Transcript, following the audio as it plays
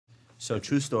So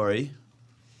true story.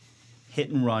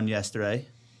 Hit and run yesterday.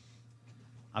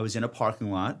 I was in a parking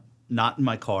lot, not in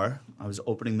my car. I was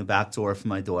opening the back door for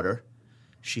my daughter.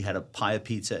 She had a pie of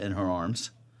pizza in her arms.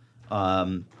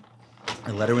 I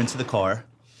let her into the car.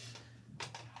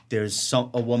 There's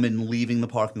a woman leaving the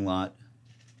parking lot,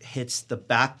 hits the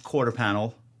back quarter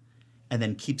panel, and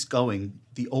then keeps going.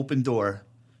 The open door,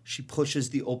 she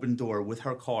pushes the open door with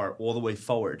her car all the way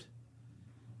forward.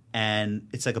 And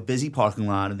it's like a busy parking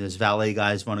lot, and there's valet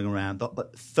guys running around.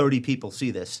 30 people see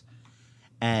this.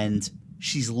 And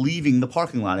she's leaving the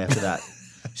parking lot after that.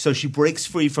 So she breaks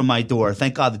free from my door.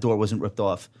 Thank God the door wasn't ripped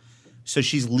off. So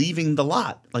she's leaving the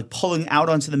lot, like pulling out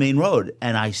onto the main road.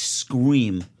 And I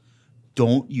scream,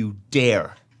 don't you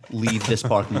dare leave this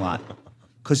parking lot.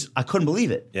 Because I couldn't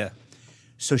believe it. Yeah.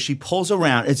 So she pulls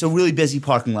around. It's a really busy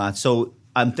parking lot. So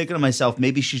I'm thinking to myself,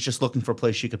 maybe she's just looking for a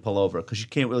place she could pull over because she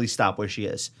can't really stop where she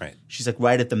is. Right. She's like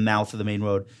right at the mouth of the main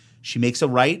road. She makes a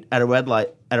right at a red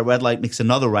light, makes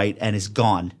another right, and is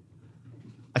gone.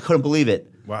 I couldn't believe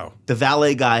it. Wow. The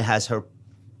valet guy has her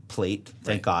plate,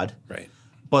 thank God. Right.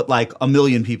 But like a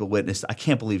million people witnessed. I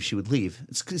can't believe she would leave.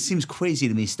 It seems crazy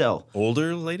to me still.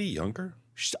 Older lady, younger?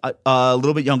 She's a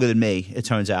little bit younger than me, it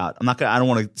turns out. I don't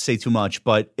want to say too much,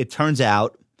 but it turns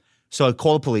out. So I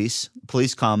call the police.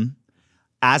 Police come.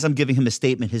 As I'm giving him a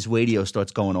statement, his radio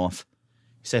starts going off.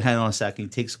 He said, hang on a second. He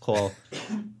takes a call.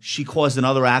 She caused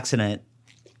another accident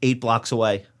 8 blocks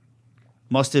away.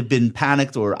 Must have been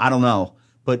panicked or I don't know.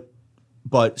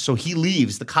 But so he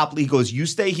leaves. The cop, he goes, you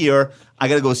stay here. I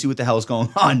got to go see what the hell is going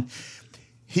on.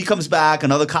 He comes back.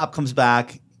 Another cop comes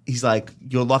back. He's like,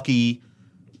 you're lucky.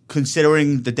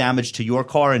 Considering the damage to your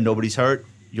car and nobody's hurt,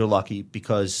 you're lucky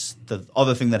because the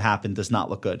other thing that happened does not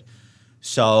look good.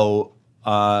 So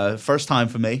first time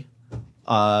for me.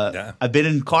 Yeah. I've been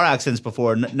in car accidents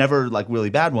before, never like really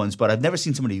bad ones, but I've never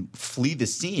seen somebody flee the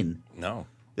scene. No.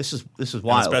 This is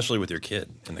wild. And especially with your kid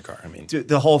in the car. I mean,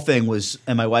 the whole thing was,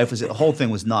 and my wife was, the whole thing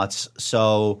was nuts.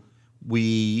 So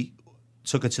we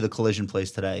took it to the collision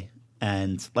place today,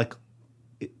 and like,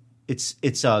 it's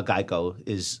Geico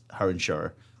is her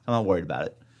insurer. I'm not worried about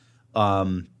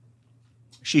it.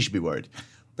 She should be worried,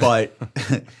 but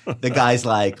the guy's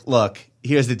like, look,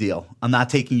 here's the deal. I'm not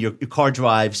taking your car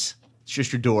drives. It's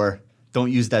just your door.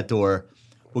 Don't use that door.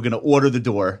 We're gonna order the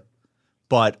door.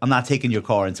 But I'm not taking your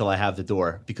car until I have the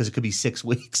door because it could be 6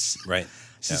 weeks. right.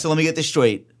 So let me get this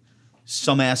straight.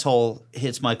 Some asshole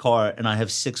hits my car and I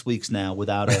have 6 weeks now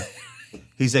without a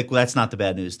 – he's like, well, that's not the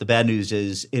bad news. The bad news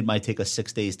is it might take us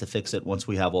 6 days to fix it once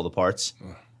we have all the parts.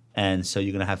 And so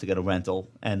you're going to have to get a rental.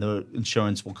 And the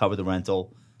insurance will cover the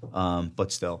rental,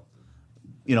 but still.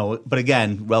 You know, but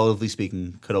again, relatively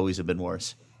speaking, could always have been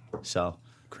worse. So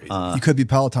Crazy. You could be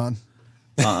Peloton.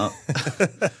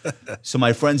 So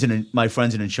my friend's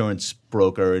an insurance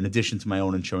broker in addition to my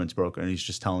own insurance broker, and he's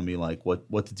just telling me like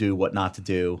what to do, what not to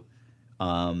do.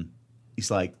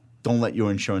 He's like, don't let your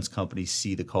insurance company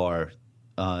see the car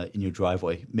in your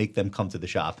driveway. Make them come to the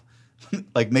shop.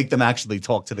 Like make them actually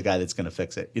talk to the guy that's going to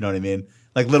fix it. You know what I mean?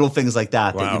 Like little things like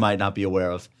that that you might not be aware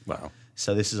of. Wow.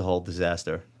 So this is a whole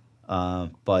disaster.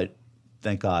 But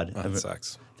thank God. That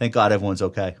sucks. Thank God everyone's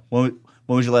okay. When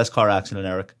was your last car accident,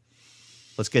 Eric?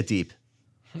 Let's get deep.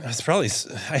 That's probably.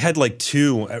 I had like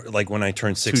 2, like when I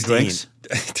turned 16.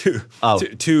 2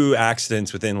 drinks? Two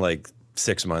accidents within like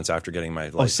 6 months after getting my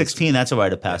license. 16, that's a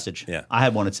rite of passage. Yeah. I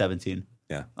had one at 17.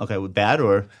 Yeah. Okay, bad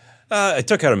or? I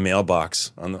took out a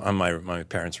mailbox on my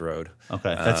parents' road.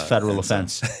 Okay, that's federal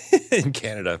offense. In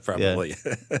Canada, probably.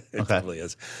 Yeah. It probably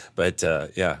is. But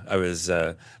yeah, I was.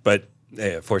 But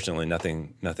fortunately,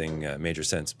 nothing major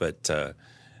since. But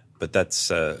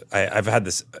that's. I've had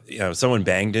this. You know, someone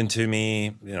banged into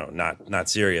me. You know, not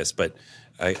serious, but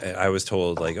I was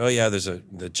told like, oh yeah, there's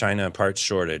the China parts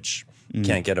shortage.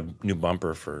 Can't get a new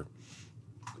bumper for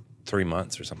 3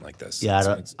 months or something like this.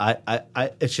 Yeah,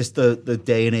 it's just the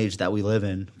day and age that we live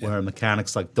in, where a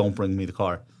mechanic's like, don't bring me the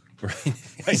car. Right.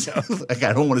 I know. Like,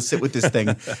 I don't want to sit with this thing.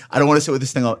 I don't want to sit with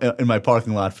this thing in my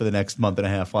parking lot for the next month and a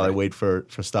half while I wait for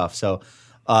stuff. So,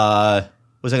 what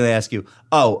was I going to ask you?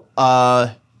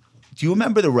 Do you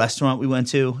remember the restaurant we went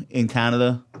to in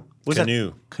Canada?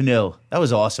 Canoe. Canoe. That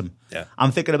was awesome. Yeah.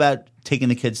 I'm thinking about taking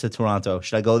the kids to Toronto.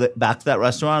 Should I go back to that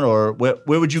restaurant, or where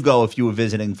would you go if you were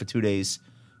visiting for 2 days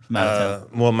from out of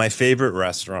town? Well, my favorite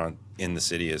restaurant in the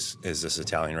city is this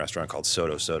Italian restaurant called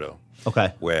Soto Soto.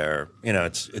 Okay. Where, you know,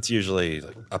 it's usually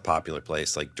like a popular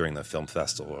place, like during the film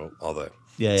festival, all the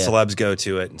Yeah. celebs go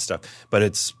to it and stuff. But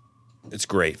it's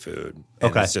great food.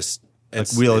 And Okay. It's just Like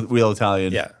real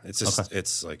Italian. yeah. It's just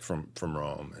it's like from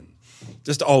Rome and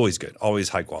just always good, always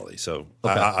high quality. So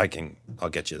Okay. I'll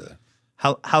get you the.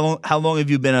 How long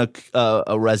have you been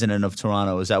a resident of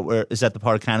Toronto? Is that the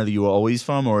part of Canada you were always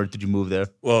from, or did you move there?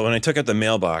 Well, when I took out the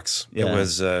mailbox, Yeah.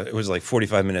 it was like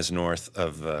 45 minutes north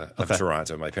of Okay.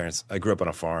 Toronto. I grew up on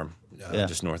a farm Yeah.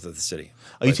 just north of the city.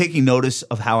 Are you taking notice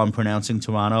of how I'm pronouncing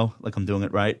Toronto? Like I'm doing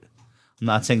it right? I'm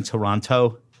not saying Toronto.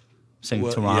 I'm saying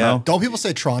Well, Toronto. yeah. Don't people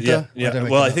say Toronto? Yeah, Or did yeah.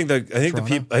 make Well, that I think up? the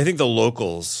Toronto? I think the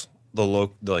locals, the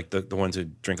ones who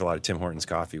drink a lot of Tim Hortons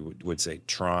coffee would say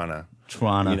Toronto.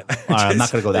 Toronto. You know, All right, I'm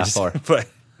not going to go that just- far. But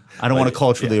I don't want to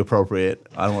culturally appropriate.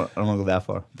 I don't want to go that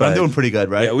far. But I'm doing pretty good,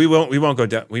 right? yeah, we won't go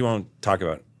down. We won't talk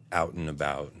about out and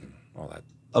about and all that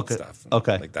Okay, stuff.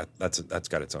 okay. like that's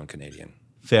got its own Canadian.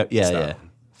 Fair. Yeah, Style. yeah.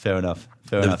 Fair enough.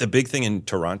 Fair enough. The big thing in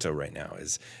Toronto right now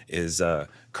is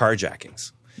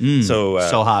carjackings.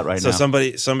 So hot right so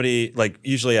now. somebody like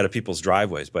usually out of people's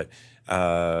driveways, but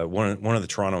one of the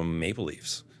Toronto Maple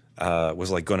Leafs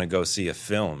was like going to go see a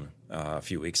film a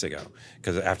few weeks ago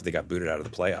because after they got booted out of the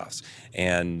playoffs,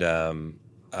 and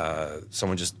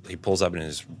someone he pulls up in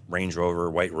his Range Rover,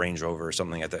 white Range Rover or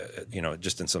something at the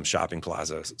just in some shopping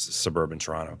plaza, suburban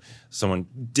Toronto. Someone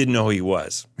didn't know who he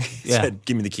was. He Yeah. said,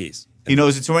 "Give me the keys." He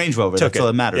knows it's a Range Rover. Took That's all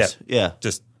it. that matters. Yeah.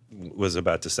 Just was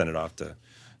about to send it off to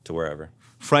wherever.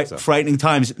 Frightening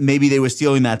times. Maybe they were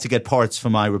stealing that to get parts for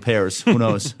my repairs. Who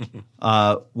knows?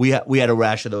 We had a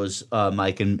rash of those,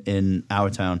 Mike, in our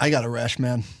town. I got a rash,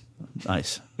 man.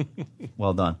 Nice.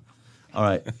 Well done. All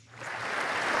right.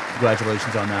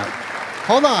 Congratulations on that.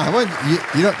 Hold on.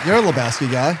 You're a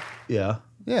Lebowski guy. Yeah.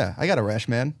 Yeah, I got a rash,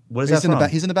 man. What is he's that in the from?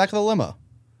 He's in the back of the limo.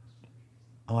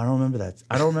 Oh, I don't remember that.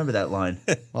 I don't remember that line.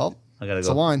 Well, I gotta it's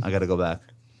go. a line. I gotta go back.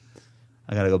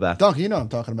 Duncan, you know what I'm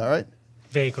talking about, right?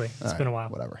 Vaguely. It's All right, been a while.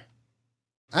 Whatever.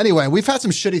 Anyway, we've had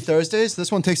some shitty Thursdays.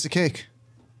 This one takes the cake.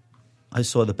 I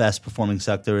saw the best performing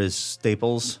sector is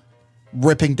Staples.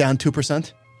 Ripping down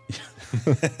 2%.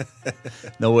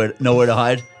 Nowhere to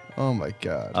hide. Oh my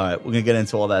God. All right, we're gonna get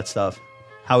into all that stuff.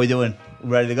 How we doing?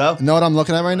 Ready to go? You know what I'm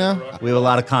looking at right now? We have a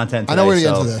lot of content I today. know we're gonna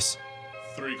get so into this.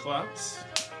 3 claps.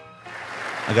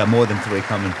 I got more than 3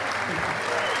 coming.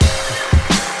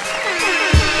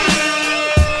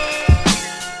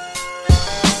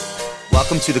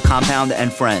 Welcome to The Compound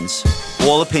and Friends.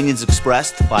 All opinions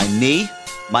expressed by me,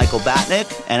 Michael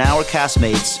Batnick, and our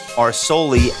castmates are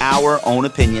solely our own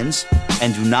opinions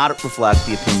and do not reflect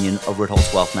the opinion of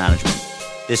Ritholtz Wealth Management.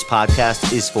 This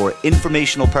podcast is for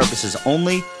informational purposes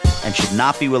only and should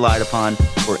not be relied upon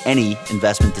for any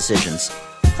investment decisions.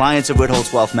 Clients of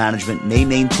Ritholtz Wealth Management may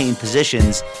maintain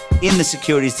positions in the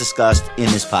securities discussed in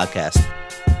this podcast.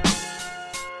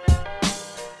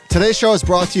 Today's show is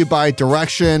brought to you by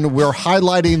Direction. We're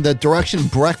highlighting the Direction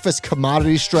breakfast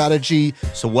commodity strategy.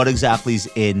 So what exactly is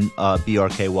in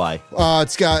BRKY?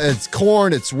 It's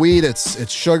corn, it's wheat, it's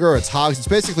sugar, it's hogs. It's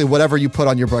basically whatever you put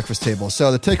on your breakfast table.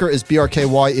 So the ticker is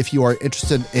BRKY if you are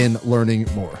interested in learning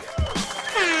more.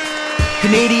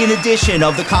 Canadian edition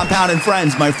of The Compound and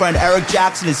Friends. My friend Eric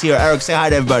Jackson is here. Eric, say hi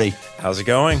to everybody. How's it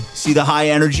going? See the high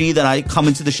energy that I come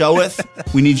into the show with?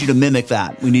 We need you to mimic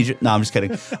that. We need you. No, I'm just kidding.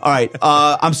 All right.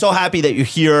 I'm so happy that you're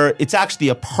here. It's actually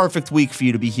a perfect week for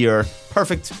you to be here.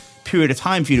 Perfect period of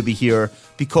time for you to be here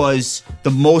because the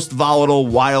most volatile,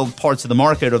 wild parts of the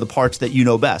market are the parts that you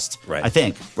know best. Right. I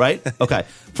think. Right? Okay.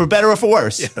 For better or for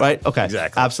worse. Right? Okay.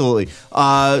 Exactly. Absolutely.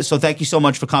 So thank you so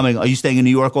much for coming. Are you staying in New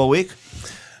York all week?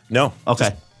 No.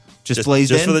 Okay. Just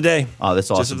blazed in? Just for the day. Oh, that's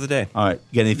awesome. Just for the day. All right.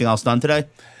 You get anything else done today?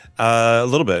 A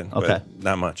little bit. Okay. But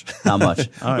not much. Not much.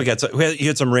 All right. You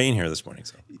had some rain here this morning.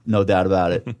 So. No doubt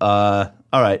about it. All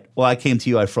right. Well, I came to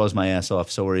you. I froze my ass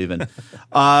off, so we're even.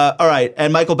 All right.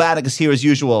 And Michael Batnick is here as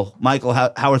usual. Michael,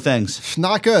 how are things?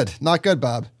 Not good. Not good,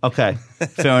 Bob. Okay.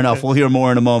 Fair enough. We'll hear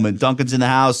more in a moment. Duncan's in the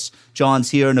house. John's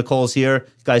here. Nicole's here.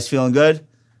 Guys feeling good?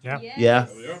 Yeah. Yeah.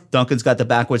 Duncan's got the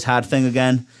backwards hat thing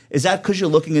again. Is that because you're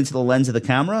looking into the lens of the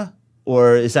camera?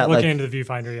 Or is that Looking into the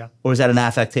viewfinder, yeah. or is that an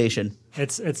affectation?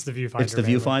 It's the viewfinder. It's the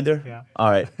mainly. viewfinder? Yeah. All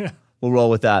right. We'll roll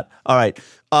with that. All right.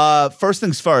 First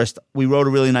things first, we wrote a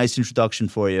really nice introduction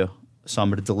for you. So I'm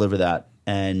going to deliver that.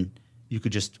 And you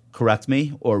could just correct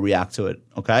me or react to it.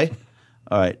 Okay?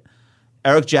 All right.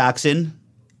 Eric Jackson,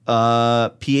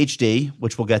 PhD,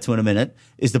 which we'll get to in a minute,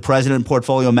 is the president and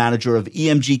portfolio manager of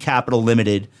EMG Capital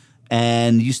Limited.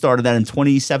 And you started that in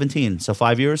 2017. So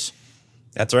 5 years?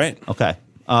 That's right. Okay.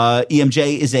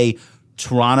 EMJ is a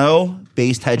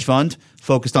Toronto-based hedge fund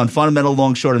focused on fundamental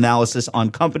long-short analysis on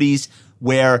companies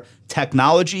where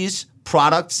technologies,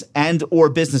 products, and or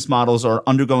business models are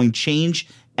undergoing change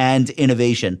and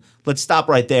innovation. Let's stop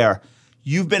right there.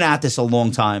 You've been at this a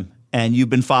long time, and you've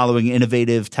been following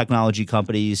innovative technology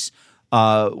companies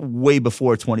way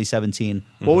before 2017.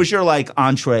 What was your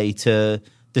entree to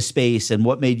the space, and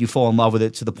what made you fall in love with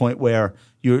it to the point where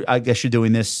I guess you're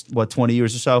doing this, 20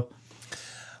 years or so?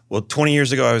 Well, 20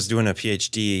 years ago, I was doing a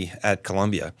PhD at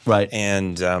Columbia. Right.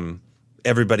 And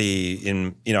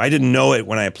everybody I didn't know it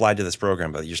when I applied to this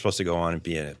program, but you're supposed to go on and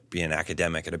be an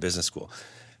academic at a business school.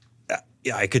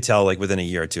 Yeah, I could tell like within a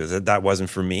year or two that wasn't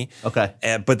for me. Okay.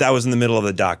 But that was in the middle of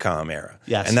the .com era.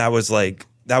 Yes. And that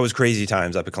was crazy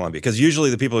times up at Columbia, because usually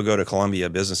the people who go to Columbia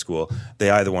Business School, they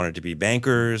either wanted to be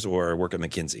bankers or work at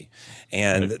McKinsey.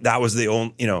 And that was the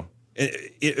only,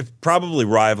 it probably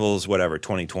rivals whatever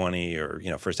 2020 or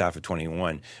first half of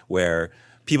 21, where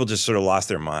people just sort of lost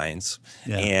their minds,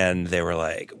 and they were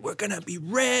like, "We're gonna be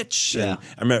rich." Yeah. And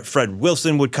I remember Fred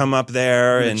Wilson would come up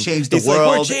there and change the he's like,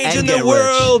 world "We're changing and the get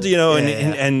world," rich.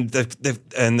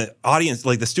 and the audience,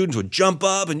 like the students, would jump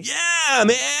up and yeah,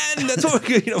 man, that's what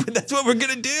that's what we're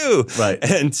gonna do, Right.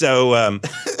 And so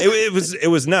it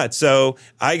was nuts. So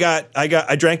I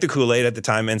drank the Kool-Aid at the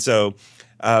time, and so.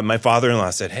 My father-in-law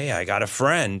said, "Hey, I got a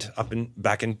friend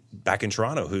back in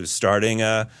Toronto who's starting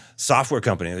a software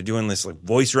company. They're doing this like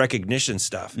voice recognition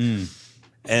stuff." And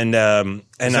Is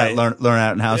that learn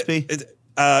out in Houseby?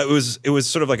 It was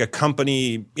sort of like a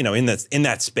company, in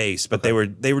that space, but they were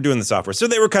doing the software. So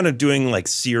they were kind of doing like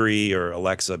Siri or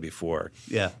Alexa before.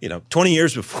 Yeah. 20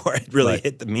 years before it really Right.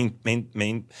 hit the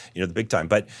main, the big time.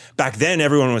 But back then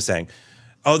everyone was saying,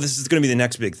 "Oh, this is going to be the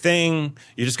next big thing.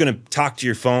 You're just going to talk to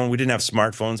your phone." We didn't have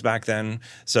smartphones back then,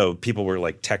 so people were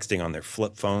like texting on their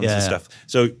flip phones and stuff.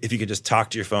 So if you could just talk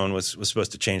to your phone, was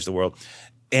supposed to change the world.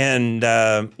 And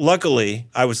luckily,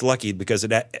 I was lucky because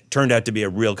it turned out to be a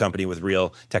real company with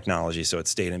real technology, so it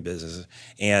stayed in business.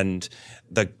 And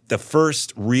the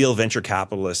first real venture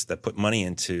capitalist that put money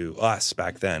into us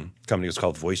back then, the company was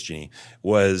called Voice Genie,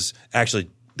 was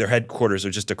actually their headquarters are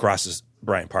just across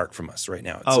Bryant Park from us right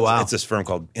now. Wow. It's this firm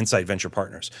called Insight Venture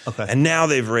Partners. Okay. And now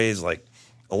they've raised like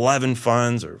 11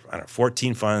 funds or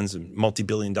 14 funds and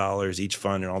multi-billion dollars each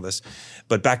fund and all this.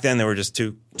 But back then there were just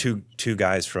two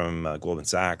guys from Goldman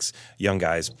Sachs, young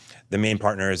guys. The main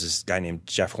partner is this guy named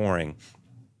Jeff Horing.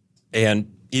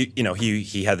 And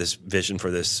he had this vision for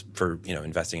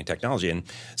investing in technology. And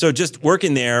so just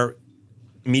working there,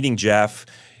 meeting Jeff,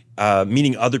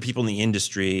 meeting other people in the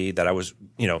industry that I was,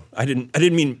 I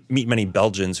didn't meet many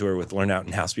Belgians who were with Learnout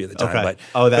and Houseby at the time. Okay.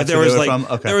 But That's there where was they were like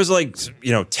from? Okay. there was like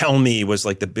Tell Me was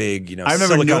like the big I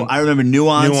remember Silicon I remember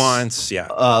Nuance. Nuance, yeah.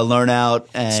 Learn Out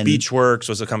and Speechworks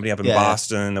was a company up in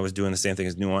Boston that was doing the same thing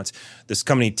as Nuance. This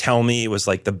company, Tell Me, was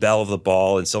like the belle of the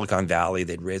ball in Silicon Valley.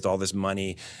 They'd raised all this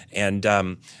money. And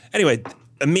anyway,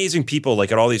 amazing people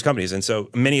like at all these companies. And so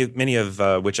many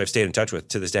of which I've stayed in touch with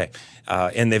to this day.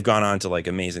 And they've gone on to like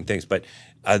amazing things. But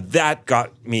that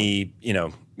got me,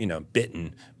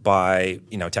 bitten by,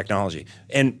 technology.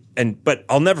 But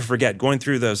I'll never forget going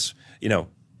through those,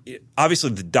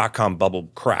 obviously the .com bubble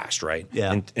crashed, right?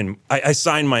 Yeah. And I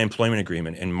signed my employment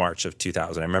agreement in March of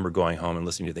 2000. I remember going home and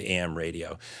listening to the AM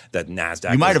radio that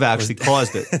NASDAQ. You might have actually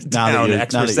caused it. Now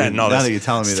that you're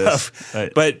telling me stuff. this.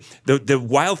 Right. But the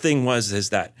wild thing is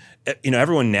that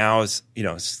everyone now is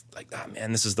is like, oh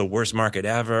man, this is the worst market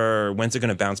ever. When's it going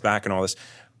to bounce back and all this?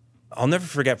 I'll never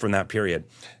forget from that period.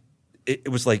 It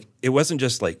was like it wasn't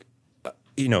just like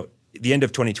the end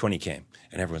of 2020 came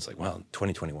and everyone's like, well,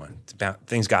 2021,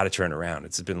 things got to turn around.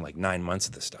 It's been like 9 months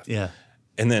of this stuff. Yeah.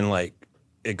 And then like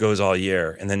it goes all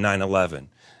year, and then 9/11,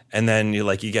 and then you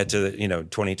get to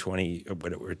 2020 or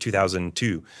whatever,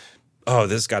 2002. Oh,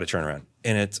 this has got to turn around,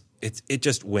 and it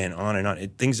just went on and on.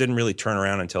 Things didn't really turn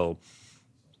around until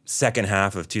second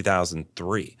half of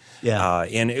 2003. Yeah.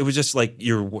 And it was just like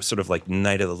you're sort of like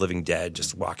Night of the Living Dead,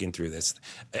 just walking through this.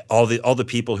 All the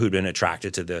people who'd been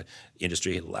attracted to the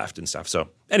industry had left and stuff. So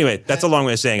anyway, that's a long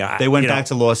way of saying They went back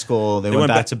to law school. They went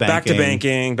back to banking. Back to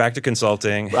banking, back to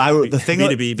consulting. The thing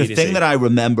B2B, that I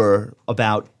remember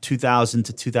about 2000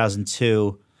 to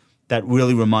 2002 that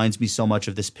really reminds me so much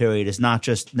of this period is not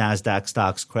just NASDAQ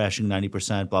stocks crashing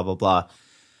 90%, blah, blah, blah.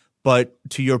 But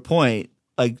to your point,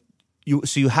 like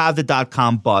you have the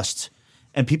 .com bust,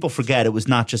 and people forget it was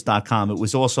not just .com. It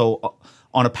was also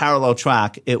on a parallel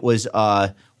track. It was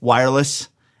wireless.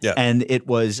 Yeah. And it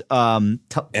was just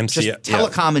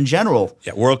telecom in general.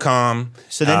 Yeah, WorldCom.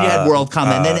 So then you had WorldCom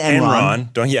and then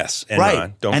Enron. Enron.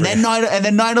 Right. Don't and forget.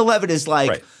 then 9/11 is like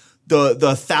Right. the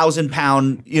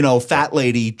 1,000-pound fat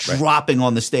lady dropping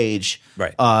on the stage.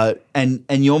 Right. And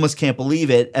you almost can't believe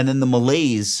it. And then the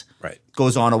malaise Right.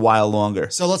 goes on a while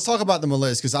longer. So let's talk about the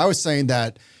malaise, because I was saying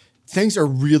that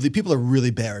people are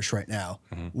really bearish right now,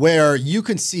 where you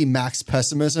can see max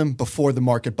pessimism before the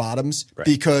market bottoms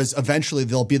because eventually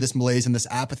there'll be this malaise and this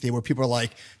apathy where people are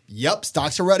like, yep,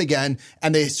 stocks are red again.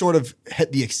 And they sort of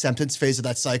hit the acceptance phase of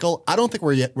that cycle. I don't think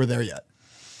we're there yet.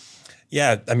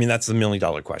 Yeah, I mean, that's the $1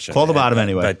 million question. Call the bottom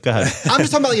anyway. But, go ahead. I'm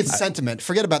just talking about like its sentiment.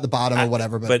 Forget about the bottom or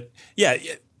whatever. But yeah,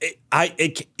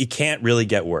 it can't really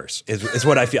get worse. Is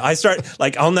what I feel. I start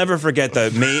like I'll never forget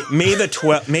the May the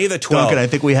 12th. Duncan, I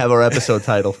think we have our episode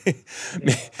title.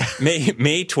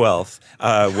 May 12th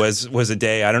was a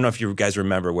day. I don't know if you guys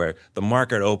remember where the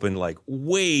market opened like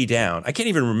way down. I can't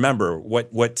even remember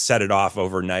what set it off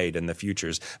overnight in the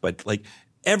futures, but like.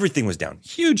 Everything was down,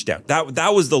 huge down.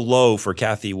 That was the low for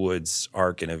Cathie Wood's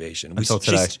ARK Innovation. Until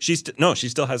today. She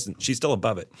still hasn't. She's still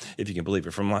above it, if you can believe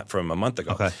it, from a month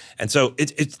ago. Okay. And so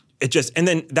it just, and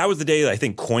then that was the day that I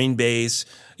think Coinbase,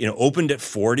 opened at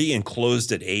 40 and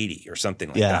closed at 80 or something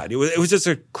like that. It was just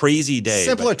a crazy day.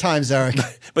 Simpler times, Eric.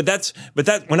 But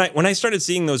when I started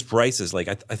seeing those prices, like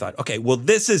I thought, okay, well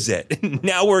this is it.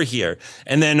 Now we're here.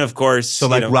 And then of course, So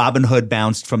like Robinhood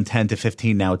bounced from 10 to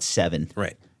 15, now it's 7.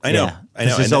 Right. I know.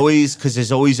 Because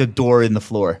there's always a door in the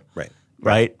floor.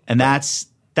 Right. And that's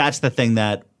the thing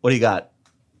that. What do you got,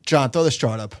 John? Throw this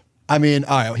chart up. I mean,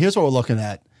 all right. Here's what we're looking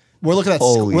at. We're looking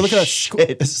at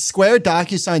shit. Square,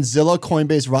 DocuSign, Zillow,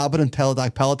 Coinbase, Robinhood,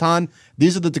 and Peloton.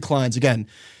 These are the declines. Again,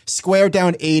 Square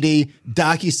down 80,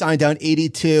 DocuSign down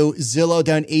 82, Zillow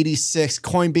down 86,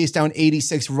 Coinbase down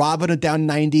 86, Robinhood down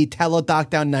 90,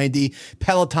 Teladoc down 90,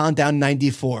 Peloton down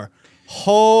 94.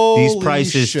 Holy These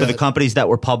prices shit. for the companies that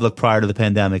were public prior to the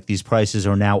pandemic, these prices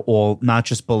are now all not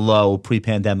just below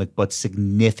pre-pandemic, but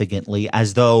significantly,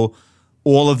 as though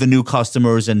all of the new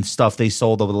customers and stuff they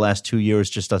sold over the last 2 years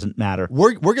just doesn't matter.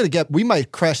 We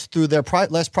might crash through their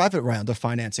last private round of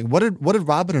financing. What did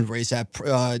Robinhood raise at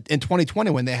in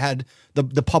 2020 when they had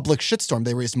the public shitstorm?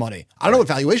 They raised money. I don't know what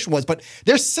valuation was, but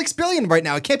they're $6 billion right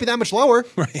now. It can't be that much lower.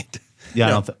 Right.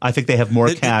 Yeah, I think they have more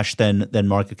cash than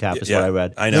market cap is what I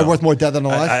read. I know. They're worth more dead than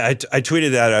alive. I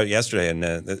tweeted that out yesterday, and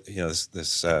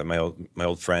this my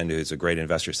old friend who's a great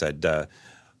investor said,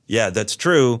 "Yeah, that's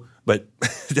true, but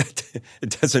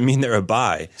it doesn't mean they're a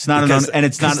buy. It's not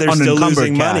it's not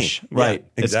unencumbered cash, right?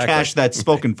 Yeah, exactly. It's cash that's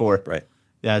spoken for, right?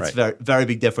 Yeah, it's very very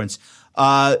big difference.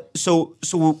 So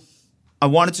I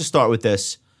wanted to start with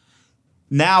this.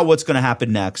 Now, what's going to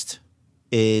happen next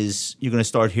is you're going to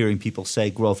start hearing people say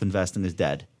growth investing is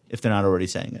dead if they're not already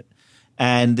saying it.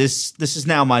 And this is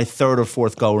now my third or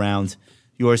fourth go round,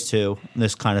 yours too, in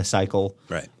this kind of cycle.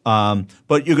 Right.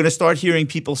 But you're going to start hearing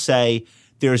people say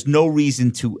there's no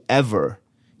reason to ever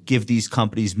give these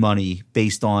companies money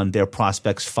based on their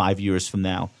prospects 5 years from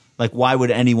now. Like, why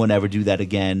would anyone ever do that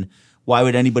again? Why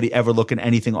would anybody ever look at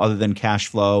anything other than cash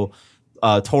flow?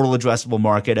 Total addressable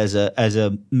market as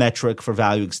a metric for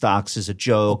valuing stocks is a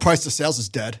joke. Price to sales is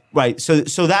dead. Right. So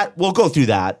that we'll go through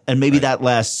that, and maybe that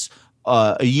lasts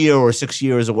a year or 6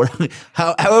 years or whatever,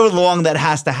 however long that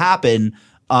has to happen.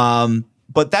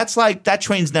 But that's like that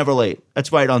train's never late.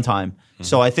 That's right on time. Mm-hmm.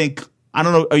 So I think I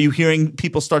don't know. Are you hearing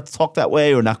people start to talk that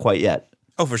way, or not quite yet?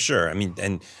 Oh, for sure. I mean,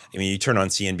 you turn on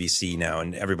CNBC now,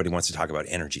 and everybody wants to talk about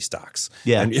energy stocks.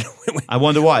 Yeah. And, I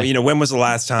wonder why. When was the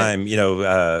last time?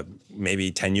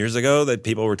 Maybe 10 years ago that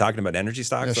people were talking about energy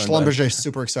stocks. Yeah, Schlumberger is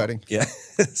super exciting. Yeah.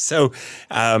 So,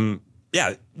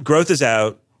 growth is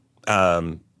out.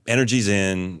 Energy's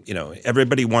in.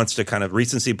 Everybody wants to kind of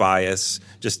recency bias.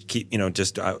 Just keep.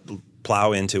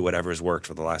 Plow into whatever's worked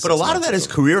for the last. But a lot of that is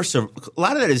career. A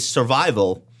lot of that is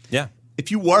survival. Yeah. If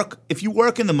you work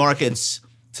in the markets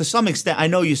to some extent, I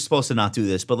know you're supposed to not do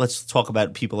this, but let's talk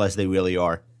about people as they really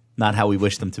are, not how we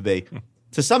wish them to be.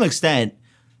 To some extent,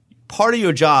 part of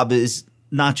your job is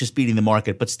not just beating the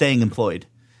market, but staying employed.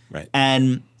 Right.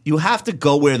 And you have to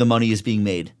go where the money is being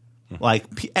made. Mm-hmm. Like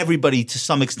everybody, to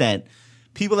some extent,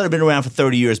 people that have been around for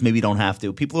 30 years maybe don't have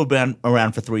to. People who have been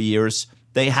around for 3 years,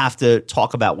 they have to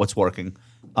talk about what's working.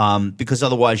 Because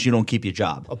otherwise you don't keep your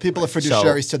job. Well, people are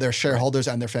fiduciaries to their shareholders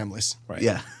and their families. Right.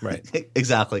 Yeah. Right.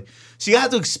 Exactly. So you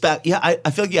have to expect. Yeah,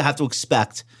 I feel like you have to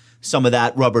expect some of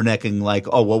that rubbernecking. Like,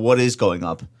 oh well, what is going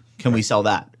up? Can we sell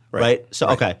that? Right. So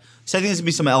okay. So I think there's gonna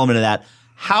be some element of that.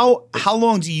 How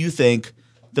long do you think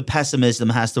the pessimism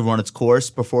has to run its course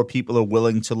before people are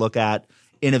willing to look at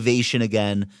innovation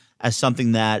again as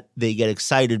something that they get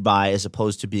excited by as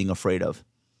opposed to being afraid of?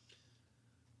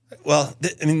 Well,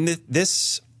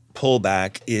 this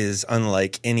pullback is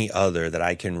unlike any other that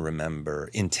I can remember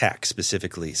in tech,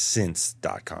 specifically since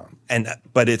 .com.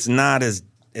 But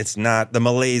the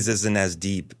malaise isn't as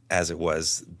deep as it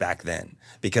was back then,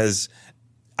 because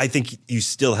I think you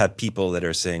still have people that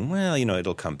are saying, well,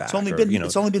 it'll come back.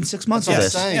 It's only been 6 months That's of what I'm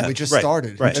this. saying. Yeah, We just right,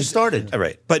 started. right. Just started. All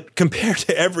right. But compared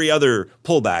to every other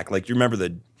pullback, like you remember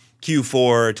the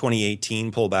Q4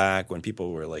 2018 pullback when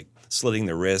people were like slitting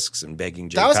their wrists and begging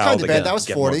Jay That was Powell kind to of bad. get- That was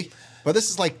get 40. more. But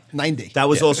this is like 90. That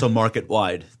was also market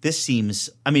wide. This seems,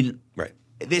 Right.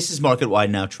 this is market wide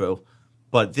now, true,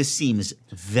 but this seems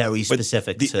very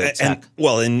specific to tech.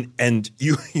 And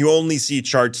you only see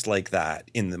charts like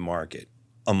that in the market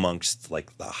amongst like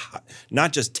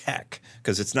not just tech,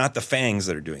 because it's not the FANGs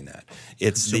that are doing that.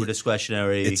 It's Consumer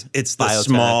discretionary. It's the biotech.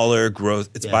 smaller growth.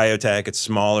 It's Yeah. biotech. It's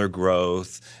smaller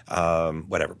growth.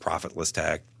 Whatever, profitless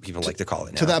tech. People like to call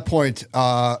it now. To that point,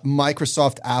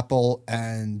 Microsoft, Apple,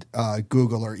 and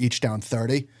Google are each down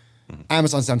 30.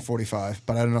 Amazon's down 45,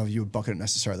 but I don't know if you would bucket it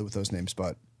necessarily with those names.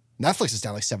 But Netflix is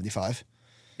down like 75.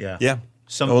 Yeah. Yeah.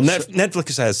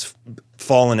 Netflix has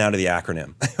fallen out of the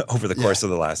acronym over the course of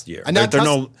the last year. And now they're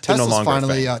no Tesla's longer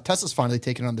finally a FANG. Tesla's finally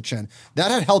taken it on the chin.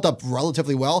 That had held up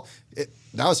relatively well.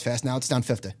 That was fast. Now it's down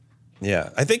 50. Yeah,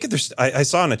 I think I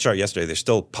saw on a chart yesterday they're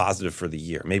still positive for the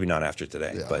year. Maybe not after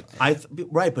today, but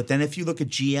Right, but then if you look at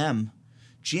GM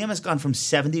has gone from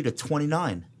 70 to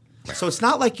 29. So it's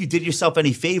not like you did yourself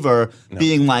any favor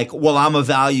being like, well, I'm a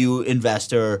value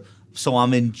investor, so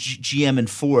I'm in GM and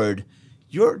Ford.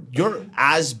 You're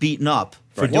as beaten up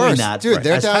for doing Worse. that Dude,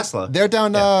 they're as down, Tesla. They're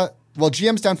down,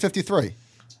 GM's down 53.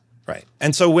 right.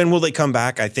 And so when will they come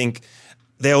back? I think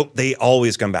they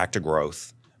always come back to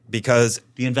growth because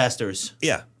The investors.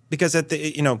 because at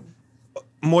the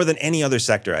more than any other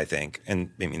sector, I think, and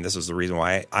I mean this is the reason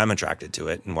why I'm attracted to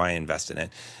it and why I invest in it,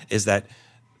 is that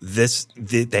these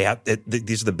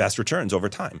are the best returns over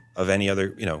time of any other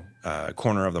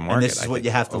corner of the market. And this is what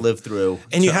you have to live through.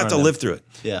 And you have to earn live them. through it.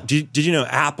 Yeah. Did you know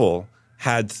Apple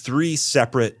had 3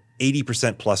 separate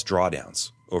 80% plus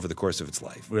drawdowns over the course of its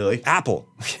life? Really? Apple,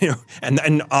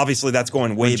 and obviously that's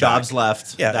going way When Jobs back.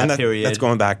 left, Yeah, that and period. that's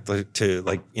going back to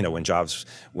like when Jobs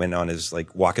went on his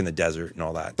like walk in the desert and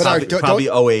all that. But So- Probably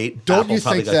 08. Don't Apple you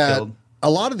probably think got that killed. a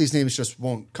lot of these names just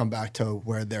won't come back to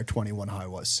where their 21 high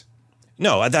was?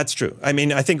 No, that's true. I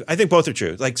mean, I think both are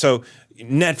true. Like, so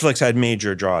Netflix had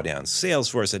major drawdowns.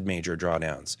 Salesforce had major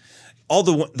drawdowns. All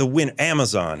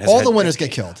Amazon has All had, the winners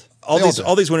get killed. All They these do.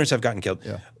 all these winners have gotten killed.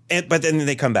 Yeah. But then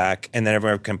they come back, and then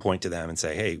everyone can point to them and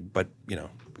say, "Hey, but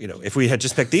if we had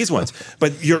just picked these ones."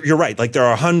 But you're right. Like there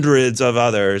are hundreds of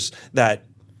others that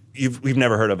we've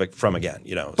never heard of it from again.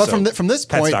 But So, from this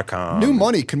point, Pets.com. new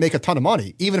money can make a ton of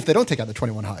money, even if they don't take out the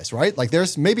 21 highs, right? Like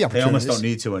there's maybe They opportunities. almost don't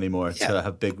need to anymore to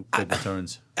have big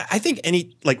returns. I think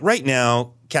right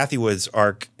now, Kathy Wood's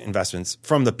ARK investments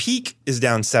from the peak is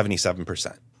down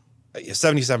 77%.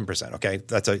 77%. Okay,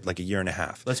 that's like a year and a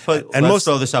half. Let's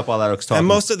throw this up while Eric's talking. And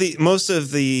most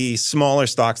of the smaller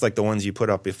stocks, like the ones you put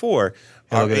up before,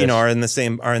 are look at this. are in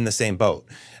the same boat.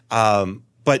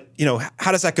 But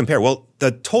how does that compare? Well,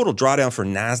 the total drawdown for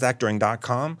Nasdaq during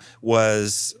 .com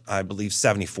was, I believe,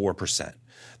 74%.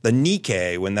 The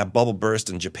Nikkei, when that bubble burst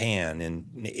in Japan in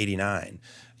 '89,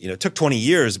 it took 20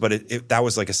 years, but that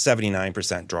was like a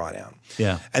 79% drawdown.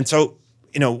 Yeah. And so,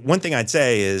 one thing I'd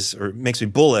say is, or makes me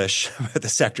bullish about the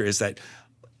sector, is that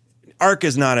ARK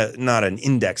is not an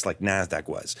index like Nasdaq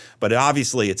was, but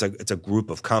obviously it's a group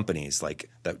of companies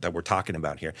like that we're talking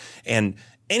about here. And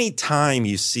anytime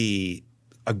you see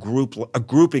a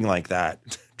grouping like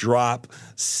that drop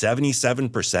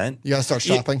 77%, You gotta start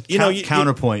shopping.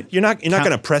 Counterpoint. You're not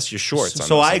going to press your shorts. on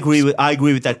So those I things.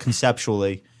 agree with that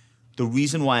conceptually. The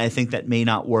reason why I think that may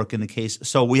not work in the case.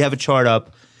 So we have a chart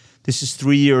up. This is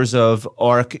 3 years of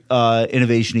ARK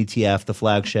Innovation ETF, the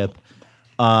flagship.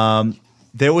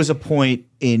 There was a point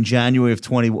in February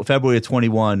of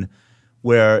 21,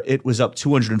 where it was up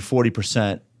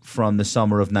 240% from the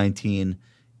summer of 19.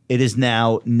 It is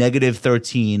now negative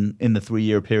 13 in the 3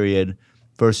 year period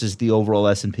versus the overall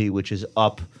S&P, which is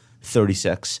up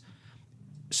 36.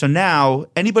 So now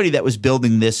anybody that was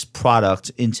building this product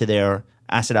into their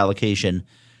asset allocation,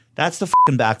 that's the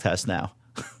fucking back test now.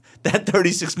 That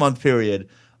 36-month period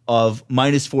of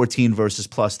minus 14 versus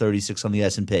plus 36 on the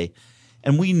S&P.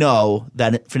 And we know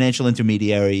that financial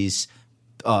intermediaries,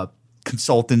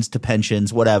 consultants to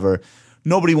pensions, whatever,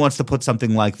 nobody wants to put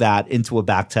something like that into a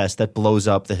back test that blows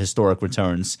up the historic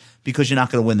returns because you're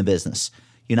not going to win the business.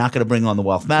 You're not going to bring on the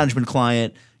wealth management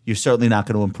client. You're certainly not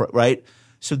going to improve, right?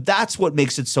 So that's what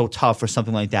makes it so tough for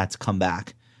something like that to come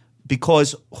back.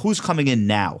 Because who's coming in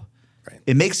now? Right.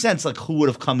 It makes sense like who would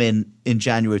have come in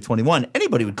January of 21.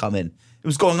 Anybody would come in. It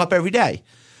was going up every day.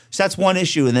 So that's one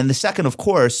issue. And then the second, of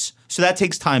course, so that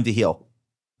takes time to heal.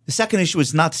 The second issue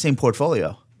is not the same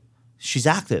portfolio. She's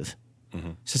active. Mm-hmm.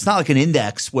 So it's not like an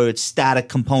index where it's static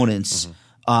components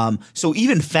So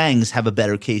even FANGs have a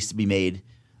better case to be made,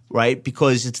 right?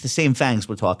 Because it's the same FANGs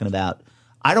we're talking about.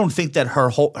 I don't think that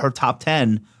her top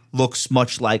 10 looks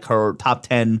much like her top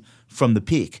 10 from the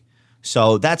peak.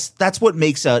 So that's what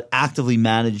makes an actively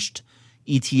managed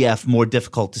ETF more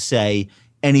difficult to say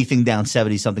anything down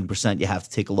 70-something%, you have to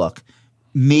take a look.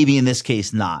 Maybe in this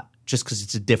case, not, just because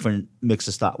it's a different mix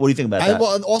of stock. What do you think about that?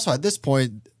 Well, and also at this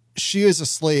point, she is a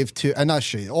slave to, and not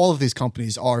she, all of these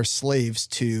companies are slaves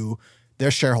to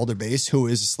their shareholder base, who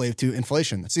is a slave to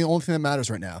inflation. That's the only thing that matters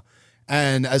right now.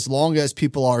 And as long as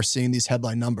people are seeing these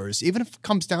headline numbers, even if it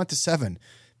comes down to 7,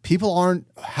 people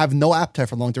have no appetite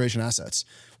for long duration assets,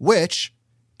 which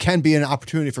can be an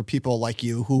opportunity for people like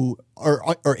you who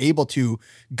are able to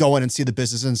go in and see the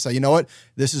business and say, you know what,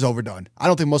 this is overdone. I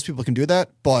don't think most people can do that,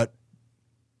 but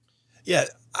yeah,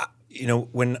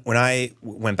 when I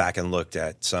went back and looked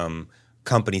at some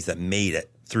companies that made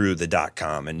it through the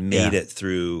 .com and made it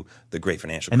through the great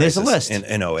financial crisis. And there's a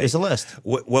list. In 08. There's a list.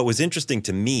 What was interesting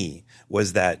to me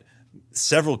was that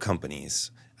several companies,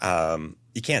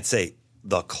 you can't say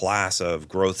the class of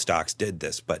growth stocks did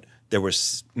this, but there were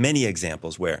many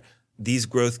examples where these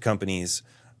growth companies,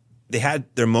 they had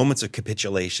their moments of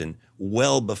capitulation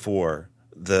well before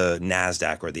the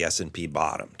NASDAQ or the S&P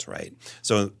bottomed, right?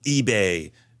 So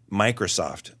eBay,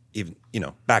 Microsoft, even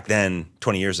back then,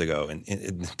 20 years ago,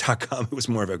 in .com, it was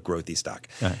more of a growthy stock.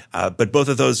 Right. But both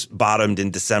of those bottomed in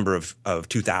December of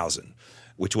 2000,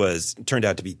 which turned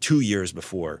out to be 2 years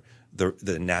before the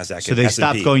NASDAQ. So they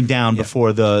stopped going down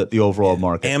before the overall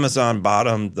market. Amazon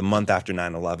bottomed the month after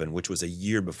 9/11, which was a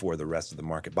year before the rest of the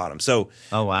market bottomed. So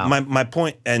oh, wow. My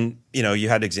point, and you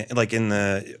had like in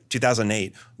the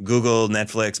 2008, Google,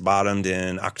 Netflix bottomed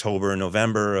in October,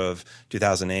 November of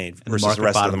 2008 versus the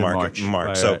rest of the market in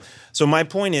March. Right. So my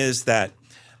point is that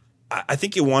I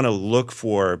think you want to look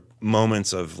for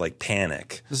moments of like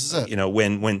panic. This is it.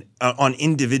 When on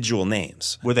individual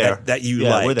names we're there that you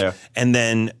like, we're there, and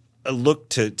then look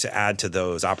to add to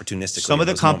those opportunistically. Some of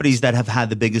the companies that have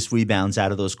had the biggest rebounds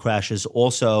out of those crashes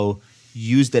also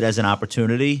used it as an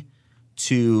opportunity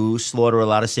to slaughter a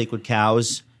lot of sacred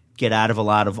cows, get out of a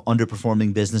lot of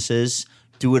underperforming businesses,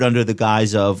 do it under the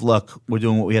guise of, look, we're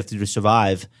doing what we have to do to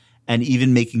survive, and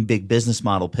even making big business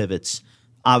model pivots.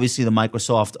 Obviously, the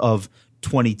Microsoft of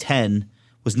 2010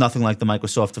 was nothing like the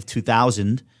Microsoft of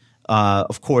 2000.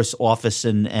 Of course, Office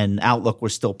and Outlook were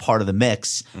still part of the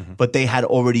mix, but they had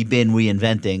already been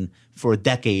reinventing for a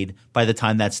decade by the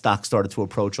time that stock started to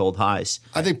approach old highs.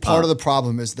 I think part of the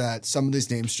problem is that some of these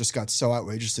names just got so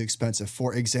outrageously expensive.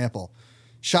 For example,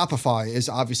 Shopify is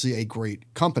obviously a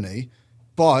great company,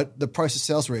 but the price to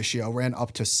sales ratio ran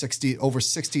up to over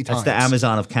 60 times. That's the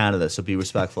Amazon of Canada, so be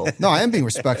respectful. No, I am being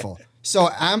respectful. So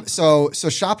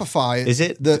Shopify is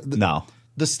it? No.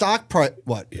 The stock price,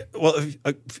 what? Yeah, well,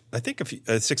 I think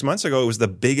 6 months ago, it was the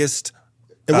biggest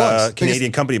biggest,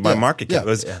 Canadian company by market cap. Yeah. It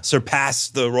was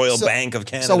surpassed the Royal Bank of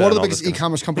Canada. So one of the biggest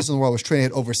e-commerce companies in the world was trading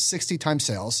at over 60 times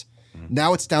sales. Mm-hmm.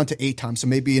 Now it's down to 8 times. So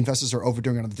maybe investors are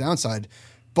overdoing it on the downside.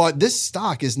 But this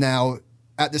stock is now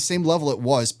at the same level it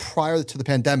was prior to the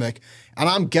pandemic. And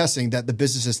I'm guessing that the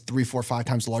business is 3, 4, 5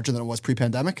 times larger than it was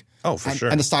pre-pandemic. Oh, for sure.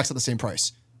 And the stock's at the same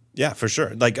price. Yeah, for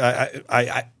sure. Like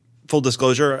I full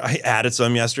disclosure, I added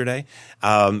some yesterday,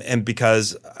 and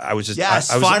because I was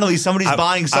just finally somebody's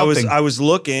buying something. I was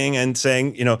looking and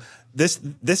saying, this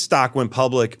stock went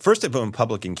public. First, it went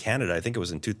public in Canada. I think it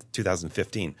was in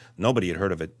 2015. Nobody had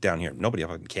heard of it down here. Nobody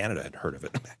up in Canada had heard of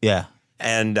it. Yeah,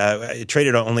 and it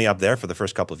traded only up there for the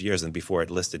first couple of years, and before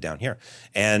it listed down here.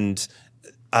 And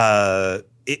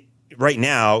right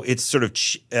now, it's sort of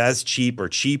as cheap or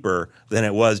cheaper than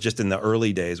it was just in the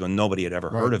early days when nobody had ever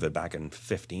heard of it back in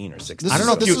 15 or 16. I don't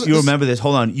know if you remember this.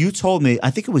 Hold on. You told me,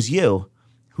 I think it was you,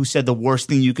 who said the worst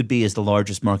thing you could be is the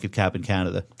largest market cap in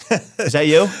Canada. Is that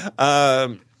you?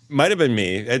 Might have been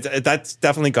me. That's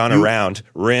definitely gone around.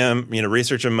 RIM,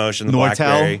 Research in Motion, the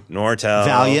BlackBerry, Nortel,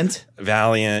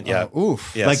 Valiant. Yeah.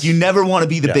 Oof. Yes. Like you never want to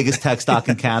be the biggest tech stock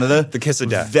in Canada. The kiss of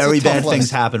death. Very bad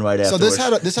things happen right so afterwards.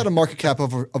 So this had a market cap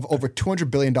of over $200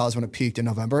 billion when it peaked in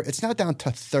November. It's now down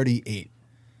to 38.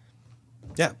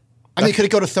 Yeah. I mean, could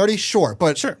it go to 30? Sure,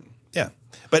 but sure. Yeah.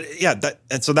 But yeah,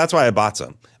 and so that's why I bought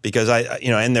some, because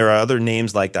and there are other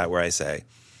names like that where I say,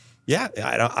 yeah,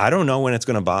 I don't know when it's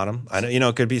going to bottom.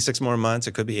 It could be 6 more months,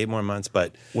 it could be 8 more months.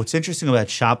 But what's interesting about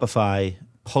Shopify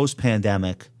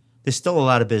post-pandemic, there's still a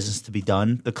lot of business to be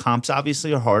done. The comps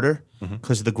obviously are harder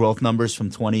because the growth numbers from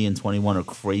 20 and 21 are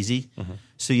crazy. Mm-hmm.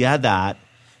 So you had that.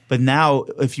 But now,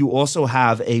 if you also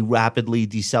have a rapidly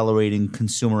decelerating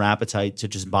consumer appetite to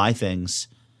just buy things,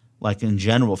 like in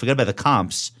general, forget about the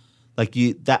comps. I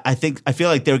feel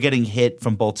like they're getting hit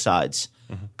from both sides.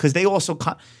 because they also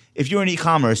if you're in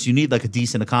e-commerce, you need like a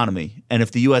decent economy, and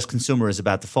if the U.S. consumer is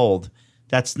about to fold,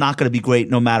 that's not going to be great,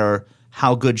 no matter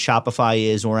how good Shopify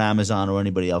is or Amazon or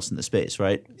anybody else in the space,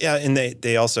 right? Yeah, and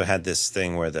they also had this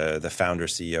thing where the founder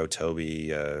CEO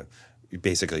Toby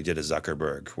basically did a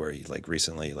Zuckerberg, where he like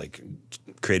recently like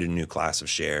created a new class of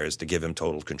shares to give him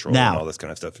total control Now. and all this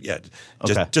kind of stuff. Yeah,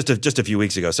 Okay. just a few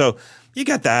weeks ago. So you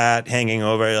got that hanging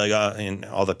over, like and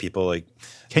all the people like.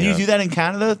 Can you know, do that in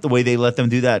Canada the way they let them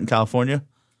do that in California?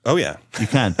 Oh yeah, You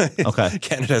can. Okay.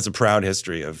 Canada has a proud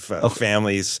history of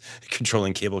families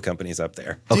controlling cable companies up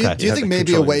there. Do you, Okay. do you Yeah, think the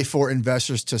maybe a controlling- way for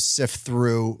investors to sift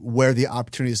through where the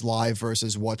opportunities lie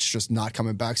versus what's just not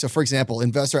coming back? So, for example,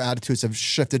 investor attitudes have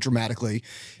shifted dramatically.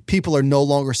 People are no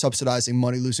longer subsidizing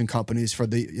money-losing companies for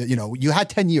the, you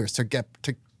had 10 years to get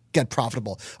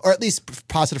profitable, or at least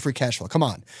positive free cash flow. Come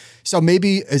on. So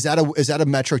maybe is that a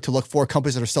metric to look for,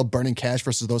 companies that are still burning cash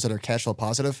versus those that are cash flow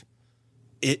positive?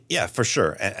 Yeah, for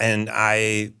sure. And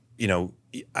I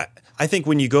think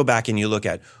when you go back and you look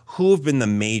at who have been the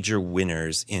major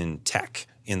winners in tech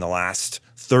in the last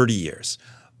 30 years,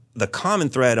 the common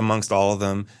thread amongst all of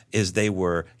them is they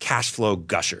were cash flow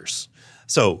gushers.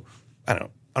 So I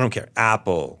don't care.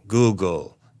 Apple,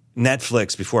 Google,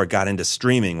 Netflix before it got into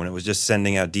streaming, when it was just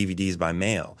sending out DVDs by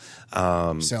mail.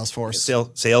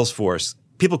 Salesforce. Salesforce.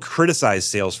 People criticize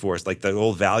Salesforce, like the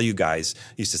old value guys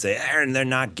used to say, they're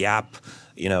not GAAP,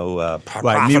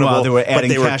 profitable. Meanwhile, they were but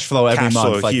adding cash flow every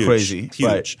month like crazy. Huge.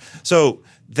 Right. So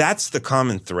that's the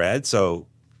common thread. So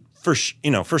for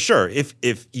sure,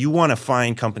 if you want to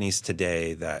find companies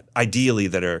today that ideally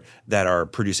that are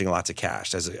producing lots of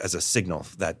cash as a signal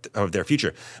of their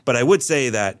future, but I would say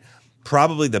that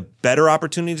probably the better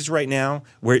opportunities right now,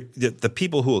 where the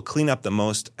people who will clean up the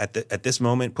most at this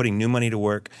moment, putting new money to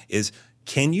work, is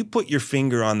can you put your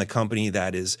finger on the company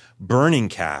that is burning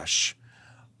cash,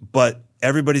 but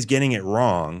everybody's getting it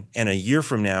wrong, and a year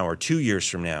from now or 2 years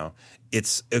from now,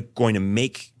 it's going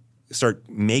to start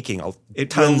making It will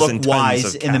tons look and tons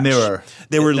wise of in the cash. mirror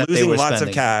They were that they losing were lots spending.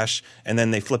 of cash, and then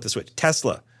they flipped the switch.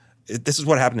 Tesla. This is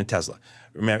what happened to Tesla.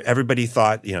 Remember, everybody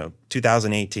thought,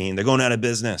 2018, they're going out of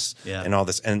business and all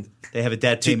this. And They have a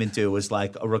debt payment due was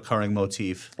like a recurring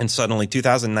motif. and suddenly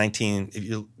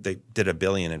 2019, they did $1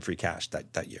 billion in free cash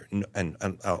that year. And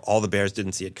all the bears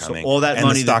didn't see it So coming. all that and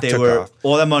money the stock that they took were off.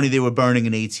 all that money they were burning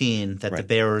in 18 that the Right.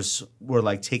 bears were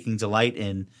like taking delight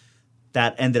in,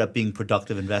 that ended up being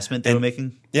productive investment they were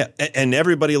making. Yeah, and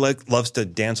everybody loves to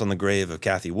dance on the grave of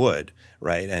Kathy Wood,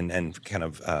 right? And kind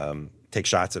of take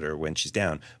shots at her when she's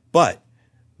down. But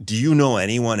do you know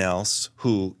anyone else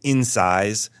who, in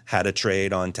size, had a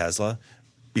trade on Tesla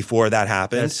before that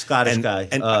happened? That Scottish guy,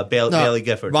 No, Bailey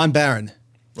Gifford. Ron Barron.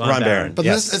 Ron Barron. But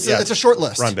yes, it's yes. a short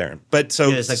list. Ron Barron. But so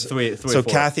Yeah, it's like three or So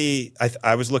four. Kathy,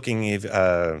 I was looking,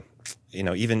 even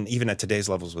at today's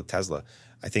levels with Tesla,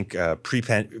 I think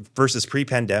versus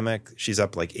pre-pandemic, she's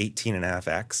up like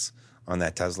 18.5x on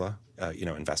that Tesla,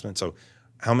 investment. So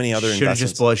how many other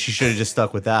investments? She should have just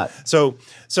stuck with that. So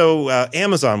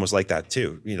Amazon was like that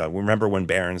too. Remember when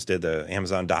Barron's did the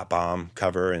Amazon .bomb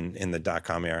cover in the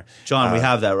 .com era? John, we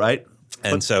have that, right?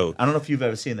 And But so I don't know if you've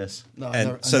ever seen this. No, I and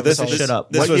never- I so never this saw this, it. Shut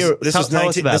up. this What was year- this tell was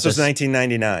us about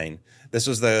 1999. This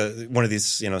was one of these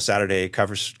Saturday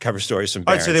cover stories from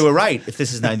All right, Barron's. so they were right if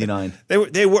this is 99. They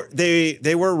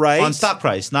were right On stock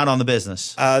price, not on the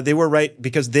business. They were right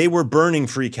because they were burning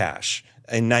free cash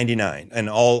in 99 and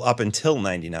all up until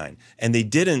 99. And they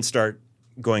didn't start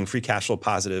going free cash flow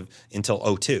positive until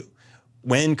 02,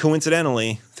 when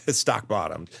coincidentally the stock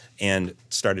bottomed and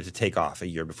started to take off a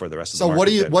year before the rest of the So market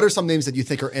did. what are some names that you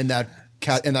think are in that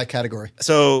category?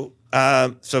 So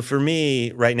for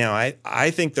me right now, I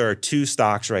think there are two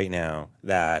stocks right now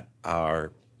that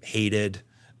are hated.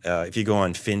 If you go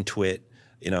on FinTwit,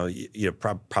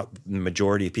 the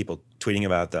majority of people tweeting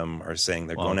about them are saying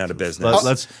they're going out of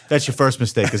business. That's your first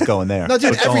mistake is going there. No,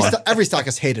 dude, But go on. every stock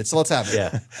is hated. So let's have it.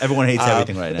 Yeah, everyone hates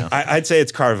everything right now. I'd say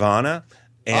it's Carvana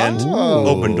and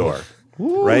Open Door,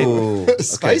 right? Okay,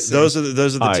 Spicy. those are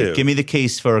the All right, two. give me the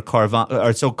case for Carvana. All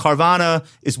right, so Carvana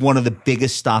is one of the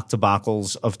biggest stock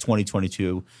debacles of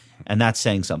 2022, and that's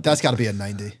saying something. That's got to be a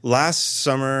 90. Last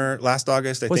August, I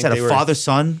What's think that? they A were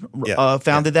father-son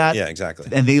founded that. Yeah, exactly.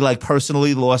 And they like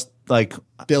personally lost like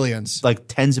Billions.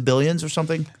 tens of billions or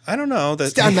something. I don't know.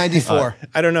 It's down 94.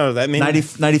 I don't know. That means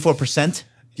 94%.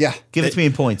 Yeah. Give it to me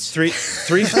in points.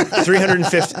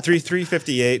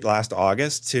 358 last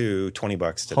August to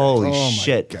 $20 today. Holy Oh my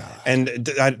shit! God. And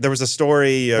there was a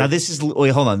story. Now this is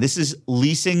hold on. This is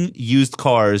leasing used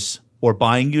cars or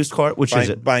buying used car. Which is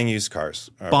it? Buying used cars.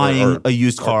 Buying a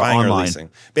used or car buying or online. leasing.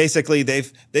 Basically,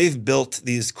 they've built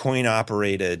these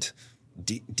coin-operated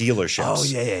dealerships. Oh,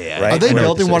 yeah. Right? Are they Where-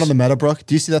 building one on the Meadowbrook?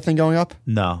 Do you see that thing going up?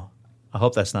 No, I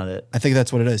hope that's not it. I think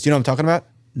that's what it is. Do you know what I'm talking about?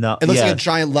 No, It looks yeah. like a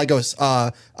giant Legos.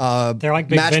 They're like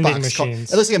big vending Matchbox car.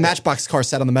 machines. It looks like a Matchbox car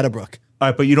set on the Meadowbrook. All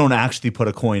right, but you don't actually put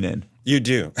a coin in. You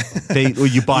do. Or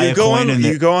you buy a coin and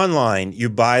you go online. You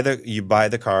buy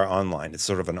the car online. It's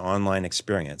sort of an online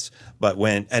experience. But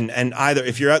when and either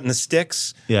if you're out in the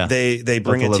sticks, Yeah. they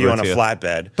bring it to you deliver on it a to you.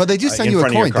 flatbed. But they do send in you a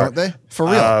front of your coin, car. don't they? For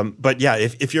real. But yeah,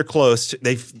 if you're close,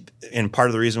 and part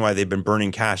of the reason why they've been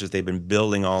burning cash is they've been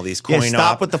building all these Yeah, coin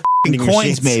stop op with the vending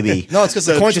coins, machines. maybe. No, it's because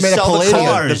the So coins are just made of sell the palladium.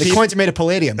 cars. The coins are made of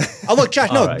palladium. Oh, look,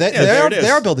 Josh, no, All right. they, Yeah, there it they is.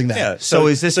 are building that. Yeah. So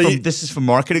is this so this is for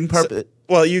marketing purpose?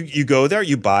 Well, you go there,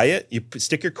 you buy it, you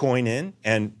stick your coin in,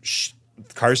 and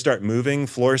cars start moving,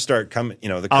 floors start coming. You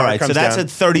know, the car All right, comes so that's down, a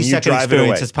 30-second and you drive it experience.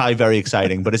 away. It's probably very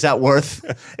exciting, but is that worth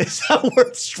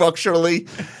structurally?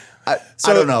 I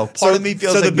don't know. Part of me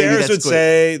feels like the maybe Bears that's would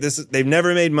good. say they've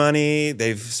never made money.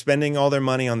 They've spending all their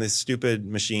money on these stupid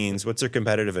machines. What's their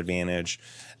competitive advantage?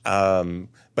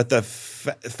 But the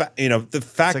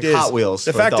fact like is Hot Wheels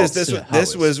The for fact adults. is Yeah, Hot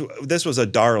this Wheels. was a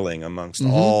darling amongst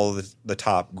all the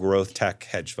top growth tech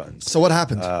hedge funds. So what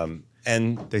happened?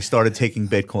 And They started taking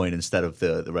Bitcoin instead of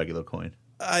the regular coin.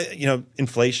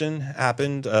 inflation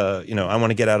happened. I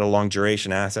want to get out of long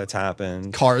duration assets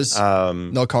happened. Cars.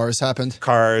 No cars happened.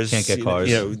 Cars Can't get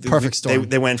cars. Perfect storm.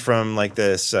 They went from like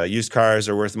this used cars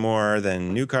are worth more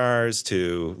than new cars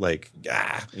to like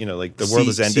the world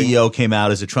is ending. CEO came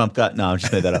out as a Trump guy. No, I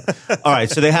just made that up. All right,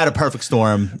 so they had a perfect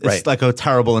storm. It's Right. like a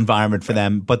terrible environment for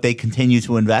them, but they continue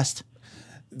to invest.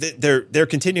 They're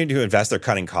continuing to invest. They're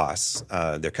cutting costs.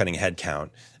 They're cutting headcount.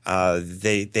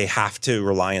 They have to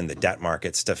rely on the debt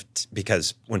markets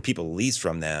because when people lease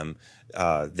from them,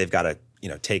 they've got to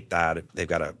take that. They've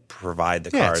got to provide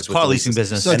the Yeah, cars. it's with car the leasing leases.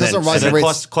 business. So it And then- doesn't rise and the then-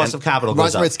 rates. cost of capital goes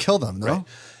Rise up. rates kill them, no?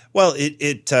 Well,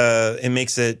 it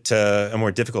makes it a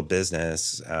more difficult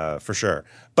business for sure.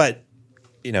 But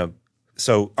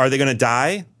so are they going to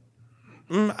die?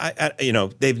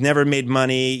 They've never made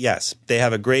money. Yes, they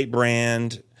have a great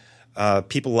brand.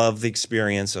 People love the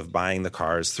experience of buying the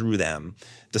cars through them,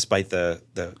 despite the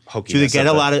hokiness. Do they get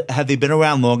of a the- lot of? Have they been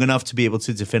around long enough to be able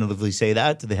to definitively say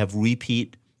that? Do they have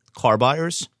repeat car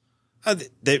buyers?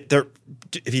 They're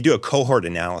if you do a cohort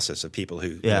analysis of people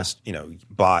who Yeah.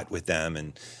 bought with them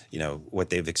and what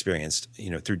they've experienced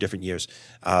through different years,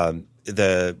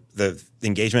 the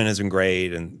engagement has been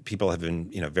great and people have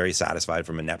been very satisfied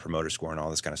from a net promoter score and all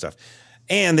this kind of stuff.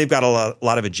 And they've got a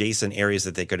lot of adjacent areas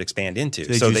that they could expand into.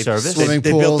 they do service? Swimming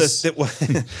They built pools.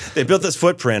 they built this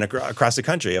footprint across the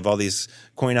country of all these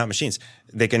coin op machines.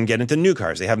 They can get into new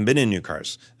cars. They haven't been in new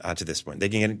cars to this point. They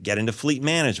can get into fleet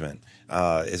management.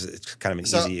 It's kind of an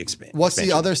So easy what's the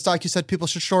expansion. other stock you said people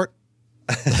should short?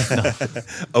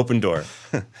 Open Door.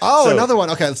 Oh, So, another one.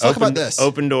 Okay, let's talk about this.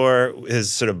 Open Door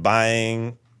is sort of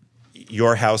buying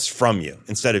your house from you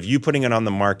instead of you putting it on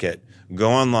the market. Go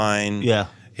online. Yeah,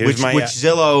 Here's which my.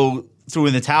 Zillow threw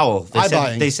in the towel.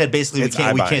 iBuying. They said basically It's we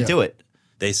iBuying. can't do it.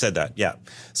 They said that. Yeah.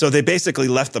 So they basically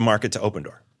left the market to Open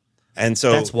Door, and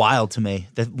so That's wild to me.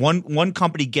 That one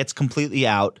company gets completely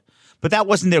out, but that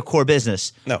wasn't their core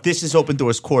business. No. This is Open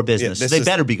Door's core business. this They is-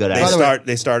 better be good at they it.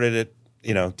 They started it,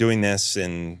 doing this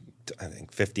in I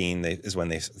think 15 is when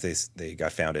they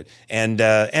got founded, and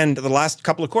the last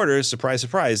couple of quarters,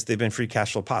 surprise, they've been free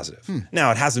cash flow positive.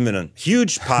 Now it hasn't been a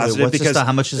huge positive What's the because stock?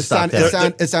 How much is the It's stock down,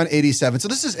 there? it's down 87. So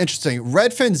this is interesting.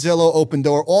 Redfin, Zillow, Open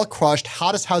Door, all crushed.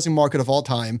 Hottest housing market of all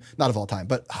time. Not of all time,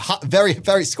 but hot, very,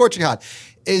 very scorching hot.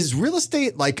 Is real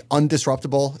estate like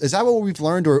undisruptible? Is that what we've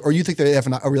learned, or you think they have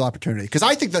a real opportunity? Because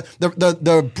I think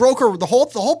the broker, the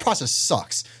whole process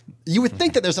sucks. You would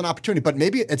think that there's an opportunity, but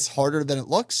maybe it's harder than it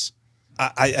looks.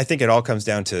 I think it all comes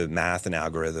down to math and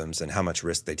algorithms and how much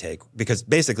risk they take. Because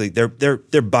basically, they're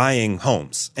buying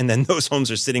homes, and then those homes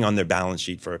are sitting on their balance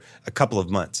sheet for a couple of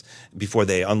months before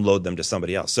they unload them to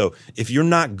somebody else. So if you're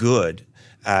not good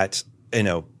at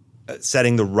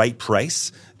setting the right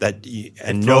price and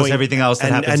throws knowing everything else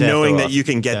that happens and knowing after that off. you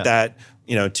can get Yeah. that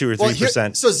 2 or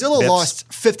 3%. So Zillow bips. lost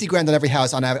 $50,000 on every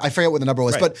house on average. I forget what the number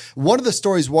was, Right. but one of the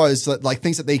stories was that like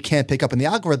things that they can't pick up in the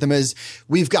algorithm is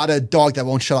we've got a dog that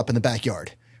won't shut up in the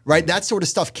backyard. Right, that sort of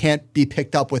stuff can't be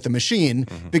picked up with a machine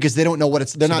because they don't know what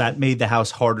it's. They're So not. that made the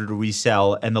house harder to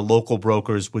resell, and the local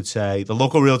brokers would say, the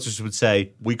local realtors would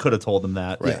say, we could have told them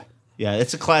that. Right. Yeah,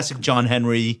 it's a classic John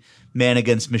Henry man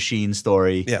against machine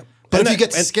story. Yeah. But And if you that-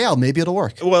 get and- scale, maybe it'll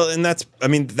work. Well, and that's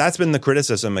been the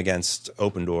criticism against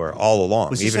Open Door all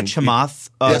along. Was this a Chamath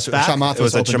Yes, SPAC? Chamath It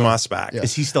was a Open Door. Chamath SPAC. Yeah.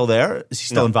 Is he still there? Is he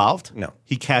still No. involved? No.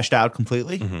 He cashed out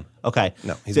completely? Okay.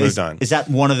 No, he's So moved on. Is that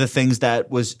one of the things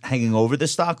that was hanging over the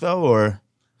stock, though, or?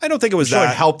 I don't think it was Sure,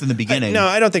 that. it helped in the beginning. No,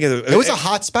 I don't think It was a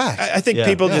hot SPAC. I think Yeah.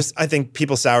 people I think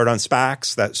people soured on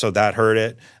SPACs, so that hurt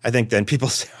it. I think then people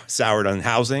soured on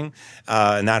housing,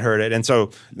 and that hurt it. And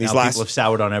so these Now people have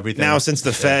soured on everything. now since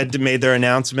the Fed made their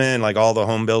announcement, like all the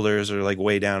home builders are like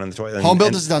way down in the toilet. Home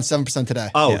builders is down 7% today.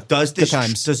 Oh, Yeah. does Good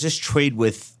times. this trade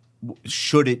with?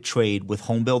 Should it trade with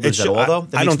home builders It at should- all? Though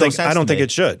That I makes don't no think sense I don't to think me.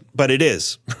 it should, but it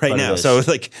is right But it now. is. So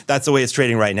like that's the way it's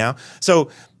trading right now. So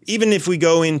even if we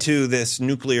go into this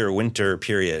nuclear winter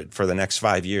period for the next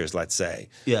 5 years, let's say,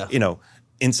 Yeah.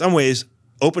 in some ways,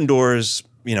 Open Doors,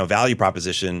 value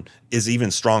proposition is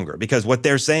even stronger because what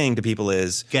they're saying to people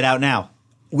is, Get out now.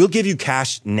 we'll give you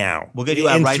cash now. We'll get you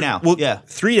out right now. Yeah.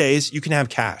 3 days you can have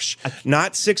cash,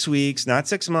 not 6 weeks, not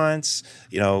 6 months.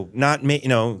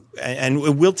 And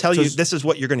we'll tell you this is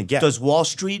what you're going to get. Does Wall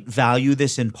Street value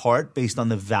this in part based on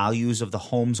the values of the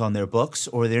homes on their books,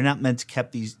 or they're not meant to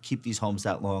keep these homes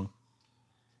that long?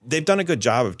 They've done a good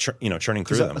job of churning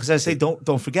through them. Because I say,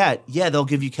 don't forget, they'll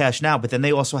give you cash now, but then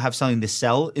they also have something to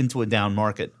sell into a down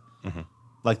market. Mm-hmm.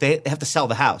 Like they have to sell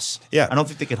the house. Yeah, I don't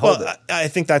think they can hold well, it. I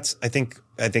think that's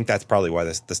probably why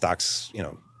the stocks.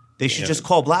 They should just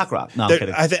call BlackRock. No, I'm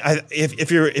kidding.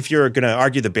 If you're going to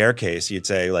argue the bear case, you'd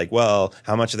say like, well,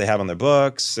 how much do they have on their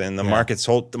books, and the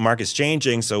market's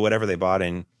changing, so whatever they bought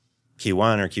in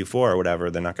Q1 or Q4 or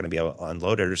whatever, they're not going to be able to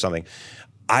unload it or something.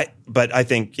 But I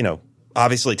think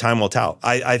obviously time will tell.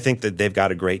 I think that they've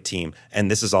got a great team, and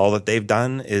this is all that they've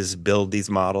done is build these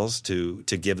models to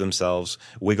give themselves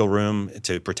wiggle room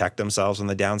to protect themselves on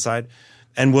the downside.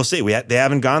 And we'll see. They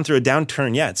haven't gone through a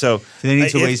downturn yet. So Do they need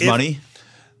to raise money?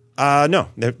 No,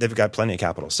 they've got plenty of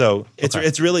capital. So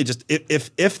it's really just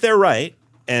if they're right,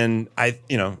 and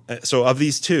so of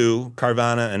these two,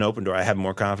 Carvana and Open Door, I have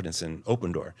more confidence in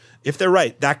Open Door. If they're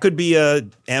right, that could be a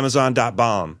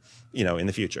Amazon.bomb, in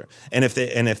the future. And if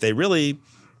they really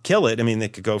kill it, I mean, they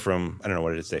could go from, I don't know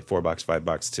what it is today, $4,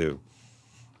 $5 to,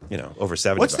 over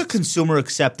 $70. What's the consumer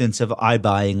acceptance of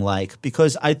iBuying like?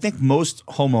 Because I think most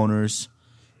homeowners,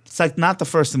 it's like not the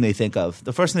first thing they think of.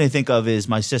 The first thing they think of is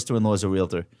my sister-in-law is a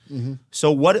realtor. Mm-hmm. So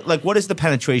what is the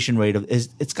penetration rate of?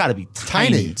 It's got to be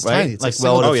tiny, It's right? tiny. It's like like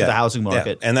relative yeah. to the housing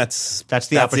market. Yeah. And that's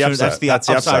the opportunity. upside. That's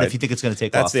the upside if you think it's going to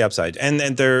take off. That's the upside. And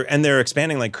they're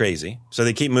expanding like crazy. So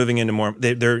they keep moving into more.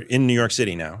 They're in New York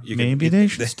City now. Maybe they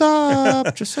should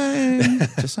stop. Just saying.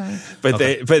 Just saying.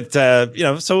 But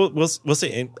so we'll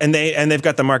see. And they've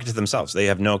got the market to themselves. They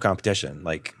have no competition.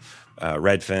 Like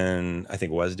Redfin, I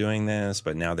think was doing this,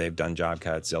 but now they've done job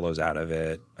cuts. Zillow's out of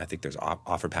it. I think there's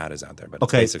OfferPad is out there. But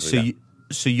Okay, basically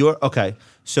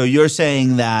so you're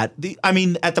saying that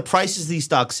at the prices these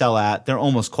stocks sell at, they're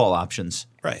almost call options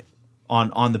right.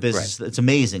 on the business. Right. It's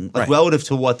amazing, like Right. relative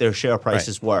to what their share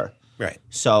prices were. Right.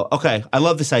 So I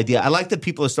love this idea. I like that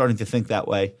people are starting to think that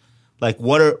way. Like,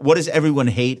 what does everyone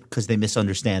hate because they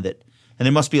misunderstand it? And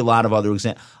there must be a lot of other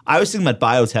examples. I was thinking about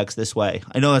biotechs this way.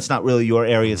 I know that's not really your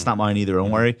area. It's not mine either.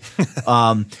 Don't worry.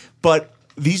 But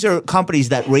these are companies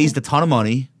that raised a ton of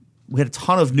money. We had a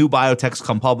ton of new biotechs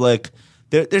come public.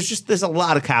 There's a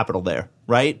lot of capital there,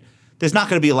 right? There's not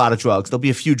going to be a lot of drugs. There'll be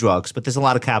a few drugs, but there's a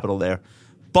lot of capital there.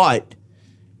 But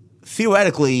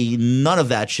theoretically, none of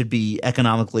that should be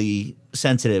economically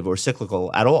sensitive or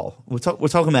cyclical at all. We're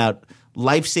talking about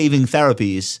life-saving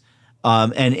therapies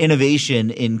and innovation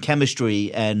in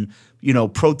chemistry and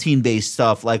protein-based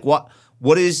stuff. Like what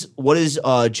does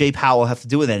Jay Powell have to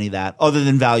do with any of that other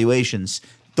than valuations?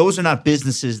 Those are not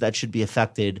businesses that should be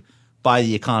affected by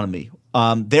the economy.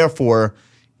 Therefore,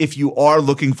 if you are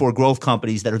looking for growth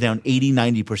companies that are down 80,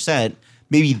 90%,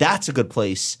 maybe that's a good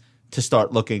place to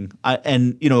start looking.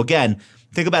 Again,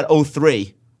 think about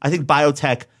 2003. I think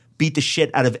biotech beat the shit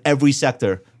out of every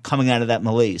sector coming out of that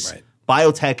malaise. Right.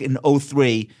 Biotech in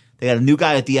 2003, they got a new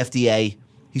guy at the FDA.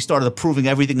 He started approving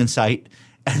everything in sight.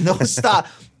 And those stock,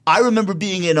 I remember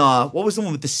being in, what was the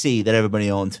one with the C that everybody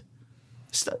owned?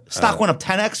 Stock went up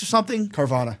 10x or something?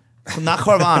 Carvana. Not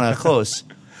Carvana, close.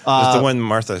 Was the one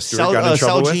Martha Stewart got in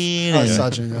trouble with? Celgene.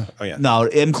 Celgene, yeah. Oh yeah. No,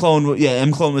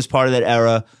 M-Clone was part of that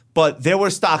era. But there were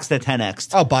stocks that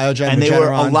 10x'd. Oh, Biogen, and a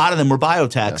Regeneron. lot of them were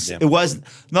biotechs. Yeah. It was,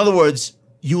 in other words,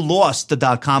 you lost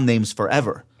the .com names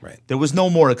forever. Right. There was no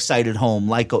more Excited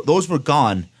Home. Those were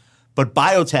gone. But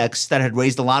biotechs that had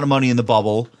raised a lot of money in the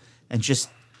bubble and just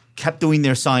kept doing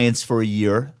their science for a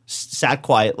year, sat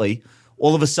quietly,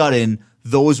 all of a sudden,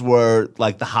 those were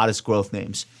like the hottest growth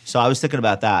names. So I was thinking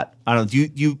about that. I don't know.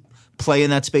 Do you play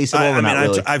in that space at all? Or not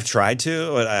really? I've tried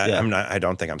to, but Yeah. I'm not. I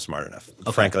don't think I'm smart enough,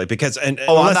 frankly. Because I'm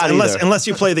not either. unless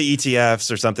you play the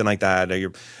ETFs or something like that.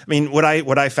 What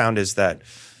I found is that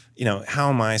how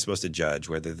am I supposed to judge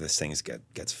whether this thing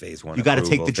gets phase one? You got to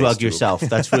take the drug yourself.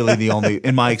 That's really the only,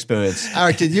 in my experience.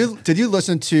 Eric, did you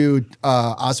listen to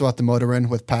Oswald the Motorin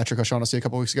with Patrick O'Shaughnessy a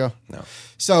couple weeks ago? No.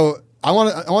 So I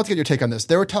want to get your take on this.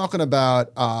 They were talking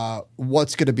about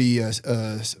what's going to be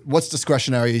what's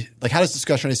discretionary, like how does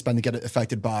discretionary spending get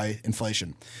affected by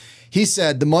inflation? He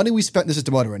said the money we spent. This is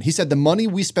Demoterin. He said the money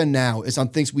we spend now is on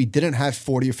things we didn't have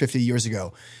 40 or 50 years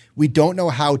ago. We don't know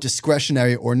how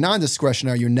discretionary or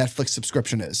non-discretionary your Netflix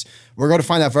subscription is. We're going to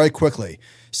find out very quickly.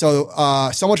 So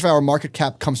much of our market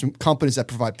cap comes from companies that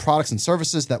provide products and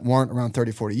services that weren't around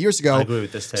 30, 40 years ago. I agree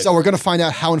with this take. So we're going to find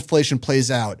out how inflation plays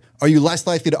out. Are you less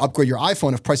likely to upgrade your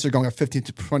iPhone if prices are going up 15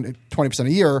 to 20% a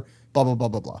year? Blah, blah, blah,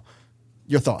 blah, blah.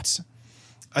 Your thoughts?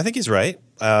 I think he's right.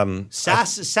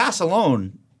 SaaS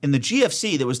alone, in the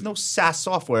GFC, there was no SaaS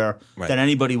software that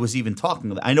anybody was even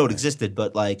talking about. I know it existed,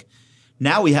 but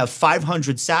now we have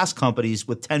 500 SaaS companies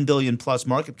with 10 billion plus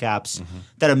market caps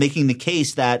that are making the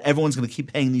case that everyone's going to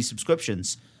keep paying these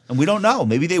subscriptions. And we don't know.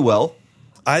 Maybe they will.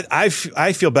 I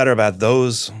feel better about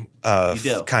those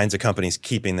kinds of companies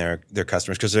keeping their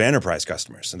customers because they're enterprise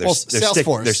customers. And they're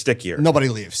Salesforce, they're stickier. Nobody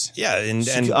leaves. Yeah.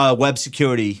 And web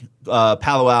security,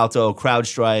 Palo Alto,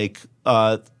 CrowdStrike,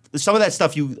 some of that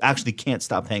stuff you actually can't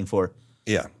stop paying for.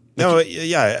 Yeah. No,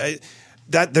 yeah.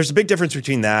 There's a big difference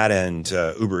between that and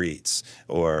Uber Eats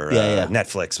or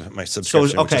Netflix, my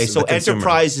subscription. So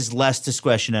enterprise is less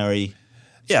discretionary.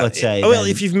 Yeah. Let's say. Well,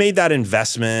 if you've made that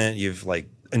investment, you've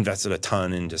invested a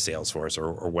ton into Salesforce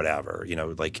or whatever,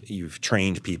 you've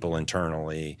trained people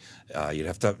internally. You'd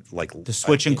have to the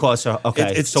switching costs are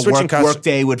okay. It's so switching costs.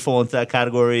 Workday would fall into that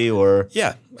category, or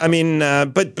I mean,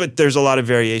 but there's a lot of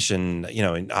variation,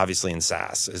 obviously in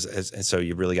SaaS, and so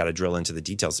you really got to drill into the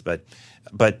details. But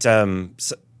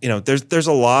there's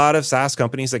a lot of SaaS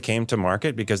companies that came to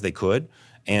market because they could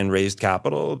and raised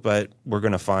capital, but we're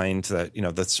going to find that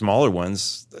the smaller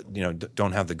ones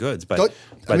don't have the goods. But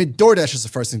I mean, DoorDash is the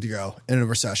first thing to go in a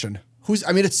recession.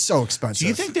 It's so expensive. Do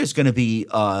you think there's going to be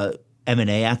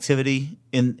M&A activity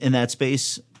in that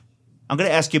space? I'm going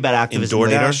to ask you about activism in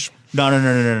DoorDash?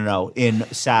 Later. No. In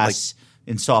SaaS,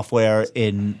 in software,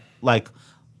 I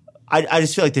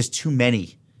just feel like there's too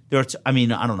many. I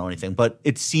don't know anything, but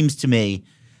it seems to me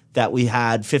that we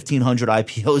had 1,500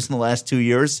 IPOs in the last 2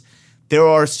 years. There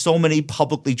are so many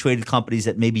publicly traded companies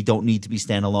that maybe don't need to be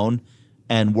standalone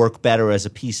and work better as a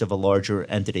piece of a larger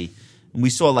entity. And we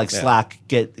saw Slack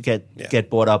get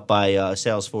bought up by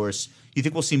Salesforce. You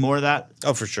think we'll see more of that?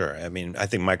 Oh, for sure. I mean, I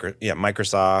think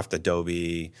Microsoft,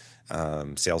 Adobe,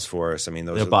 Salesforce. I mean,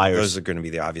 those are going to be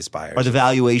the obvious buyers. Are the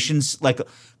valuations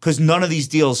because none of these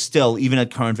deals still, even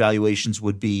at current valuations,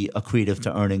 would be accretive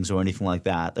to earnings or anything like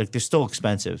that. They're still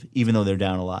expensive, even though they're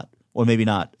down a lot. Or maybe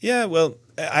not. Yeah, well,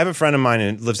 I have a friend of mine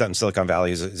who lives out in Silicon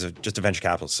Valley. He's just a venture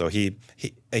capitalist, so he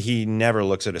never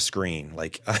looks at a screen.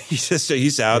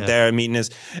 He's out there meeting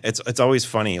his. It's always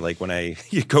funny. When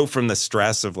you go from the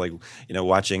stress of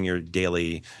watching your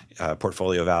daily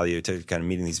portfolio value to kind of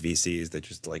meeting these VCs that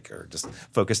just are just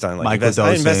focused on I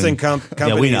invest in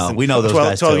companies. Yeah, we know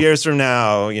those 12 years from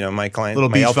now, my client, little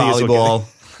my beach LPs volleyball.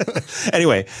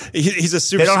 Anyway, he's a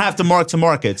super. They don't have to mark to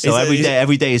market, so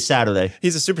every day is Saturday.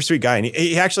 He's a super sweet guy, and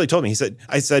he actually told me.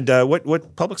 I said,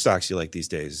 what public stocks do you like these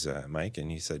days, Mike?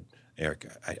 And he said, Eric,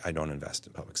 I don't invest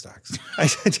in public stocks. I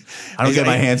don't get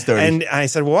my hands dirty. And I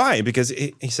said, why? Because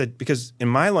he said, because in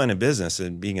my line of business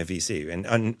and being a VC,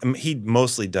 and he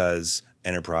mostly does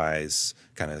enterprise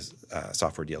kind of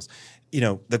software deals.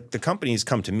 The companies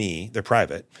come to me; they're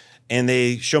private, and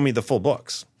they show me the full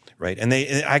books. Right. And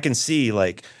I can see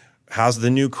how's the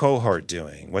new cohort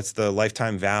doing? What's the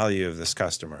lifetime value of this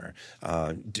customer?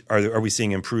 Are we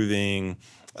seeing improving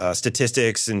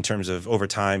statistics in terms of over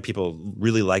time people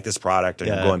really like this product and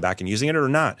going back and using it or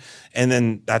not? And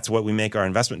then that's what we make our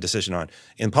investment decision on.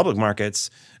 In public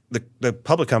markets, the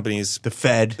public companies, the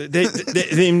Fed,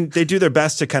 they do their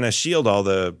best to kind of shield all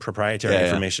the proprietary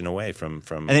information away from.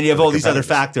 And then you have all these other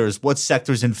factors. What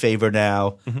sector's in favor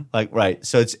now? Mm-hmm.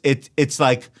 So it's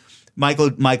like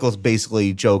Michael's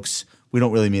basically jokes. We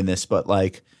don't really mean this, but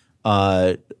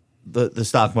the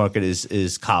stock market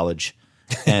is college,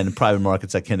 and private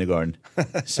market's like kindergarten.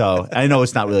 So I know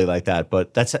it's not really like that,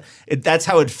 but that's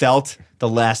how it felt. The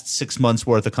last 6 months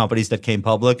worth of companies that came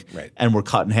public and were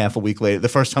cut in half a week later. The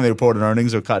first time they reported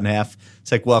earnings were cut in half.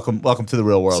 It's like welcome to the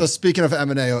real world. So speaking of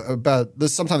M&A, about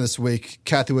this sometime this week,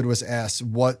 Kathy Wood was asked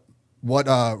what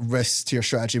risks to your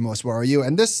strategy most worry you,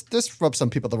 and this rubs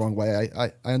some people the wrong way.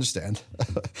 I understand.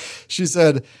 She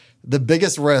said the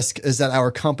biggest risk is that our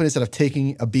companies that have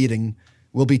taken a beating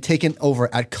will be taken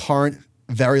over at current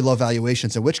very low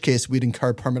valuations, in which case we'd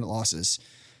incur permanent losses.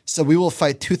 So we will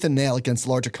fight tooth and nail against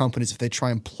larger companies if they try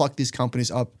and pluck these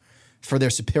companies up for their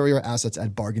superior assets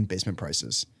at bargain basement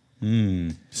prices.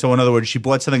 So in other words, she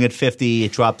bought something at 50,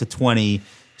 it dropped to 20,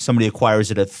 somebody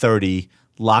acquires it at 30,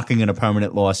 locking in a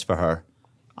permanent loss for her.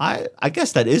 I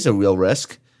guess that is a real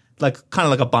risk, like kind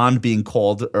of like a bond being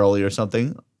called early or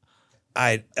something.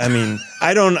 I mean,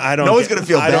 I don't. No one's gonna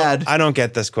feel bad. I don't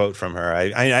get this quote from her.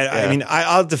 I mean,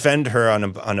 I'll defend her on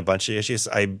a bunch of issues.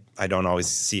 I don't always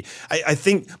see. I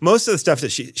think most of the stuff that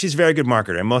she's a very good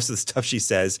marketer, and most of the stuff she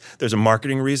says, there's a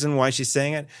marketing reason why she's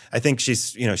saying it. I think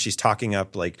she's talking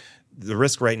up like the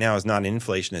risk right now is not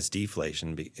inflation, it's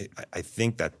deflation. I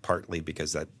think that partly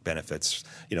because that benefits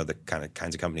the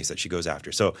kinds of companies that she goes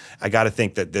after. So I got to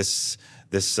think that this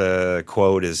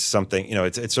quote is something,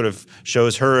 it sort of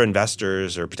shows her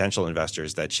investors or potential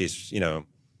investors that she's,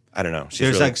 I don't know. She's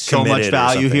There's really like so much committed or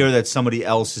value something. here that somebody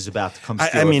else is about to come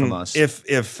steal I mean, it from us.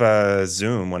 if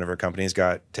Zoom, one of her companies,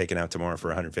 got taken out tomorrow for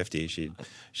 150,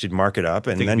 she'd mark it up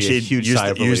and think then it'd be a she'd huge use sigh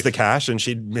of use relief. the cash and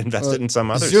she'd invest it in some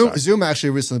other Zoom, stock. Zoom actually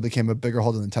recently became a bigger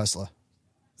holder than Tesla.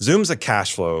 Zoom's a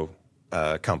cash flow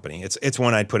company. It's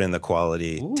one I'd put in the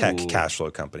quality tech cash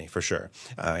flow company for sure.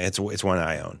 It's one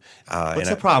I own. What's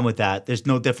the problem with that? There's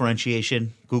no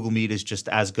differentiation. Google Meet is just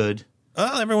as good.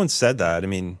 Well, everyone said that. I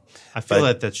mean, I feel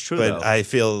that that's true, but though. I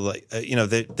feel like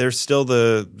they're still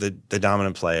the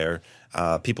dominant player.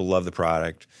 People love the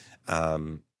product,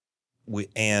 and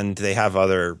they have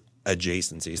other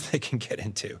adjacencies they can get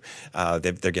into.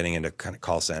 They're getting into kind of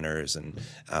call centers and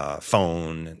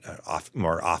phone and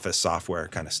more office software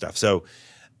kind of stuff. So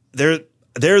they're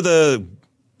the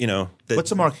What's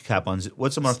the market cap on?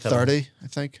 What's the market cap? 30, I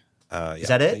think. Is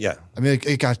that it? Yeah. I mean,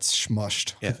 it got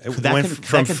smushed. Yeah, it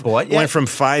That can bought yet? went from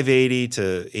 580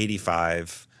 to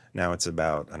 85. Now it's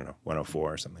about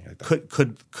 104 or something like that.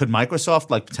 Could Microsoft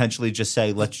potentially just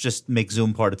say, let's just make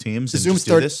Zoom part of Teams and Zoom's just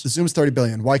do this? Zoom's 30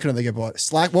 billion. Why couldn't they get bought?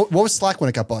 Slack. What was Slack when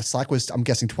it got bought? Slack was, I'm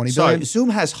guessing, 20 Sorry, billion. Zoom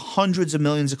has hundreds of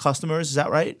millions of customers. Is that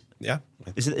right? Yeah.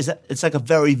 Is that? It's like a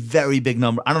very, very big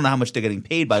number. I don't know how much they're getting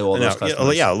paid by all those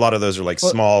customers. Yeah, a lot of those are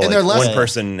small, and they're less-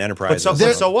 one-person enterprises.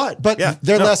 But so what? But Yeah.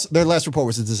 their last report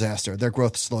was a disaster. Their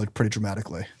growth slowed pretty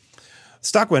dramatically.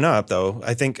 Stock went up though.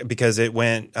 I think because it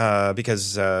went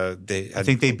because they I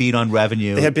think they beat on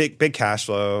revenue. they had big cash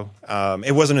flow.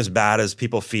 It wasn't as bad as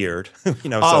people feared.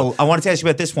 Oh, I wanted to ask you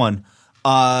about this one.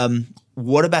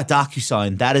 What about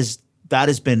DocuSign?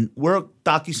 We're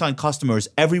DocuSign customers.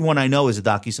 Everyone I know is a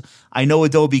DocuSign. I know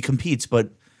Adobe competes,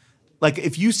 but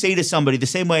if you say to somebody the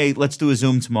same way, let's do a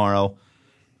Zoom tomorrow,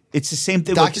 it's the same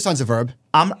thing. DocuSign's a verb.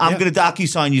 I'm going to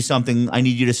DocuSign you something. I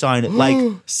need you to sign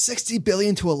it. 60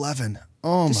 billion to 11.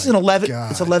 Oh This is my an 11.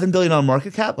 God. It's 11 billion on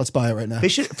market cap. Let's buy it right now. They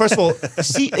should. First of all, the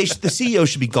CEO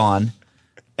should be gone,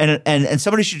 and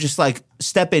somebody should just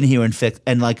step in here and fix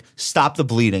and stop the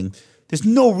bleeding. There's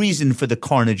no reason for the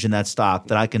carnage in that stock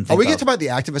that I can think Are we of. going to talk about the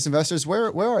activist investors? Where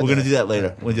are We're they? going to do that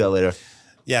later. We'll do that later.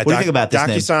 Yeah, What do you think about this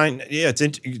name? DocuSign? Yeah,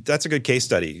 that's a good case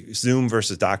study. Zoom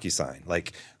versus DocuSign.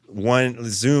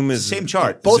 Zoom is Same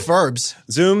chart. Both verbs.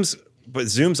 But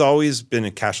Zoom's always been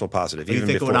a cash flow positive. You even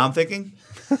think of before. what I'm thinking?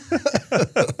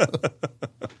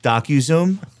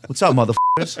 DocuZoom? What's up,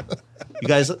 motherfuckers? You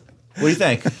guys, what do you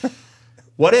think?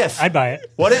 What if? I'd buy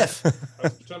it. What if?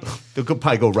 They'll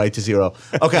probably go right to zero.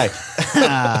 Okay.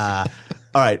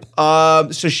 All right.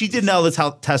 So she did know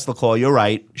the Tesla call. You're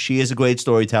right. She is a great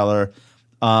storyteller.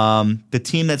 The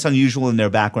team that's unusual in their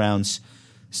backgrounds.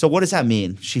 So what does that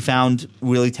mean? She found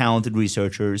really talented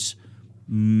researchers,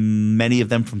 many of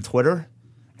them from Twitter.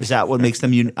 Is that what makes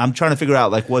them unique? I'm trying to figure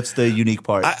out what's the unique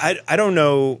part. I don't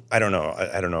know. I don't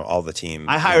know all the team.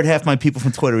 I hired half my people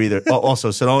from Twitter either. Also,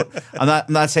 so don't. I'm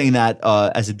not saying that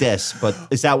as a diss, but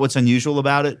is that what's unusual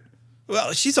about it?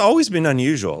 Well, she's always been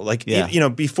unusual.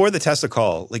 Before the Tesla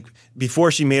call,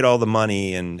 before she made all the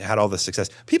money and had all the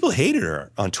success, people hated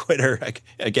her on Twitter.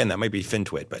 Again, that might be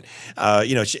FinTwit, but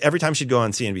every time she'd go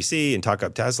on CNBC and talk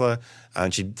up Tesla,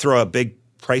 and she'd throw up big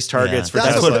price targets for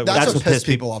That's Tesla. That's what pissed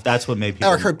people off. That's what made people.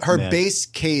 Eric, her mad. base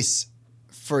case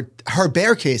for her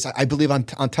bear case, I believe on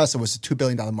Tesla was a $2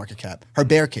 billion market cap. Her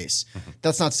bear case.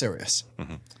 That's not serious.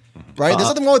 Right? There's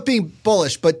nothing wrong with being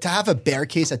bullish, but to have a bear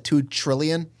case at $2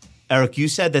 trillion. Eric, you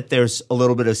said that there's a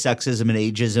little bit of sexism and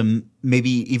ageism, maybe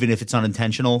even if it's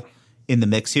unintentional, in the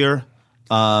mix here.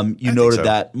 You noted so.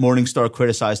 that Morningstar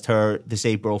criticized her this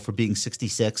April for being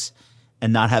 66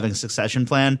 and not having a succession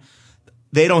plan.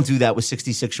 They don't do that with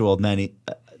 66-year-old men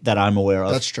that I'm aware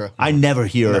of. That's true. I never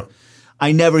hear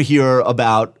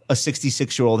about a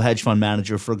 66-year-old hedge fund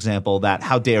manager, for example, that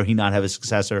how dare he not have a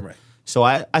successor. Right. So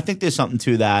I think there's something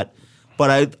to that. But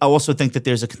I also think that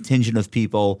there's a contingent of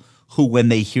people who, when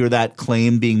they hear that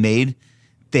claim being made,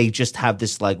 they just have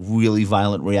this like really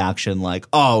violent reaction, like,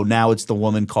 oh, now it's the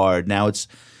woman card.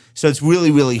 So it's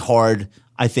really, really hard,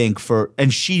 I think,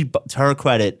 and she, to her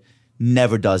credit,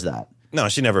 never does that. No,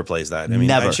 she never plays that. I mean,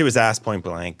 Never. She was asked point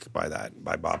blank by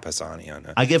Bob Pisani on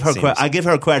it. I give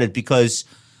her credit because,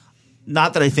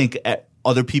 not that I think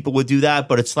other people would do that,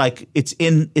 but it's like it's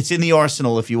in the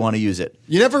arsenal if you want to use it.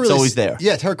 You never really. It's always there.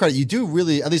 Yeah, to her credit, you do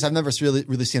really. At least I've never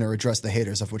really seen her address the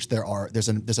haters, of which there's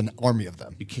an army of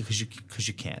them. Because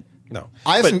you can't. No,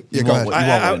 I have some. Yeah, go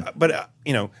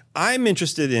ahead. I'm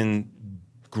interested in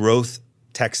growth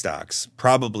tech stocks,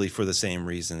 probably for the same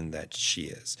reason that she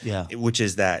is. Yeah. Which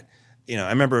is that, I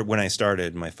remember when I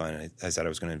started my fund, I said I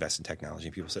was going to invest in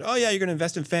technology. People said, "Oh yeah, you're going to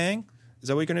invest in FANG? Is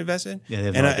that what you're going to invest in?" Yeah,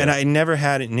 they have and I never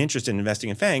had an interest in investing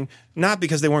in FANG, not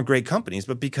because they weren't great companies,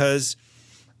 but because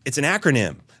it's an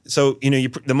acronym. So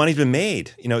the money's been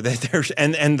made.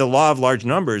 And the law of large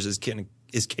numbers is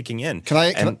kicking in. Can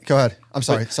I go ahead? I'm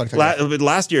sorry.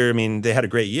 Last year, I mean, they had a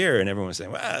great year, and everyone was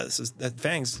saying, "Wow, that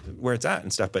FANG's where it's at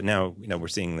and stuff." But now, we're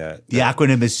seeing that the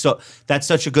acronym is that's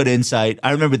such a good insight.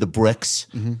 I remember the bricks,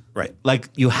 right? Like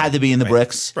you had to be in the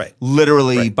bricks, right?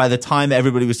 Literally, by the time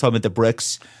everybody was talking about the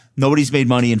bricks, nobody's made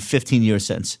money in 15 years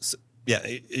since. Yeah,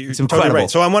 you're it's totally incredible. right.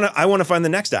 So I want to find the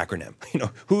next acronym.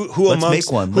 Who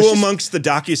amongst the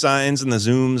DocuSigns and the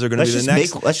Zooms are going to be the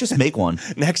next? Let's just make one.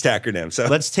 Next acronym. So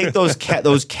let's take those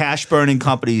those cash burning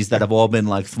companies that have all been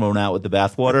like thrown out with the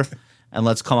bathwater, and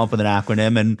let's come up with an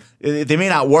acronym. And they may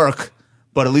not work,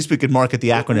 but at least we could market the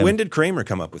acronym. When did Kramer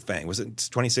come up with FANG? Was it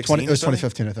 2016? It was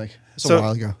 2015, I think. It's a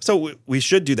while ago. So we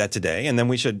should do that today, and then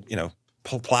we should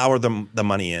plow the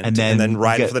money in, and then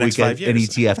ride it for the next 5 years. An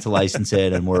ETF to license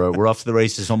it, and we're off to the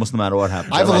races almost no matter what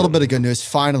happens. I have a little bit of good news.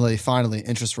 Finally,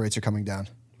 interest rates are coming down.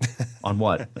 On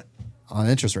what? On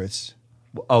interest rates.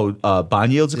 Oh,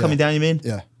 bond yields are coming down. You mean?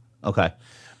 Yeah. Okay.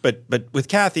 But with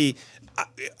Kathy,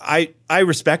 I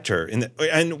respect her,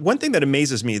 and one thing that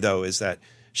amazes me though is that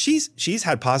she's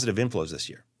had positive inflows this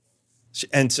year.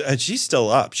 And she's still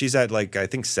up. She's at I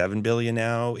think $7 billion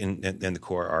now in the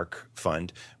core ARK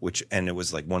fund, and it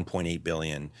was like $1.8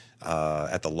 billion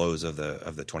at the lows of the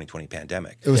 2020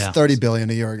 pandemic. It was $30 billion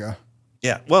a year ago.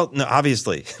 Yeah. Well, no,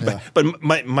 obviously. Yeah. But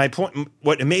my point,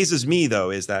 what amazes me though,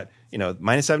 is that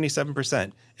minus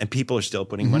 77%, and people are still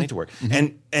putting money to work,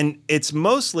 and it's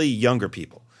mostly younger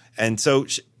people, and so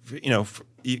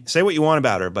you say what you want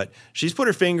about her, but she's put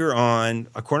her finger on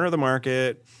a corner of the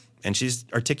market. And she's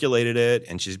articulated it,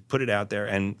 and she's put it out there,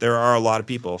 and there are a lot of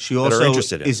people that are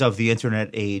interested in it. She also is of the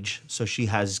internet age, so she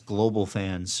has global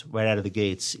fans right out of the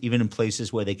gates, even in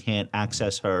places where they can't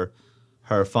access her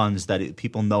funds.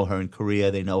 People know her in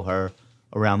Korea, they know her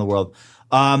around the world.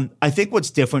 I think what's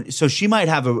different, so she might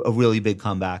have a really big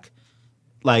comeback.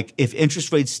 Like if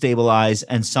interest rates stabilize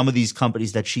and some of these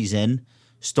companies that she's in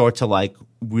start to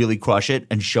really crush it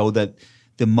and show that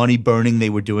the money burning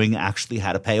they were doing actually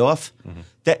had a payoff.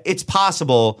 That it's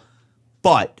possible,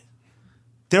 but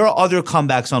there are other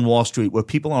comebacks on Wall Street where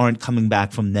people aren't coming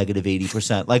back from negative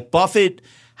 80%. Like Buffett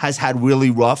has had really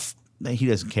rough. He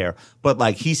doesn't care, but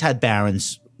he's had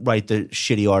Barron's write the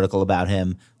shitty article about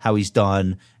him, how he's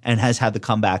done, and has had the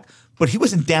comeback. But he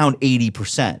wasn't down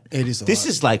 80%. This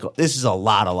is a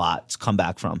lot to come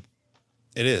back from.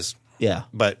 It is. Yeah,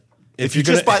 but. If you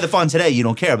just buy the fund today, you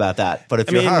don't care about that. But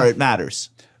if you're her, it matters.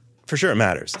 For sure, it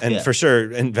matters, and for sure,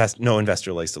 no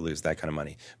investor likes to lose that kind of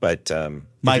money. But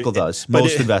Michael does.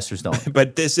 Most investors don't.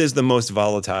 But this is the most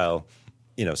volatile,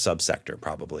 subsector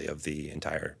probably of the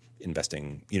entire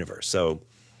investing universe. So,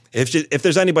 if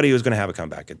there's anybody who's going to have a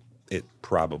comeback, it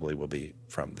probably will be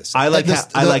from this. I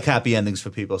like happy endings for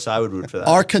people, so I would root for that.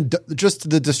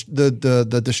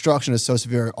 The destruction is so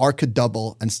severe. ARK could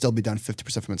double and still be down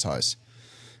 50% from its highs.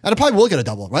 And it probably will get a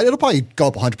double, right? It'll probably go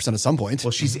up 100% at some point.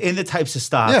 Well, she's in the types of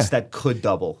stocks that could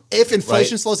double. If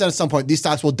inflation slows down at some point, these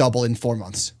stocks will double in 4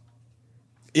 months.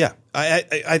 Yeah.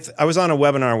 I was on a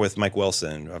webinar with Mike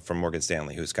Wilson from Morgan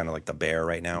Stanley, who's kind of like the bear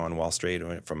right now on Wall Street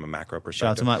from a macro perspective. Shout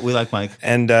out to Mike. We like Mike.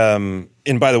 And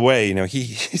by the way, he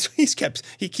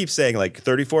keeps saying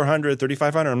 3,400,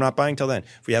 3,500. I'm not buying till then.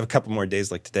 If we have a couple more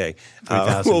days like today,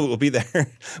 we'll be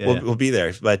there. We'll be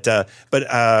there. But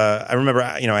I remember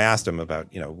I asked him about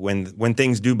when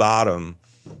things do bottom,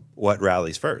 what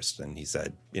rallies first, and he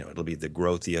said it'll be the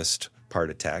growthiest part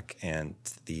of tech and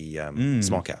the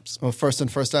small caps. Well, first in,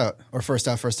 first out, or first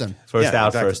out, first in. First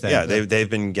out, first in. Yeah, they've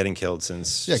been getting killed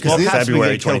since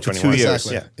February 2021.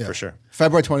 Exactly. Yeah, for sure.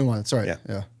 February 21. That's right.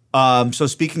 Yeah. So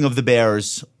speaking of the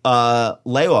bears,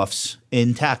 layoffs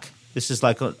in tech. This is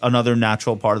another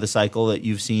natural part of the cycle that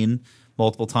you've seen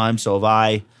multiple times. So have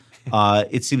I.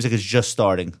 It seems like it's just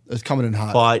starting. It's coming in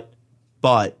hot. But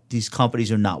but these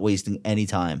companies are not wasting any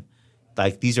time.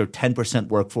 Like these are 10%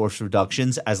 workforce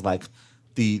reductions as like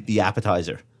the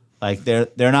appetizer. Like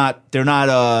they're not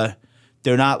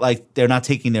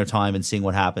taking their time and seeing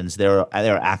what happens. They're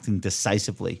acting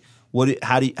decisively.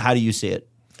 How do you see it?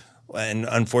 And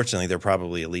unfortunately, they're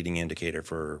probably a leading indicator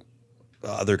for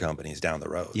other companies down the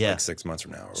road, Yeah. like 6 months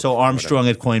from now. So Armstrong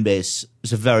at Coinbase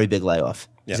is a very big layoff.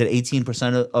 Yeah. Is it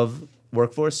 18% of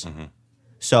workforce? Mm-hmm.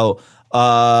 So,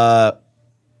 all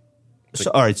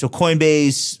right. So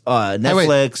Coinbase, Hey, wait.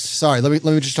 Netflix. Sorry, let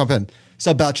me just jump in.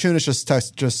 So Balchunas just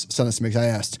sent this to me because I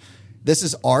asked. This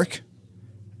is ARK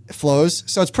flows,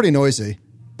 so it's pretty noisy.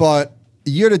 But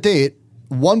year to date,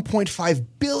 1.5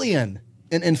 billion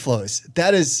in inflows.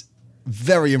 That is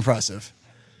very impressive.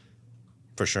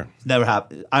 For sure. Never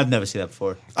happened. I've never seen that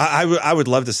before. I would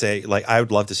love to say, like, I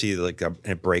would love to see like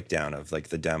a breakdown of like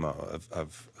the demo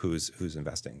of who's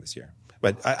investing this year.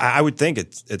 But I would think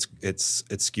it's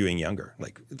skewing younger.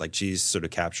 Like she's sort of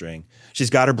capturing. She's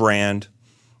got her brand,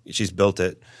 she's built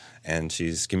it, and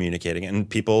she's communicating, and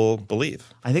people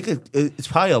believe. I think it's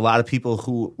probably a lot of people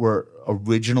who were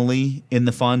originally in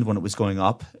the fund when it was going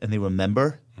up, and they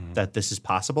remember that this is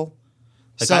possible.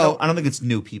 Like So- I don't think it's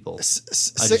new people. I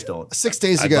just don't. 6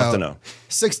 days I'd ago, love to know.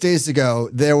 6 days ago,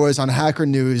 there was on Hacker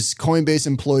News, Coinbase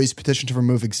employees petition to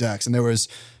remove execs, and there was,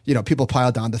 people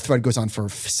piled on. The thread goes on for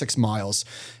 6 miles,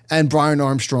 and Brian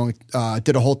Armstrong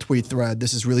did a whole tweet thread.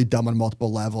 This is really dumb on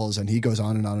multiple levels, and he goes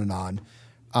on and on and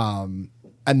on.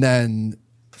 And then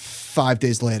 5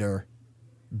 days later,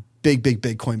 big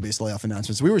Coinbase layoff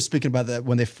announcements. We were speaking about that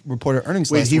when they reported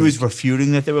earnings. Wait, last he week. was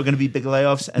refuting that there were going to be big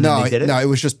layoffs, and then they did it. No, it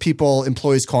was just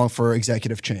employees calling for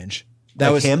executive change. That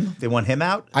Like was him. They want him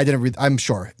out. I didn't read. I'm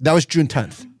sure that was June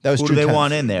 10th. That was Who June do they 10th.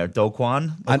 want in there? Do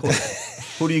Kwon? Like,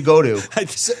 who do you go to?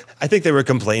 I think they were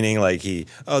complaining like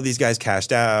these guys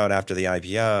cashed out after the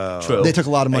IPO. True. They took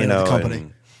a lot of money out of the company.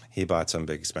 and he bought some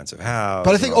big expensive house. But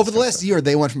I and think all over this the kind of last stuff. year,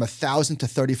 they went from 1,000 to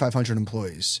 3,500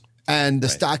 employees. And the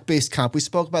stock-based comp, we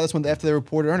spoke about this after they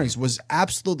reported earnings, was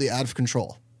absolutely out of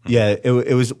control. Yeah, it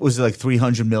was like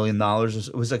 $300 million.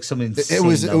 It was like something.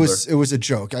 It was a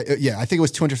joke. I think it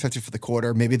was 250 for the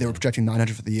quarter. Maybe they were projecting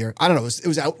 900 for the year. I don't know. It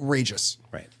was outrageous.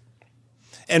 Right.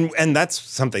 And that's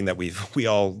something that we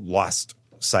all lost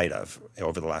sight of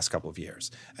over the last couple of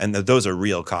years. And those are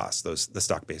real costs, the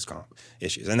stock-based comp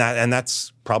issues. And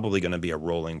that's probably going to be a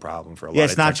rolling problem for a lot of Yeah,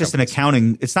 it's not tech just companies. an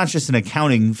accounting. It's not just an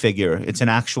accounting figure. It's an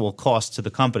actual cost to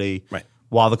the company, Right.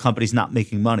 while the company's not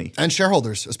making money. And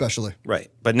shareholders, especially.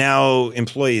 Right. But now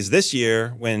employees this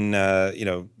year, when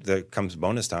there comes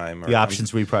bonus time, or The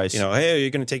options reprice. hey, are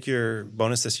you going to take your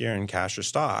bonus this year in cash or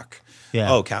stock? Yeah.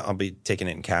 Oh, I'll be taking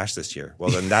it in cash this year.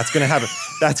 Well, then that's going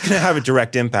to have a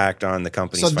direct impact on the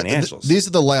company's financials. These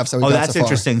are the layoffs that we've Oh, got that's so far.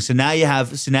 interesting. So now you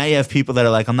have people that are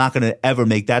like, I'm not going to ever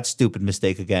make that stupid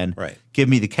mistake again. Right. Give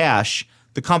me the cash.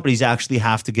 The companies actually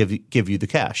have to give you the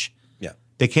cash. Yeah.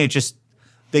 They can't just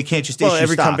Well,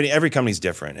 issue stock. every company's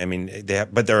different. I mean,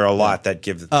 but there are a lot that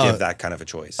give that kind of a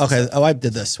choice. Okay. Oh, I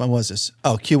did this. When was this?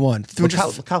 Oh, Q1.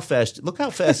 Look how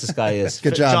fast this guy is.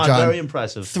 Good job, John. Very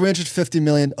impressive. 350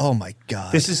 million. Oh, my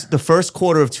God. This is the first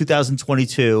quarter of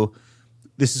 2022.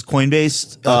 This is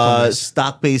Coinbase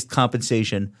stock-based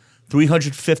compensation.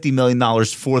 $350 million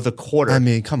for the quarter. I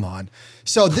mean, come on.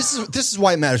 So this is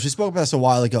why it matters. We spoke about this a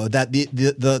while ago, that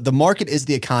the market is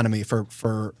the economy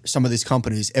for some of these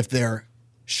companies if their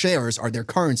shares are their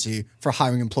currency for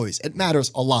hiring employees. It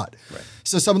matters a lot. Right.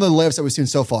 So some of the layoffs that we've seen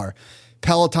so far: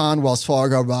 Peloton, Wells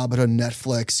Fargo, Robinhood,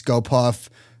 Netflix, GoPuff,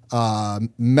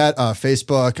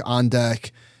 Facebook,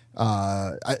 OnDeck,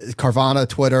 Carvana,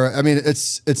 Twitter. I mean,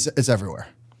 it's everywhere.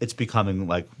 It's becoming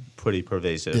like pretty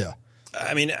pervasive. Yeah.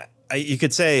 I mean, you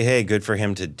could say, hey, good for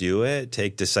him to do it,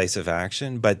 take decisive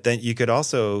action. But then you could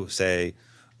also say,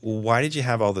 why did you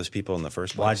have all those people in the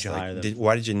first place? Why did you hire them?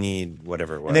 Why did you need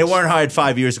whatever it was? And they weren't hired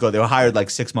 5 years ago. They were hired like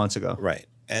 6 months ago. Right.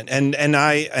 And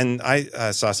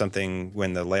I saw something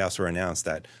when the layoffs were announced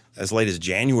that as late as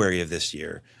January of this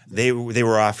year, they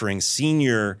were offering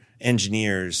senior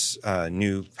engineers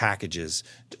new packages,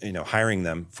 hiring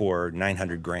them for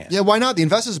 $900,000. Yeah, why not? The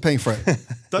investors are paying for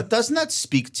it. Doesn't that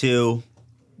speak to?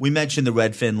 We mentioned the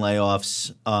Redfin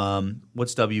layoffs.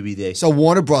 What's WBD? So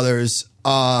Warner Brothers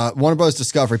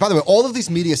Discovery. By the way, all of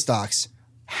these media stocks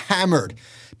hammered.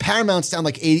 Paramount's down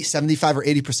like 75 or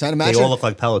 80%. Imagine, they all look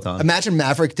like Peloton. Imagine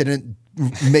Maverick didn't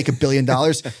make $1 billion.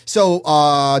 So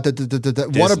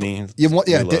Disney.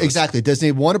 Exactly.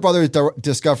 Disney, Warner Brothers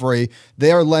Discovery,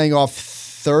 they are laying off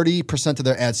 30% of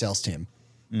their ad sales team.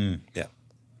 Yeah.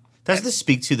 Doesn't this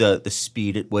speak to the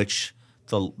speed at which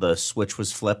the switch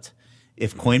was flipped?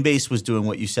 if Coinbase was doing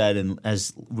what you said and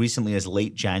as recently as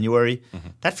late January,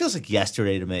 that feels like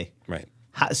yesterday to me. Right.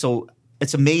 So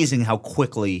it's amazing how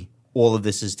quickly all of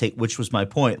this is which was my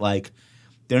point. Like,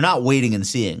 they're not waiting and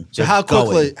seeing. So how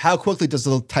quickly does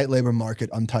the tight labor market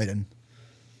untighten?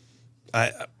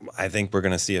 I think we're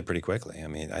going to see it pretty quickly. I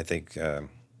mean, I think and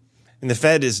the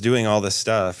Fed is doing all this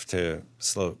stuff to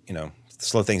slow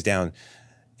things down,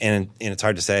 and it's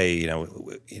hard to say.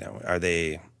 Are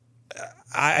they?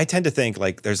 I tend to think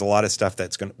like there's a lot of stuff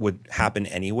would happen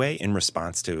anyway in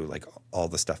response to like all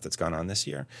the stuff that's gone on this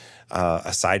year,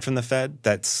 aside from the Fed,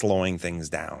 that's slowing things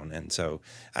down. And so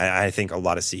I think a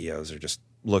lot of CEOs are just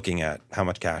looking at how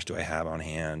much cash do I have on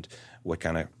hand, what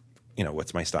kind of,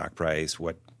 what's my stock price,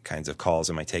 what kinds of calls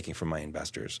am I taking from my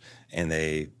investors, and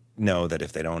they know that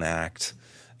if they don't act,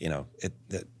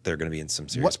 that they're going to be in some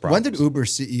serious problems. When did Uber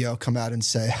CEO come out and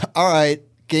say, "All right,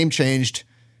 game changed,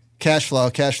 cash flow"?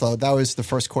 That was the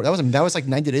first quarter. That was like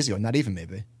 90 days ago, not even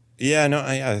maybe. Yeah, no,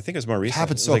 I think it was more recent.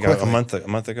 Happened so like quickly. a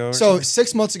month ago. Or so something.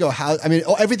 6 months ago,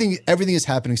 everything is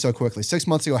happening so quickly. 6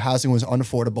 months ago, housing was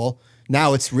unaffordable.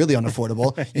 Now it's really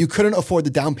unaffordable. You couldn't afford the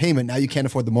down payment. Now you can't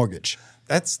afford the mortgage.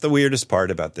 That's the weirdest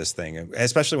part about this thing,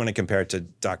 especially when I compare it to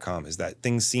 .com, is that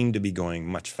things seem to be going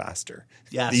much faster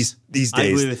Yes. these I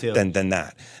agree days with you. than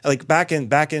that. Like back in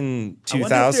 2000. I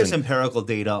wonder if there's empirical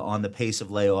data on the pace of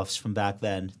layoffs from back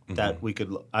then that we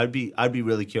could. I'd be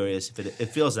really curious if it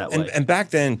feels that way. And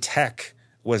back then, tech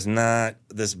was not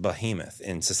this behemoth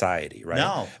in society, right?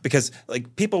 No. Because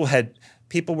like people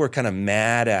were kind of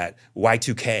mad at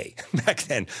Y2K back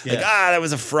then. Yeah. Like, that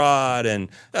was a fraud, and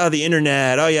the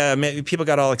internet. Oh yeah, people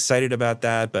got all excited about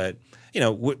that, but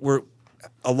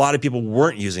a lot of people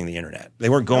weren't using the internet. They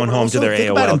weren't going home to their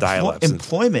AOL dial-ups.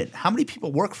 Employment. How many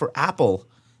people work for Apple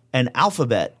and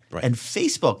Alphabet and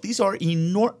Facebook? These are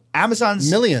enormous. Amazon's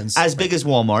millions, as big as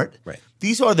Walmart. Right.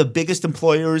 These are the biggest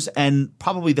employers and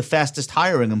probably the fastest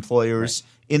hiring employers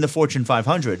in the Fortune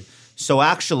 500. So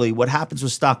actually, what happens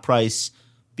with stock price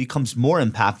becomes more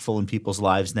impactful in people's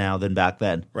lives now than back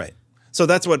then. Right. So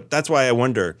that's why I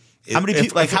wonder how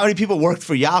many people worked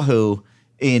for Yahoo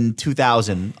in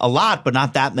 2000? A lot, but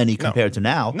not that many compared to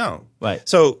now. No. Right.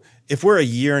 So if we're a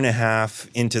year and a half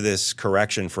into this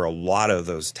correction for a lot of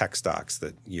those tech stocks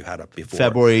that you had up before,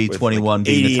 February 21 like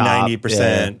being 80, the top.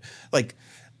 90%, like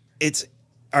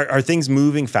are things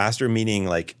moving faster? Meaning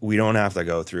like we don't have to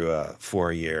go through a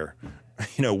 4-year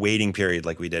waiting period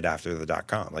like we did after the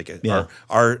 .com. Like,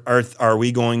 are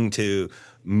we going to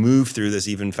move through this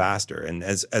even faster? And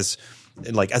as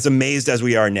amazed as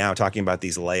we are now talking about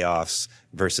these layoffs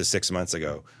versus 6 months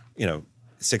ago,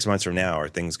 6 months from now, are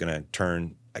things going to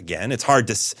turn again? It's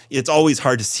always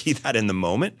hard to see that in the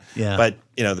moment. Yeah. But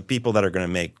the people that are going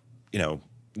to make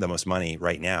the most money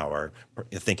right now are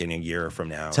thinking a year from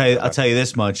now. I'll tell you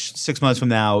this much: 6 months from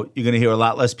now, you're going to hear a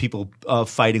lot less people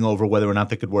fighting over whether or not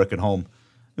they could work at home.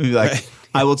 You'll be like,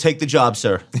 I will take the job,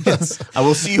 sir. Yes. I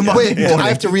will see you Monday morning. Do I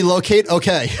have to relocate?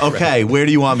 Okay. Okay. Where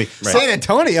do you want me? Right. San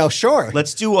Antonio, sure.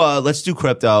 Let's do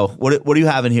crypto. What do you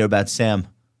have in here about Sam?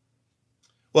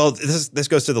 Well, this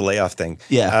goes to the layoff thing.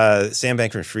 Yeah. Sam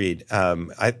Bankman-Fried,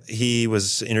 he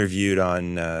was interviewed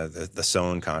on the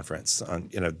Sohn conference,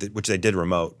 which they did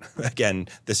remote again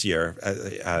this year.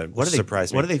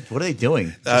 Surprised me. What are they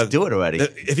doing? Just do it already.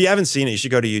 If you haven't seen it, you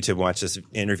should go to YouTube and watch this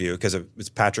interview, because it's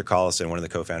Patrick Collison, one of the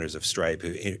co-founders of Stripe,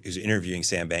 who's interviewing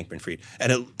Sam Bankman-Fried.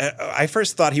 And I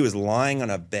first thought he was lying on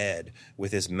a bed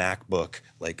with his MacBook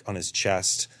like on his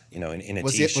chest, in a T-shirt.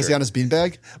 Was he on his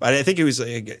beanbag? I think he was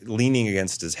leaning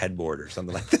against his headboard or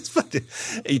something like this, but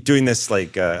doing this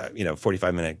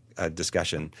 45-minute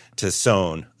discussion to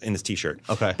Sohn in his T-shirt.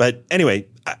 Okay. But anyway,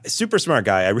 super smart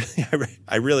guy.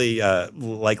 I really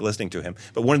like listening to him.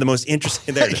 But one of the most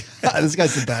interesting this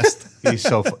guy's the best.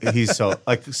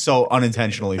 He's so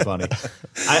unintentionally funny.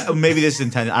 Maybe this is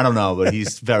intended. I don't know, but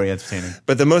he's very entertaining.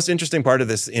 But the most interesting part of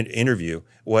this interview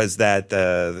was that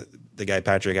the guy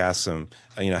Patrick asked him,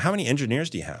 how many engineers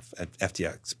do you have at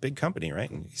FTX? Big company, right?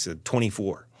 And he said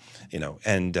 24.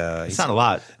 And it's not a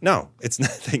lot. No, it's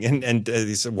nothing. And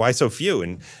he said, why so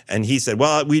few? And he said,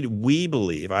 well, I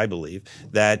believe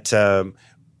that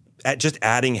just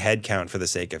adding headcount for the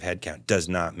sake of headcount does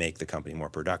not make the company more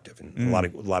productive. In a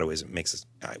lot of ways,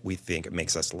 we think it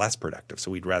makes us less productive.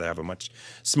 So we'd rather have a much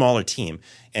smaller team.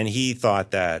 And he thought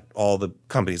that all the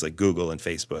companies like Google and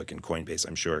Facebook and Coinbase,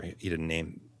 I'm sure he didn't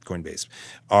name Coinbase,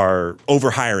 are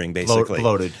overhiring basically,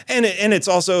 bloated, and it's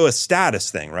also a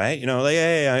status thing, right? Like,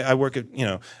 hey, I work at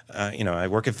I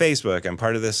work at Facebook. I'm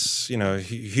part of this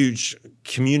huge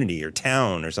community or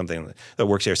town or something that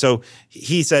works here. So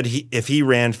he said if he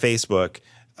ran Facebook,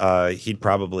 he'd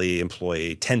probably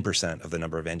employ 10% of the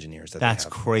number of engineers that That's they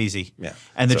have. crazy. Yeah.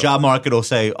 And the So- job market will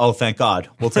say, oh, thank God.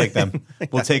 We'll take them.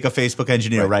 We'll take a Facebook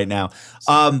engineer right now.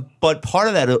 But part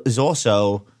of that is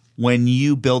also when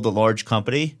you build a large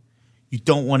company, you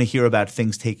don't want to hear about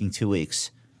things taking 2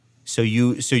 weeks. So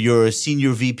you're a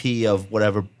senior VP of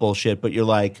whatever bullshit, but you're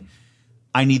like,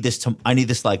 I need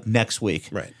this like next week.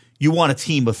 Right. You want a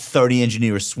team of 30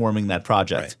 engineers swarming that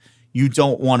project. Right. You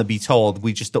don't want to be told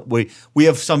we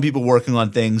have some people working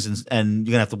on things and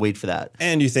you're gonna have to wait for that.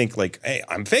 And you think like, hey,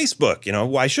 I'm Facebook.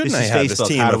 Why shouldn't This I is have Facebook. this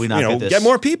team? How do we not get this? Get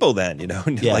more people then.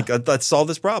 Yeah. Like let's solve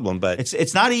this problem. But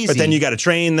It's not easy. But then you got to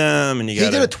train them, and you He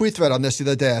got did a tweet thread on this the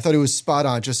other day. I thought it was spot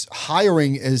on. Just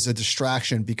hiring is a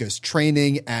distraction because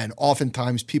training, and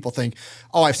oftentimes people think,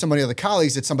 oh, I have so many other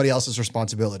colleagues, it's somebody else's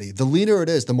responsibility. The leaner it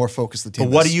is, the more focused the team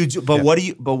But what is. do you do? But what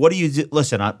do you do?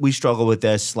 Listen, we struggle with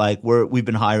this. Like we've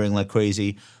been hiring like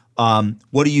crazy.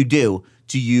 What do you do?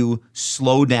 Do you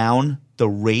slow down the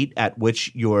rate at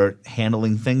which you're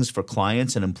handling things for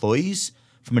clients and employees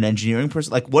from an engineering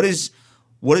person? Like what is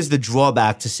the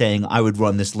drawback to saying I would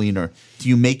run this leaner? Do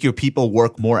you make your people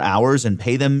work more hours and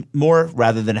pay them more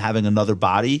rather than having another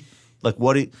body? Like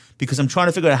because I'm trying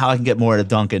to figure out how I can get more out of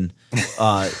Duncan,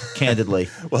 candidly.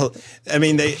 Well, I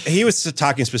mean, he was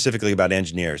talking specifically about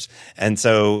engineers, and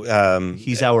so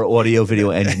He's our audio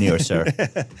video engineer, sir.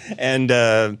 and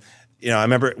I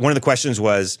remember one of the questions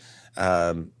was,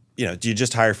 do you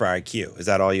just hire for IQ? Is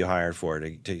that all you hired for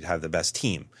to have the best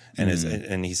team? And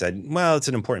and he said, well, it's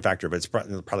an important factor, but it's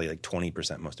probably like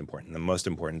 20% most important. The most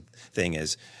important thing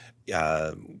is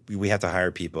we have to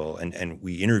hire people and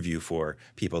we interview for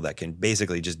people that can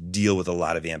basically just deal with a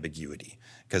lot of ambiguity,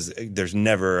 because there's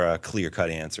never a clear-cut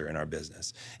answer in our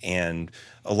business. And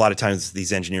a lot of times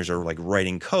these engineers are like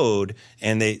writing code,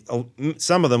 and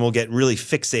some of them will get really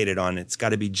fixated on it's got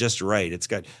to be just right.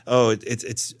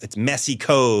 It's messy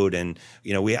code, and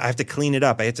I have to clean it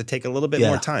up. I have to take a little bit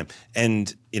more time.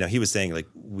 And he was saying like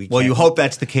you hope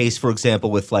that's the case, for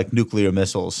example, with like nuclear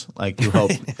missiles. Like you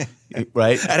hope,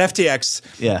 right? At FTX,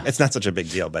 Yeah. it's not such a big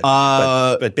deal,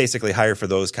 but basically hire for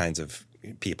those kinds of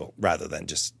people rather than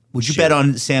just. Would you bet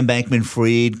on Sam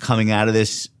Bankman-Fried coming out of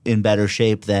this in better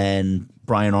shape than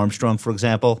Brian Armstrong, for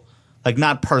example? Like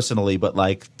not personally, but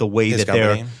like the way His that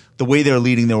company? the way they're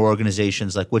leading their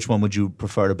organizations. Like which one would you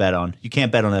prefer to bet on? You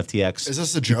can't bet on FTX. Is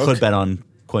this a You joke? could bet on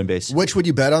Coinbase. Which would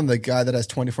you bet on? The guy that has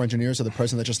 24 engineers or the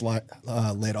person that just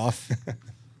laid off?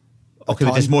 Okay,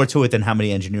 but there's more to it than how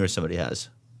many engineers somebody has.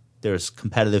 There's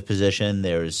competitive position.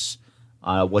 There's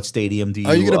what stadium do you?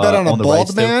 Are you going to bet on a own the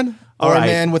rights bald to? man All or right. a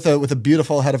man with a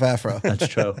beautiful head of afro? That's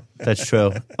true. That's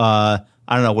true. I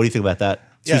don't know. What do you think about that?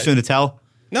 Too Yeah. soon to tell?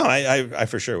 No, I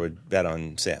for sure would bet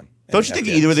on Sam. Don't you think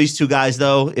either of these two guys,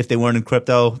 though, if they weren't in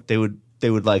crypto, they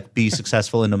would like be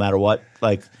successful in no matter what?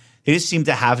 Like they just seem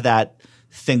to have that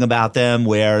thing about them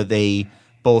where they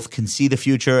both can see the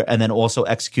future and then also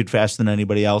execute faster than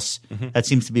anybody else. Mm-hmm. That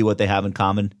seems to be what they have in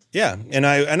common. Yeah, and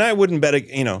I wouldn't bet.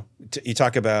 You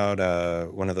talk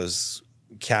about one of those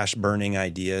cash burning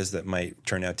ideas that might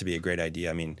turn out to be a great idea.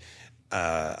 I mean,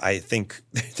 I think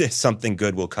something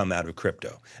good will come out of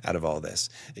crypto, out of all this,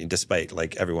 despite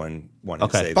like everyone wanting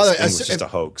to say By the this way, thing was just a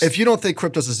hoax. If you don't think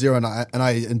crypto's a zero, and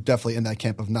I am definitely in that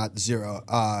camp of not zero,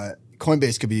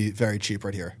 Coinbase could be very cheap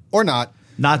right here, or not.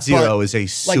 Not zero But, is a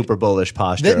super bullish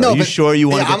posture. No, Are you but- sure you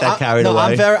want to yeah, get that carried no,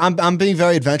 away? I'm being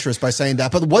very adventurous by saying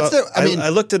that. But what's the? I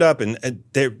looked it up, and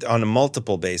they're on a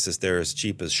multiple basis. They're as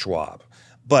cheap as Schwab,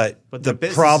 but their the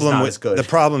business is problem not with as good. the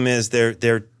problem is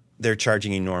they're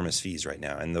charging enormous fees right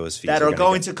now, and those fees that are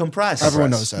going get- to compress.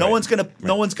 Everyone knows that.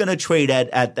 No one's gonna trade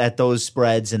at those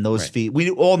spreads and those Right.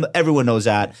 fees. Everyone knows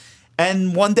that.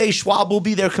 And one day Schwab will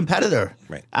be their competitor,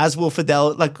 Right. as will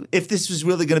Fidelity. Like if this was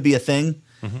really going to be a thing,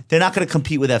 they're not going to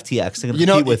compete with FTX. They're going to You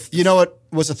know, compete with. you know what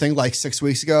was a thing like 6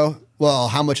 weeks ago? Well,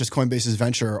 how much is Coinbase's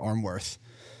venture arm worth?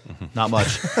 Not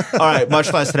much. All right,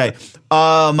 much less today.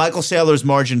 Michael Saylor's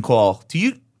margin call. Do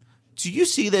you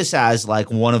see this as like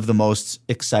one of the most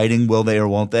exciting will they or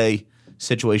won't they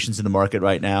situations in the market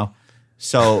right now?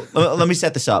 So let me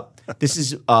set this up. This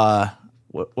is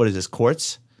what is this?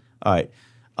 Quartz? All right.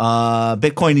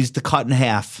 Bitcoin needs to cut in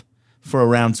half for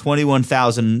around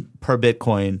 21,000 per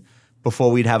Bitcoin before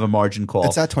we'd have a margin call.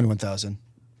 It's at 21,000.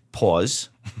 Pause.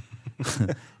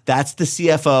 That's the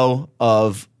CFO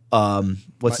of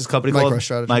what's his company called?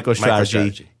 MicroStrategy.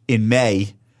 MicroStrategy in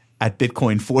May at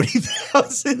Bitcoin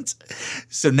 40,000.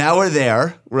 So now we're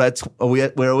there. Where are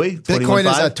we? Bitcoin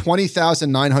is 21,500? at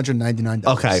 $20,999.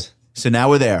 Okay. So now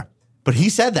we're there. But he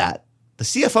said that. The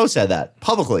CFO said that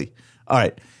publicly. All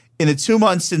right. In the 2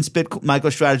 months since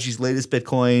MicroStrategy's latest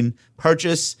Bitcoin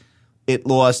purchase, it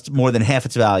lost more than half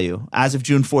its value. As of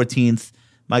June 14th,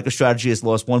 MicroStrategy has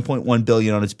lost $1.1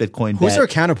 billion on its Bitcoin Who's bet. their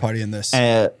counterparty in this?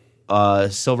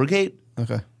 Silvergate.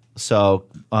 Okay. So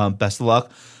best of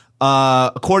luck.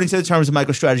 According to the terms of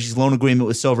MicroStrategy's loan agreement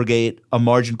with Silvergate, a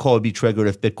margin call would be triggered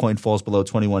if Bitcoin falls below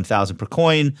 21,000 per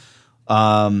coin.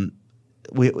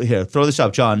 Here, throw this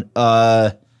up, John.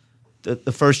 The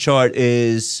first chart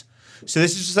is so.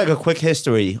 This is just like a quick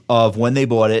history of when they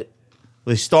bought it.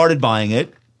 They started buying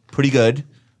it pretty good.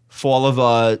 Fall of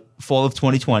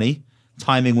 2020.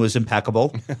 Timing was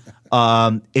impeccable.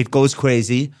 It goes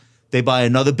crazy. They buy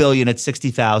another $1 billion at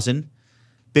 60,000.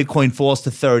 Bitcoin falls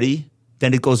to 30.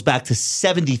 Then it goes back to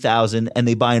 70,000, and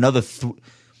they buy another.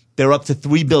 They're up to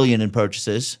 $3 billion in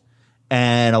purchases,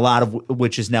 and a lot of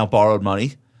which is now borrowed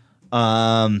money.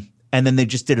 And then they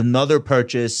just did another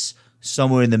purchase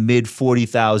somewhere in the mid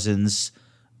 40,000s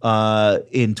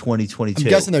in 2022. I'm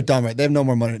guessing they're done, right? They have no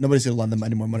more money. Nobody's going to lend them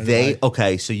any more money.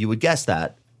 Okay, so you would guess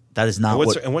that. That is not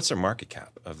and what's their market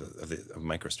cap of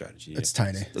MicroStrategy? It's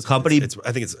tiny. The company.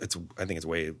 I think it's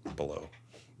way below.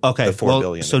 Okay, the $4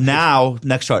 billion. So now,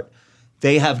 next chart.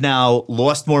 They have now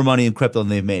lost more money in crypto than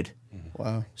they've made.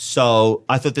 Wow. So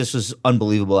I thought this was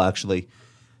unbelievable, actually.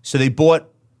 So they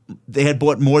had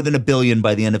bought more than $1 billion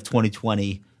by the end of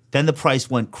 2020. Then the price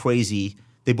went crazy.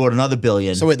 They bought another $1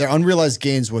 billion. So wait, their unrealized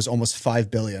gains was almost $5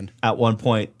 billion at one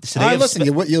point. So listen,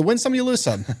 you win some, you lose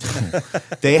some.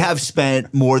 They have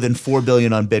spent more than $4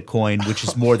 billion on Bitcoin, which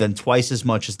is more than twice as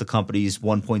much as the company's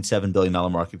 $1.7 billion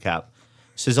market cap.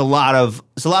 So there's a lot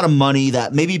of money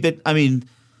that maybe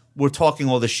we're talking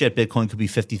all this shit. Bitcoin could be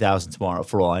 50,000 tomorrow,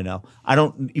 for all I know. I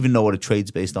don't even know what it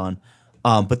trades based on.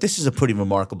 But this is a pretty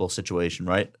remarkable situation,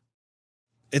 right?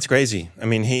 It's crazy. I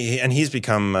mean, he's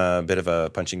become a bit of a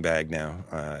punching bag now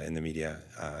in the media.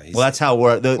 That's how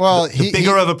the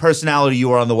bigger of a personality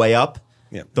you are on the way up,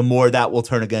 the more that will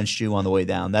turn against you on the way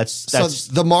down. So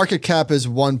the market cap is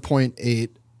 1.8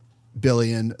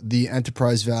 billion. The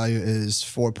enterprise value is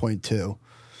 4.2.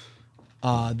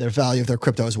 Their value of their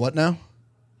crypto is what now?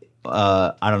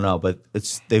 I don't know, but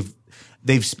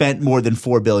they've spent more than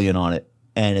 $4 billion on it.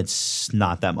 And it's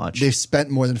not that much. They've spent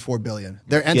more than $4 billion.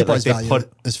 Their enterprise value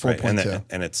is 4.2,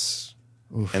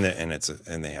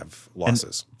 and they have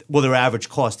losses. Their average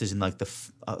cost is in like the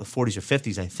 40s or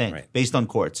 50s, I think, based on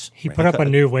courts. He put up a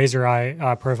new Laser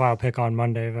Eye profile pic on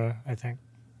Monday, though, I think.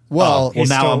 Well,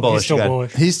 now I'm bullish. He's still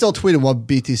bullish. He's still tweeting one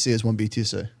BTC is one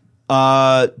BTC.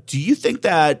 Do you think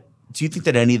that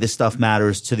any of this stuff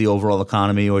matters to the overall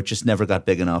economy, or it just never got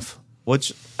big enough?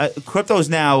 Crypto is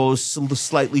now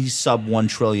slightly sub 1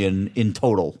 trillion in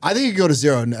total. I think it could go to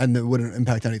zero and it wouldn't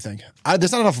impact anything.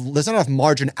 There's not enough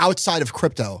margin outside of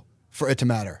crypto for it to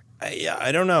matter.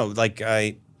 I don't know.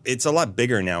 It's a lot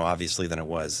bigger now, obviously, than it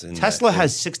was. Tesla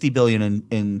has 60 billion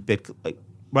in Bitcoin,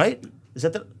 right? Is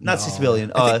that not 60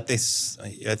 billion? I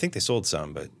think they sold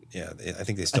some, but yeah, I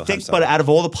think they still have some. But out of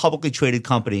all the publicly traded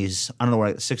companies, I don't know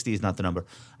where 60 is not the number.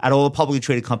 Out of all the publicly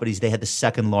traded companies, they had the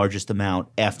second largest amount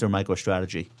after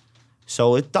MicroStrategy.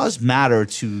 So it does matter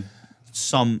to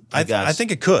some, I guess. I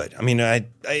think it could. I mean,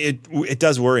 it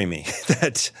does worry me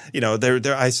that,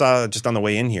 I saw just on the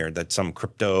way in here that some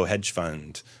crypto hedge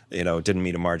fund, didn't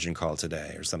meet a margin call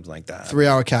today or something like that. 3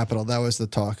 Hour Capital. That was the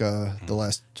talk the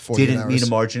last 48 hours. Didn't meet a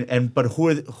margin. But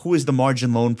who is the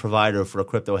margin loan provider for a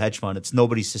crypto hedge fund? It's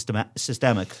nobody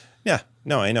systemic. Yeah.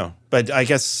 No, I know. But I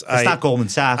guess it's not Goldman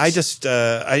Sachs. I just,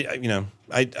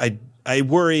 I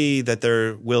worry that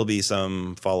there will be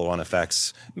some follow-on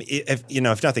effects, if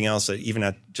nothing else, even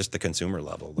at just the consumer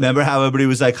level. Remember how everybody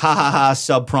was like, ha, ha, ha,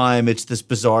 subprime, it's this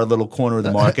bizarre little corner of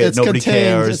the market. Nobody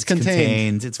cares. It's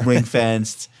contained. It's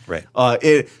ring-fenced. Right.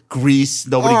 Greece,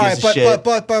 nobody gives a shit.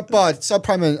 But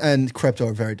subprime and crypto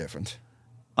are very different.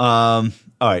 All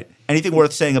right. Anything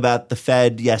worth saying about the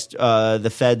Fed?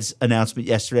 The Fed's announcement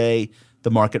yesterday, the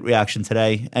market reaction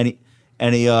today?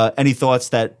 Any thoughts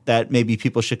that maybe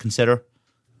people should consider?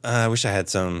 I wish I had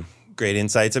some great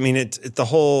insights. I mean, it's the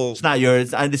whole. It's not your.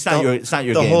 It's not your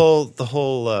the game. The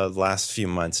whole last few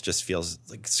months just feels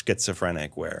like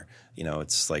schizophrenic, where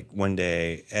it's like one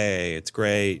day, hey, it's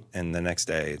great, and the next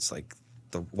day it's like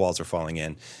the walls are falling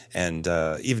in, and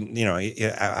even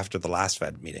after the last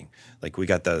Fed meeting, like we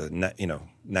got the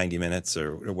 90 minutes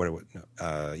or what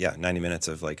 90 minutes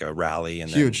of like a rally,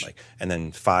 and huge, and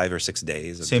then 5 or 6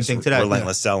 days of same thing today,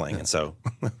 relentless selling, and so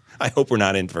I hope we're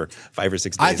not in for 5 or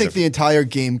 6 days. I think the entire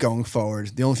game going forward,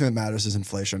 the only thing that matters is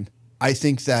inflation. I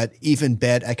think that even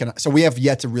bad economic, so we have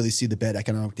yet to really see the bad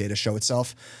economic data show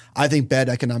itself. I think bad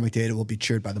economic data will be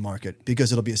cheered by the market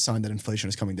because it'll be a sign that inflation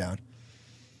is coming down.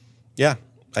 Yeah,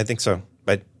 I think so.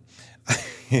 But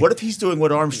what if he's doing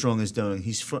what Armstrong is doing?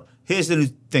 Here's the new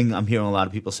thing I'm hearing a lot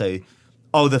of people say.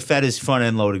 Oh, the Fed is front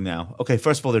end loading now. Okay,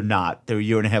 first of all, they're not. They're a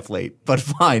year and a half late, but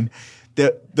fine.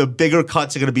 The bigger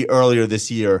cuts are going to be earlier this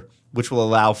year, which will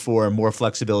allow for more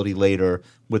flexibility later.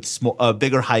 With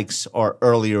bigger hikes are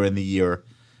earlier in the year,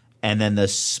 and then the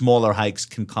smaller hikes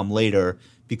can come later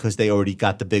because they already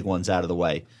got the big ones out of the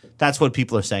way. That's what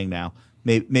people are saying now.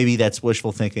 Maybe that's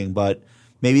wishful thinking, but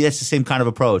maybe that's the same kind of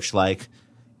approach. Like,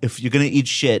 if you're going to eat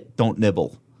shit, don't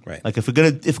nibble. Right. Like, if we're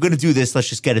gonna do this, let's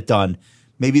just get it done.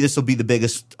 Maybe this will be the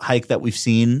biggest hike that we've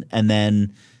seen, and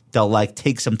then they'll like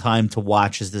take some time to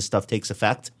watch as this stuff takes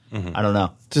effect. Mm-hmm. I don't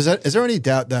know. Is there any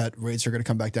doubt that rates are going to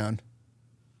come back down?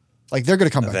 Like they're going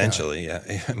to come back down. Eventually,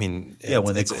 yeah. I mean,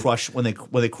 When they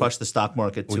crush the stock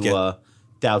market to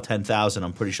Dow 10,000,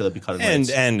 I'm pretty sure they'll be cutting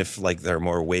rates. And if like there are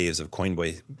more waves of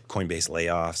Coinbase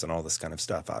layoffs and all this kind of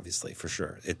stuff, obviously for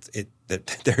sure,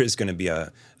 there is going to be an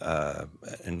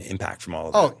impact from all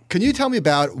of that. Oh, can you tell me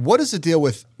about what is the deal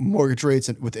with mortgage rates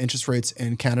and with interest rates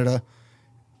in Canada?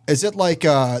 Is it like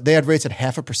they had rates at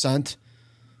 0.5%?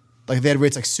 Like they had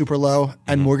rates like super low,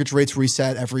 and mortgage rates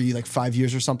reset every like 5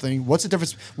 years or something. What's the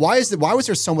difference? Why was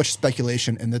there so much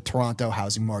speculation in the Toronto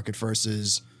housing market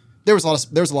versus there was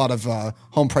a lot of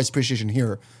home price appreciation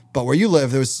here, but where you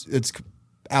live, it's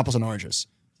apples and oranges.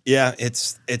 Yeah,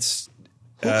 it's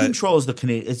Who controls the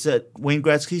Canadian? Is it Wayne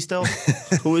Gretzky still?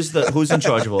 Who's in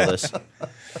charge of all this?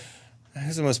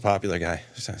 who's the most popular guy?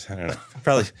 I don't know.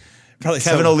 Probably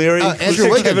Kevin O'Leary. Andrew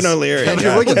Wiggins. Kevin O'Leary.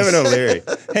 Andrew Wiggins. Kevin O'Leary.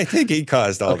 I think he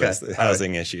caused all this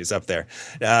housing issues up there.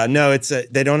 No, it's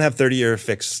they don't have 30-year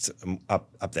fixed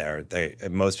up there.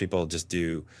 Most people just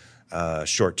do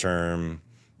short-term,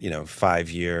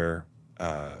 5-year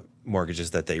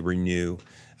mortgages that they renew,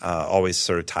 always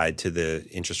sort of tied to the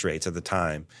interest rates at the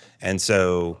time. And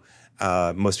so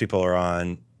most people are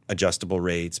on adjustable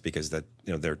rates because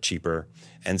they're cheaper.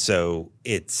 And so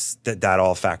it's that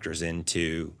all factors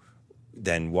into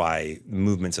then why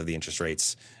movements of the interest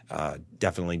rates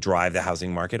definitely drive the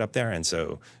housing market up there. And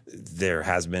so there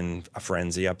has been a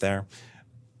frenzy up there.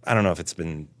 I don't know if it's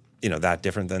been that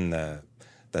different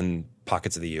than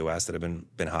pockets of the U.S. that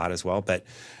have been hot as well, but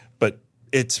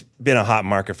it's been a hot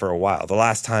market for a while. The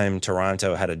last time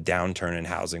Toronto had a downturn in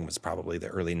housing was probably the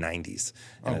early 90s,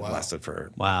 and it lasted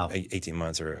for 18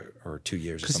 months or 2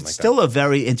 years or something like that. It's still a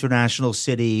very international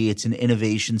city. It's an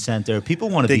innovation center. People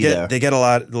want to be there. They get a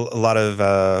lot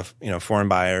of foreign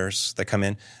buyers that come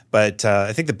in, but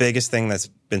I think the biggest thing that's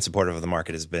been supportive of the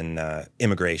market has been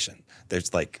immigration.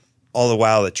 There's like all the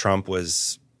while that Trump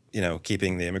was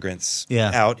keeping the immigrants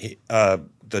out.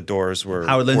 The doors were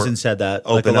Howard Lindzen said that.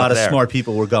 Like a lot of smart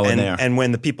people were going there. And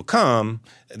when the people come,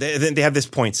 they have this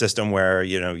point system where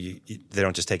they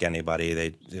don't just take anybody.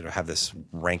 They have this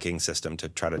ranking system to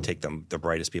try to take the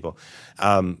brightest people.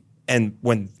 And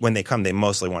when they come, they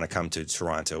mostly want to come to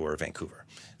Toronto or Vancouver.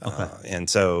 Okay. And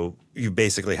so you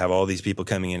basically have all these people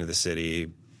coming into the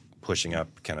city, pushing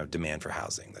up kind of demand for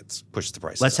housing that pushes the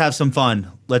prices. Let's have some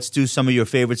fun. Let's do some of your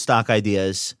favorite stock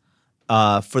ideas.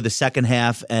 For the second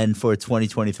half and for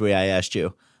 2023, I asked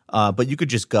you, but you could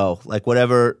just go like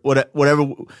whatever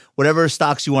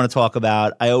stocks you want to talk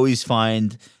about. I always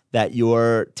find that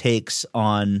your takes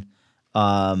on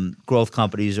growth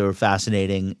companies are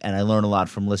fascinating, and I learn a lot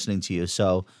from listening to you.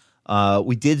 So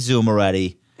we did Zoom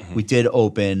already. Mm-hmm. We did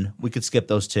Open. We could skip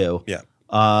those two. Yeah.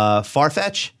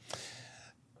 Farfetch.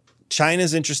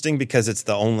 China's interesting because it's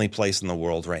the only place in the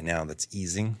world right now that's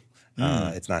easing.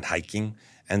 It's not hiking.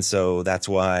 And so that's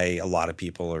why a lot of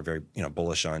people are very,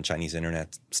 bullish on Chinese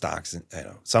internet stocks,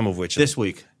 some of which this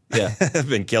week have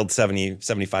been killed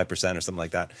 75% or something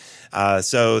like that.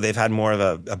 So they've had more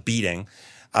of a beating.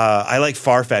 I like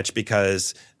Farfetch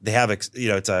because they have,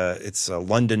 it's a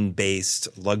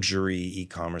London-based luxury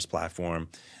e-commerce platform,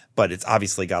 but it's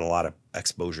obviously got a lot of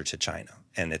exposure to China.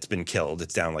 And it's been killed.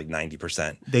 It's down like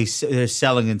 90%. They're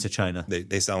selling into China.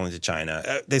 They sell into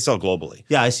China. They sell globally.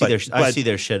 Yeah, I see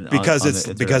their shit. Because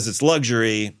it's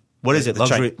luxury. What is it?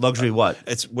 Luxury what?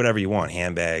 It's whatever you want: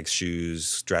 handbags,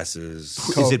 shoes, dresses.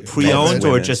 Is it pre-owned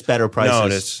or just better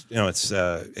prices? No, it's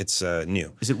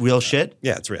new. Is it real shit?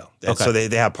 Yeah, it's real. Okay. So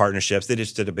they have partnerships. They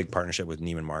just did a big partnership with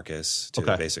Neiman Marcus to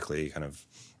basically kind of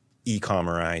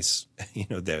e-commerce, the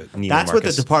Neiman That's Marcus. what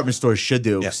the department stores should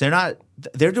do. Yeah.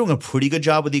 They're doing a pretty good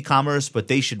job with e-commerce, but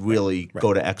they should really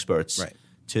go to experts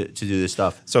to do this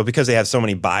stuff. So because they have so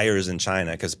many buyers in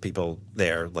China, because people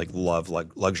there love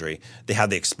luxury, they have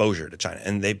the exposure to China,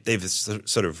 and they've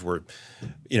sort of were,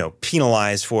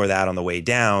 penalized for that on the way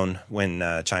down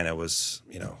when China was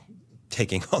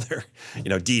taking all their,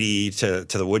 DD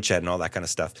to the woodshed and all that kind of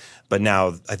stuff. But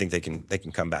now I think they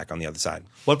can come back on the other side.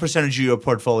 What percentage of your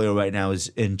portfolio right now is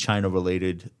in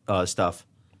China-related stuff?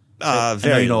 I know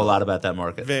Very you know a lot about that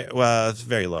market. it's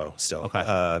very low still.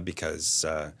 Okay. Because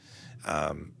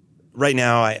right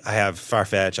now I have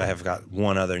Farfetch. I have got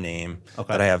one other name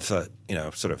that I have,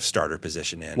 sort of starter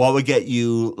position in. What would get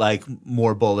you like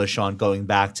more bullish on going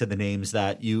back to the names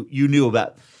that you knew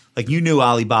about? Like you knew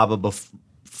Alibaba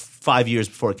 5 years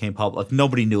before it came public. Like,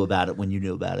 nobody knew about it when you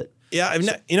knew about it. Yeah,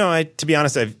 to be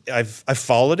honest, I've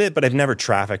followed it, but I've never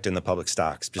trafficked in the public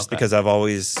stocks just because I've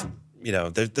always,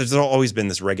 there's always been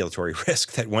this regulatory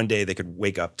risk that one day they could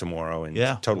wake up tomorrow and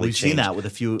totally we've seen that with a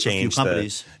few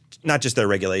companies. Not just their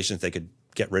regulations, they could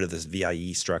get rid of this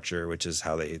VIE structure, which is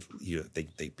how they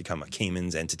become a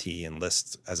Cayman's entity and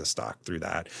list as a stock through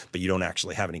that, but you don't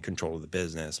actually have any control of the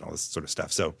business and all this sort of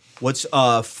stuff. So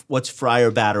what's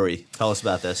Fryer Battery? Tell us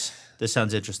about this. This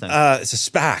sounds interesting. It's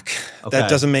a SPAC that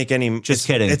doesn't make any. Just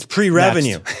kidding. It's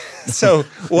pre-revenue. So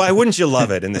why wouldn't you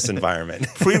love it in this environment?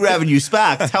 Pre-revenue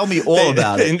SPAC. Tell me all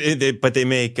about it. But they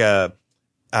make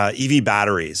EV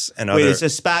batteries and other. Wait, it's a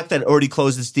SPAC that already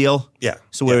closed this deal? Yeah.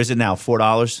 So where is it now? $4?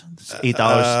 $8?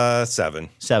 $7.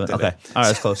 $7. Okay. All right,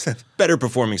 that's close. Better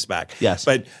performing SPAC. Yes.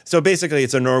 But so basically,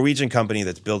 it's a Norwegian company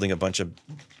that's building a bunch of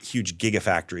huge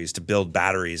gigafactories to build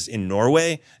batteries in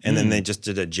Norway, and then they just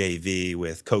did a JV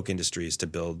with Koch Industries to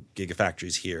build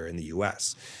gigafactories here in the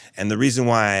U.S. And the reason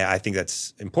why I think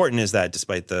that's important is that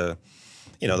despite the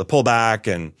pullback,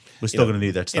 and we're still going to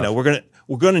need that stuff.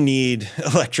 We're going to need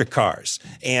electric cars.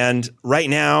 And right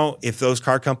now, if those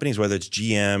car companies, whether it's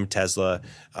GM, Tesla,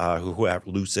 who have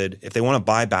Lucid, if they want to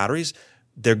buy batteries,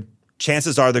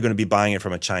 chances are they're going to be buying it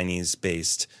from a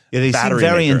Chinese-based they battery seem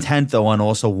very maker. intent, though, on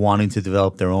also wanting to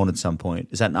develop their own at some point.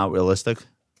 Is that not realistic?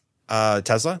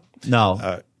 Tesla?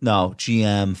 No.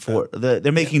 GM, Ford.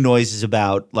 They're making noises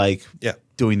about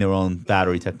doing their own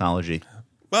battery technology.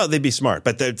 Well, they'd be smart,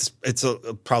 but it's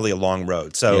probably a long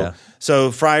road.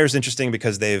 So Fryer's interesting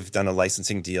because they've done a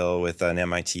licensing deal with an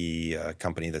MIT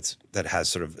company that has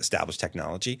sort of established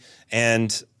technology,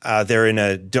 and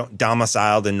they're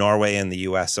domiciled in Norway and the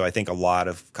U.S. So I think a lot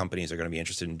of companies are going to be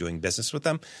interested in doing business with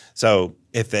them. So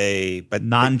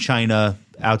non-China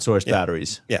outsourced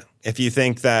batteries. Yeah, if you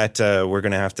think that we're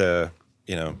going to have to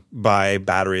buy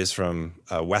batteries from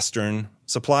a Western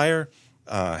supplier.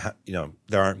 There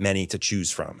aren't many to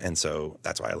choose from, and so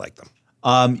that's why I like them.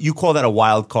 You call that a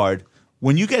wild card.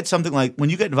 When you get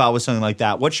involved with something like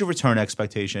that, what's your return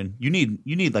expectation? You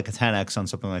need like a 10x on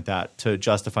something like that to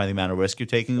justify the amount of risk you're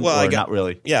taking, not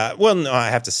really? Yeah, well, no,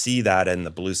 I have to see that in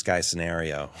the blue sky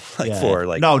scenario,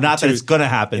 that it's going to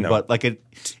happen, but like it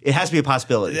has to be a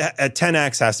possibility. A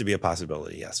 10x has to be a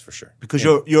possibility, yes, for sure, because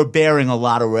you're bearing a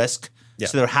lot of risk,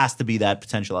 so there has to be that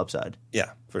potential upside. Yeah,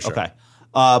 for sure. Okay.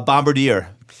 Bombardier,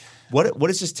 what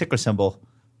is this ticker symbol?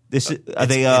 It's on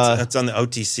the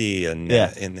OTC and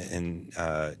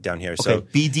down here. Okay, So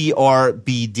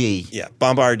BDRBD. Yeah,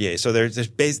 Bombardier. So they're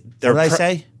based. What did I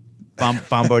say?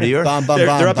 Bombardier.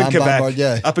 They're up in Quebec.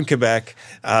 Bombardier. Up in Quebec.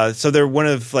 So they're one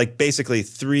of basically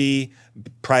 3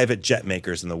 private jet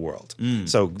makers in the world.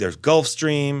 So there's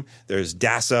Gulfstream, there's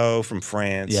Dassault from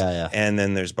France, and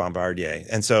then there's Bombardier.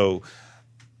 And so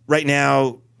right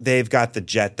now, they've got the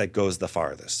jet that goes the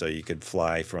farthest. So you could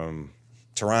fly from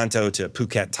Toronto to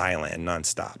Phuket, Thailand,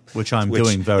 nonstop. Which I'm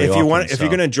doing very often. If you're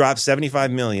going to drop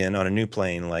 $75 million on a new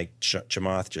plane like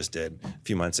Chamath just did a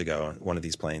few months ago, one of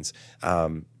these planes,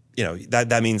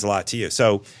 that means a lot to you.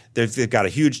 So they've got a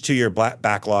huge 2-year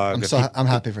backlog. I'm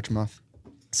happy for Chamath.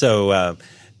 So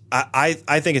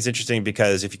I think it's interesting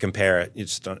because if you compare it,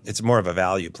 it's more of a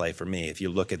value play for me. If you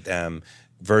look at them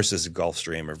versus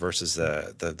Gulfstream or versus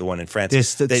the one in France.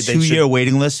 There's the 2-year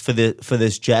waiting list for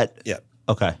this jet? Yeah.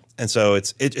 Okay. And so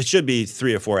it should be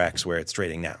 3 or 4x where it's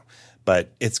trading now.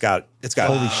 But it's got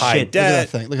Holy high shit.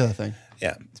 debt. Look at that thing.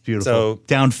 Yeah. It's beautiful. So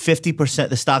down 50%.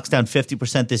 The stock's down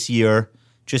 50% this year.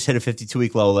 Just hit a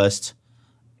 52-week low list.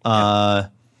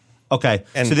 Okay,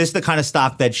 so this is the kind of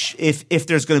stock that if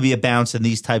there's going to be a bounce in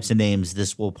these types of names,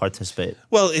 this will participate.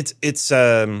 Well, it's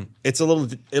a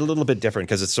little bit different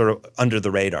because it's sort of under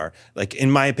the radar. Like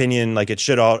in my opinion, like it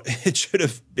should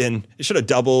have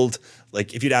doubled.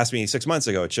 Like if you'd asked me 6 months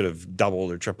ago, it should have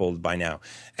doubled or tripled by now.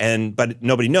 But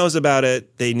nobody knows about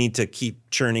it. They need to keep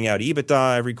churning out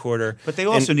EBITDA every quarter. But they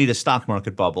also need a stock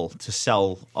market bubble to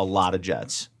sell a lot of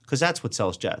jets. Because that's what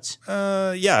sells jets.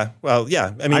 Yeah. Well, yeah.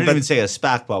 I didn't even say a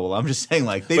SPAC bubble. I'm just saying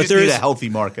they just need a healthy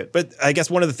market. But I guess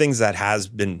one of the things that has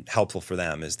been helpful for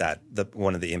them is that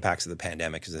one of the impacts of the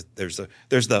pandemic is that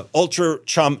there's the ultra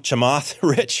Chamath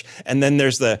rich, and then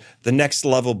there's the next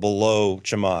level below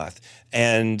Chamath.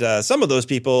 And some of those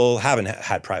people haven't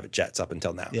had private jets up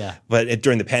until now. Yeah. But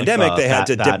during the pandemic, they had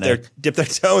to dip their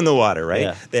toe in the water, right?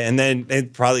 Yeah. And then they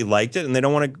probably liked it, and they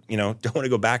don't want to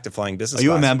go back to flying business Are you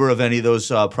class. a member of any of those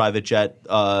private jet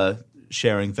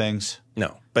sharing things?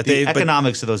 No, but The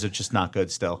economics of those are just not good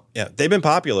still. yeah, they've been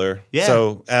popular. Yeah.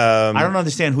 So I don't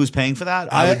understand who's paying for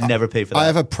that. I would never pay for that. I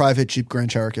have a private Jeep Grand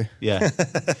Cherokee. Yeah.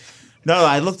 No,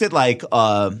 I looked at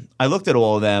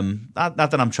all of them. Not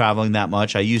that I'm traveling that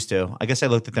much. I used to. I guess I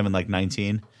looked at them in like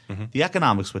 19. The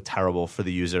economics were terrible for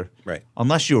the user. Right.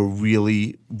 Unless you're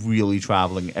really, really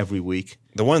traveling every week.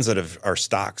 the ones that are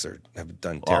stocks have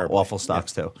done terrible. Awful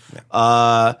stocks too. Yeah.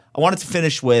 I wanted to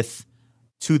finish with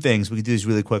two things. We can do these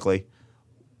really quickly.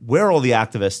 Where are all the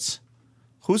activists?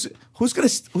 Who's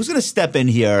gonna step in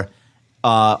here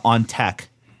on tech?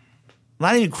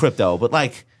 Not even crypto, but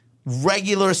like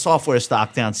regular software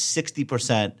stock down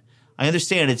 60%. I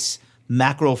understand it's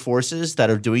macro forces that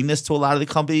are doing this to a lot of the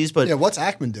companies, but Yeah, what's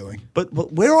Ackman doing? but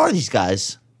where are these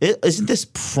guys? Isn't this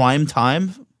prime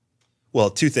time? Well,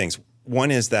 two things.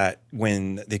 One is that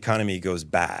when the economy goes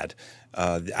bad,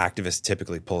 the activists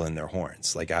typically pull in their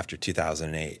horns, like after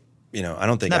 2008. You know, I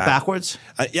don't think Isn't that backwards?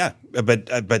 Yeah, but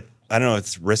I don't know.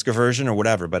 It's risk aversion or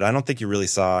whatever. But I don't think you really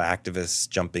saw activists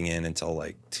jumping in until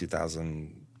like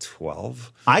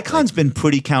 2012. Icon's been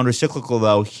pretty counter-cyclical,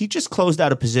 though. He just closed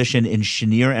out a position in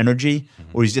Cheniere Energy,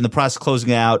 where he's in the process of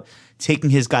closing out, taking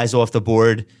his guys off the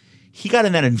board. He got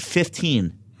in that in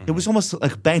 15. It was almost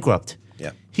like bankrupt.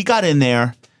 Yeah. He got in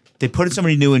there. They put in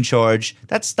somebody new in charge.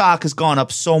 That stock has gone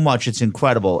up so much. It's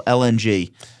incredible.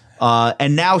 LNG.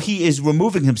 And now he is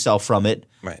removing himself from it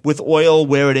Right. with oil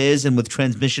where it is and with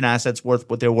transmission assets worth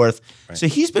what they're worth. Right. So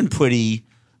he's been pretty,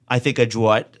 I think,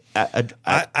 adroit.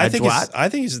 I think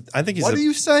he's. What are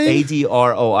you saying?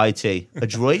 ADROIT.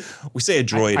 Adroit? We say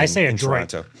adroit. I say in adroit.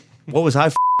 Toronto. What was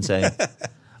I saying?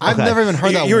 I've Okay. never even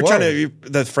heard that You were word. trying to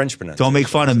the French pronunciation. Don't make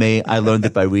fun of me. I learned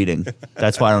it by reading.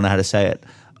 That's why I don't know how to say it.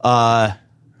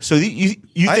 So you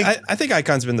think I think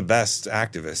Icon's been the best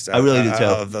activist. I really do too.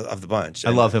 Of the bunch. I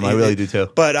love him. I really do too.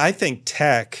 But I think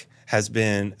tech has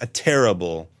been a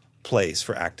terrible place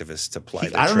for activists to apply.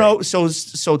 I don't know.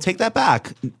 So take that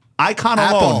back. Icon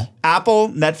alone. Apple,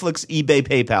 Netflix, eBay,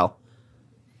 PayPal.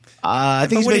 I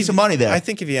think he's made some money there. I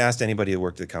think if you asked anybody who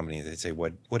worked at the company, they'd say,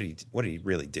 "What did he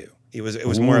really do?" It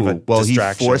was more of a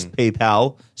distraction. He forced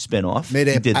PayPal spinoff. Made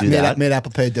He did do that. Made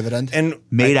Apple pay a dividend. and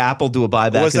Made Apple do a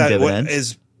buyback was and that dividend. what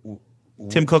is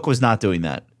Tim Cook was not doing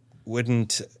that.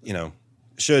 wouldn't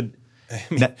should. I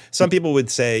mean, some people would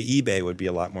say eBay would be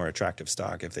a lot more attractive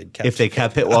stock if they'd kept If they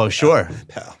kept it, well, sure.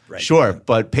 PayPal, right? Sure,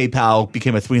 but PayPal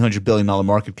became a $300 billion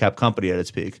market cap company at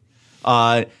its peak.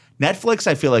 Netflix,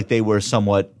 I feel like they were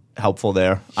somewhat helpful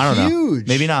there. I don't know. Huge.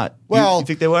 Maybe not. Well, you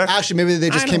think they were? Actually, maybe they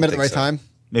just I came don't in at the think right so. time.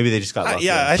 Maybe they just got lucky. He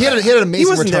had He had an amazing He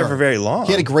wasn't return. there for very long.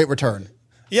 He had a great return.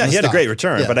 Yeah, on he the had a stock. great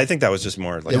return, Yeah. but I think that was just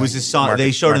more like It was his son.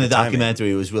 They showed in the market timing.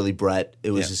 documentary. It was really Brett.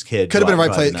 It was Yeah. his kid. Could have been right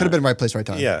driving place. that. Could have been right place, right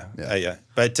time. Yeah.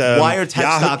 But Wire tech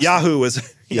Yahoo, stocks- Yahoo was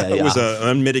Yeah, was Yahoo. an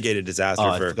unmitigated disaster.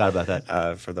 Oh, I for, forgot about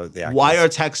that. For the activists. Why are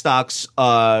tech stocks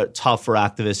tough for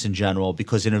activists in general?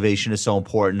 Because innovation is so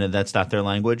important, and that's not their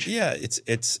language. Yeah,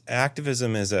 it's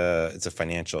activism is it's a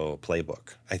financial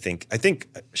playbook. I think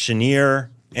Cheniere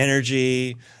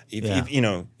Energy.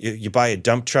 You buy a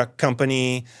dump truck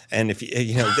company, and if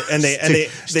and they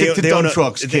Stick to they dump own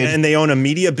trucks, kid. and they own a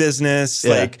media business,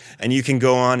 Yeah. and you can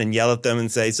go on and yell at them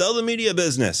and say, "Sell the media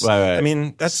business." Right. I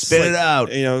mean, that's Spit it out.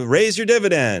 Raise your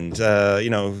dividend.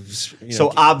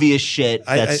 So obvious shit.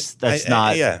 That's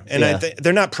not. Yeah, and I think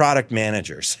they're not product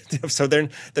managers, so they're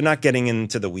not getting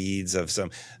into the weeds of some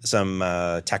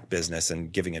tech business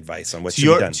and giving advice on what should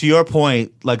be done. To your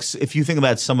point, like if you think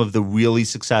about some of the really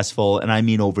successful, and I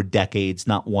mean over decades,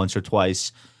 not once or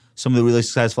twice, some of the really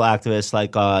successful activists,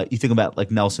 like you think about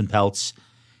like Nelson Peltz,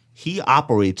 he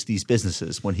operates these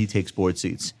businesses when he takes board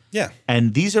seats. Yeah.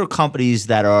 And these are companies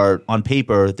that are on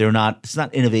paper, it's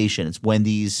not innovation. It's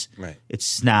Wendy's, Right.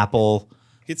 it's Snapple.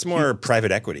 It's more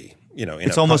private equity,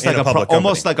 It's almost like public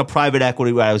like a private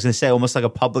equity. I was going to say almost like a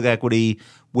public equity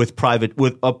with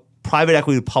a private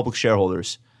equity with public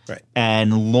shareholders, Right.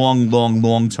 And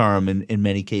long term in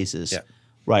many cases. Yeah.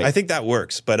 Right. I think that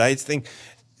works, but I think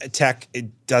tech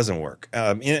it doesn't work.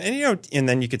 And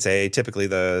then you could say typically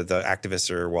the activists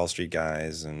are Wall Street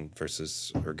guys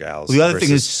or gals. The other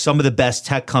thing is some of the best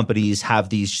tech companies have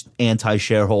these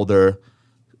anti-shareholder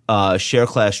share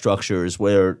class structures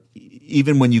where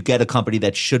even when you get a company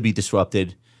that should be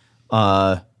disrupted,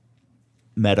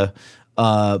 Meta,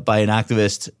 by an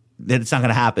activist, then it's not going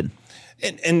to happen.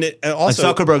 and also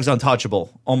Like Zuckerberg's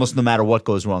untouchable, almost no matter what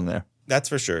goes wrong there. That's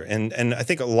for sure. And I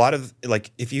think a lot of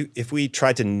like if we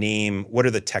try to name what are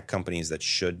the tech companies that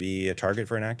should be a target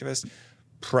for an activist,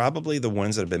 probably the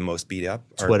ones that have been most beat up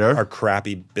are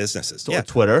crappy businesses. Yeah,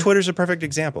 Twitter's a perfect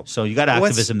example. So you got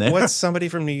activism there. What's somebody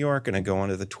from New York going to go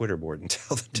onto the Twitter board and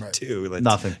tell them to do?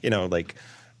 Nothing.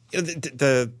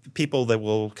 The people that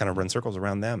will kind of run circles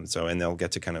around them. So, and they'll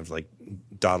get to kind of like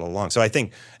dawdle along. So I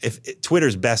think if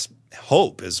Twitter's best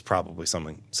hope is probably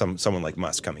someone like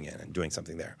Musk coming in and doing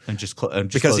something there, and just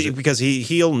because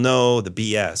he'll know the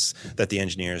BS that the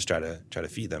engineers try to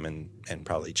feed them and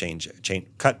probably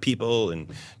cut people and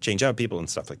change out people and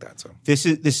stuff like that. So this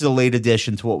is a late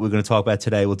addition to what we're going to talk about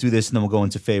today. We'll do this and then we'll go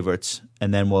into favorites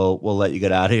and then we'll let you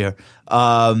get out of here.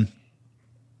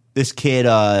 This kid,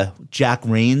 Jack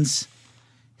Rains,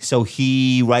 so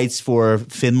he writes for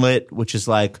Finlit, which is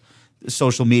like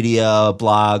social media,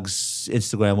 blogs,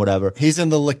 Instagram, whatever. He's in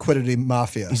the liquidity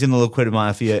mafia.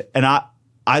 And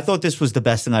I thought this was the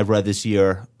best thing I've read this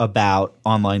year about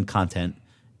online content.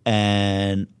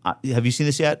 And have you seen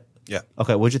this yet? Yeah.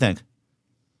 Okay, what'd you think?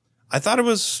 I thought it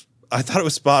was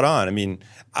spot on. I mean,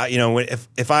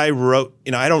 if I wrote,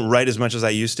 I don't write as much as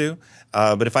I used to,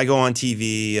 but if I go on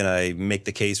TV and I make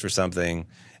the case for something,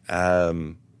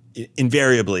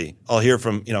 invariably I'll hear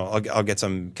from, I'll get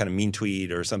some kind of mean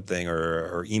tweet or something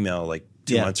or email like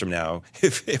 2 months from now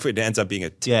if it ends up being a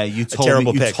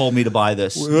terrible pick. You told me to buy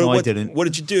this. No, I didn't. What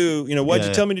did you do? Why'd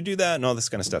you tell me to do that and all this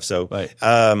kind of stuff. So, right.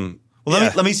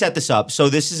 Let me set this up. So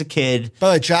this is a kid. By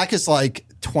the way, Jack is like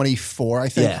 24, I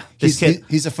think. Yeah,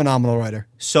 he's a phenomenal writer.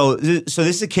 So this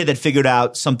is a kid that figured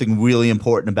out something really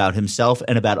important about himself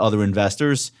and about other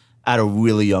investors at a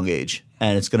really young age,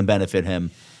 and it's going to benefit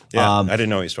him. Yeah, I didn't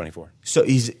know he was 24.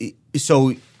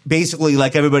 So basically,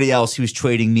 like everybody else, he was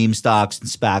trading meme stocks and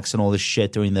SPACs and all this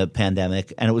shit during the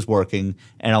pandemic, and it was working.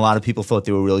 And a lot of people thought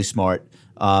they were really smart.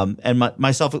 And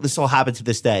myself, this all happened to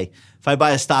this day. If I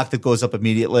buy a stock that goes up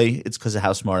immediately, it's because of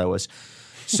how smart I was.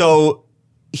 So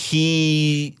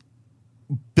he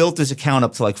built his account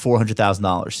up to like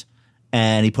 $400,000,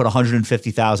 and he put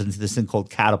 $150,000 into this thing called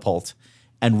Catapult,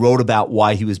 and wrote about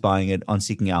why he was buying it on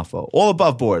Seeking Alpha, all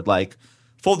above board, like.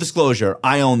 Full disclosure,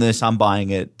 I own this. I'm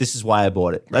buying it. This is why I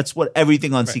bought it. That's what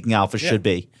everything on Seeking Alpha should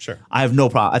be. Sure. I have no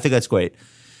problem. I think that's great.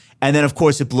 And then, of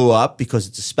course, it blew up because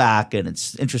it's a SPAC and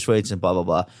it's interest rates and blah, blah,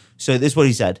 blah. So this is what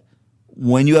he said.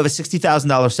 When you have a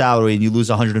 $60,000 salary and you lose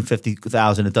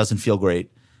 $150,000, it doesn't feel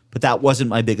great. But that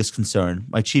wasn't my biggest concern.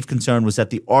 My chief concern was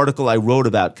that the article I wrote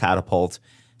about Catapult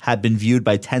had been viewed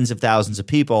by tens of thousands of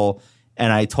people,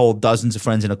 and I told dozens of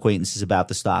friends and acquaintances about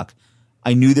the stock.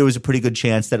 I knew there was a pretty good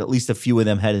chance that at least a few of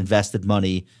them had invested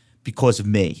money because of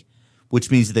me,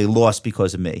 which means that they lost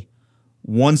because of me.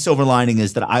 One silver lining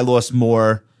is that I lost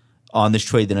more on this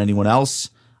trade than anyone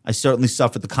else. I certainly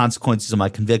suffered the consequences of my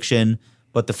conviction,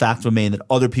 but the fact remained that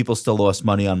other people still lost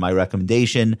money on my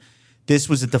recommendation. This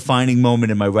was a defining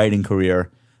moment in my writing career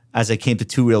as I came to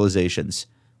two realizations.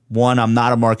 One, I'm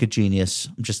not a market genius.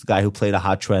 I'm just a guy who played a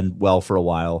hot trend well for a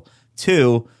while.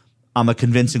 Two, I'm a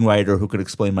convincing writer who could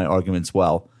explain my arguments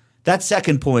well. That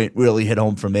second point really hit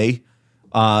home for me.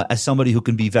 As somebody who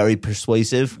can be very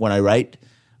persuasive when I write,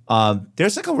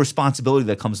 there's like a responsibility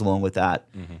that comes along with that.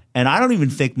 Mm-hmm. And I don't even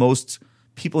think most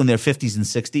people in their 50s and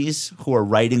 60s who are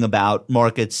writing about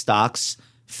market stocks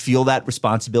feel that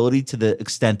responsibility to the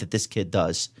extent that this kid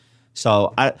does.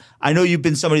 So I know you've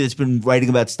been somebody that's been writing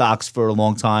about stocks for a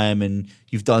long time, and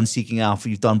you've done Seeking Alpha,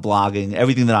 you've done blogging,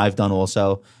 everything that I've done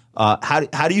also.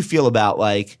 How do you feel about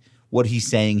like what he's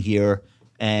saying here,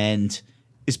 and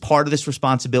is part of this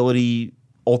responsibility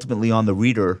ultimately on the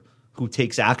reader who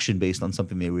takes action based on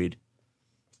something they read?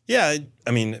 Yeah,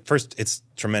 I mean, first, it's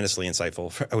tremendously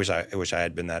insightful. I wish I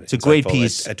had been that. It's a great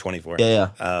piece at 24.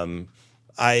 Yeah.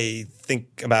 I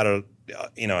think about it.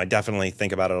 I definitely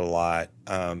think about it a lot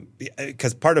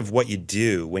because part of what you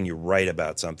do when you write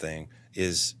about something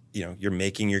is you're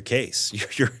making your case.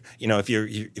 If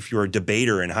you're a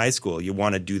debater in high school, you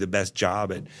want to do the best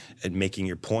job at making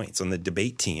your points on the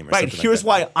debate team. Or right. Something Here's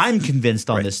like that. why I'm convinced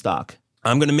on this stock.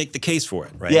 I'm going to make the case for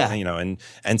it, right? Yeah.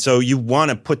 And so you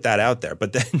want to put that out there,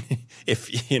 but then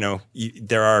if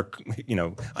there are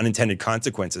unintended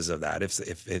consequences of that if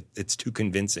it's too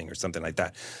convincing or something like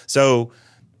that. So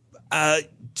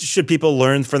should people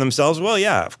learn for themselves? Well,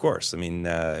 yeah, of course. I mean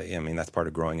that's part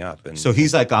of growing up. And so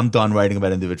he's like, I'm done writing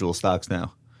about individual stocks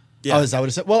now. Yeah. Oh, is that what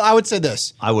it said? Well, I would say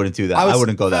this. I wouldn't do that. I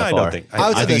wouldn't go that far.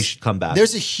 I think you should come back.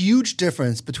 There's a huge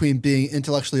difference between being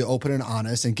intellectually open and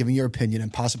honest and giving your opinion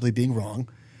and possibly being wrong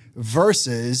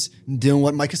versus doing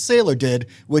what Micah Saylor did,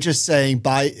 which is saying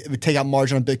take out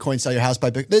margin on Bitcoin, sell your house,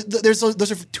 buy Bitcoin.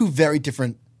 Those are two very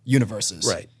different universes.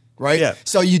 Right. right? Yeah.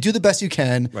 So you do the best you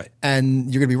can, Right.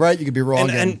 and you're gonna be right, you could be wrong.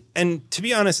 And to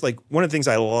be honest, like one of the things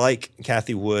I like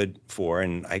Kathy Wood for,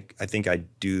 and I think I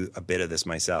do a bit of this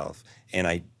myself,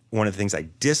 and one of the things I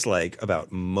dislike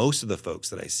about most of the folks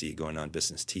that I see going on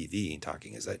business TV and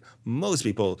talking is that most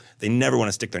people, they never want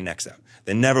to stick their necks out.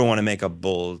 They never want to make a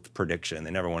bold prediction.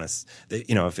 They never want to,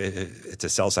 if it's a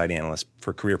sell side analyst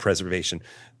for career preservation,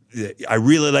 I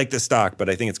really like the stock, but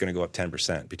I think it's going to go up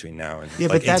 10% between now and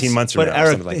 18 months from now. But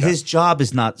Eric, something like that. his job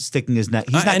is not sticking his neck.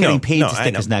 He's not getting paid to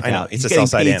stick his neck out. He's He's a getting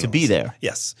sell-side paid analyst. to be there.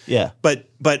 Yes. Yeah. But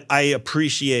I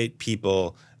appreciate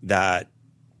people that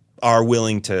are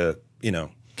willing to,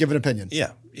 give an opinion.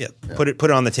 yeah. Put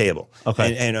it on the table.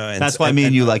 Okay. And that's why me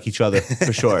and you like each other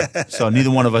for sure. So neither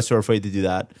one of us are afraid to do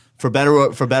that. For better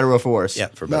or for worse. Yeah,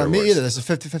 for better No, or me worse. either. There's a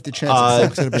 50-50 chance.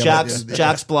 It's gonna be on the-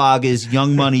 Jack's blog is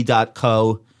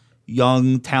youngmoney.co.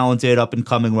 Young, talented,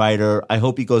 up-and-coming writer. I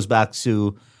hope he goes back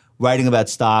to writing about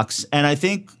stocks. And I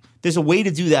think there's a way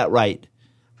to do that right.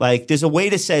 Like, there's a way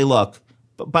to say, look,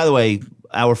 by the way,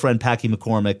 our friend Packy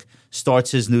McCormick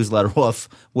starts his newsletter off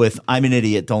with, I'm an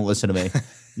idiot, don't listen to me.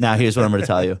 Now, here's what I'm going to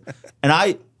tell you. And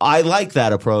I like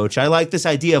that approach. I like this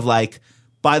idea of like,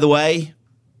 by the way,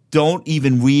 don't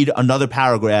even read another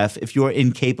paragraph if you're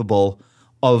incapable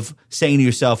of saying to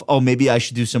yourself, oh, maybe I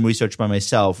should do some research by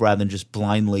myself rather than just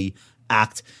blindly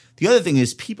act. The other thing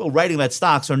is people writing about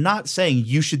stocks are not saying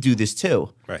you should do this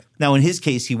too. Right. Now, in his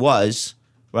case, he was,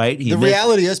 right? The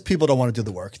reality is people don't want to do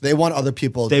the work. They want other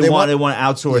people. They want to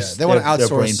outsource, they want to their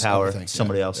outsource brain power everything. to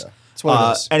somebody Yeah, else. yeah. That's what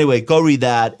it is. Anyway, go read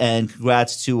that, and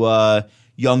congrats to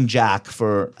young Jack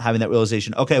for having that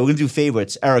realization. Okay, we're going to do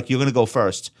favorites. Eric, you're going to go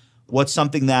first. What's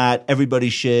something that everybody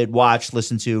should watch,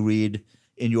 listen to, read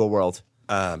in your world?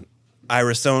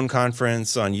 Ira Stone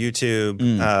conference on YouTube.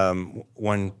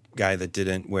 One guy that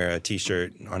didn't wear a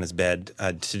T-shirt on his bed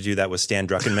to do that was Stan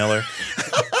Druckenmiller.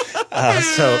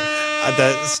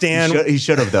 The Stan He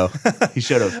should have, though. He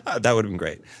should have. that would have been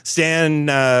great. Stan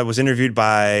was interviewed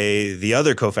by the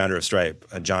other co-founder of Stripe,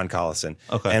 John Collison.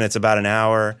 Okay. And it's about an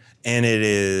hour, and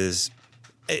it's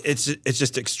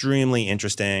just extremely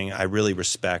interesting. I really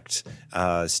respect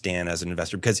Stan as an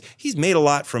investor because he's made a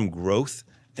lot from growth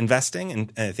investing,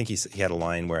 and I think he had a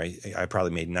line where I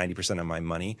probably made 90% of my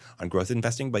money on growth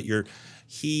investing. But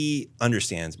he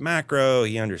understands macro,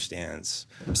 he understands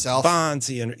Himself. bonds,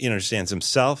 he understands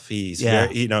himself. He's Yeah.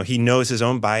 very, he knows his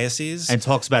own biases And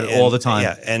talks about it all the time.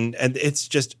 Yeah, and it's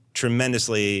just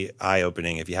tremendously eye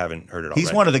opening if you haven't heard it already.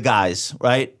 He's one of the guys,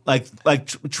 right?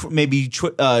 Maybe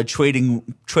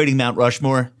trading Mount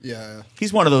Rushmore. Yeah.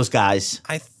 He's one of those guys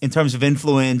in terms of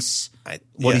influence,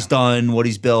 what he's done, what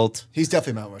he's built. He's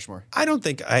definitely Mount Rushmore.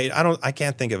 I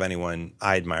can't think of anyone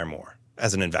I admire more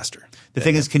as an investor. The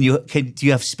thing is, do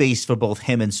you have space for both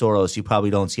him and Soros? You probably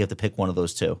don't, so you have to pick one of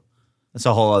those two. That's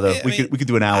a whole other. We could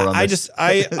do an hour on this.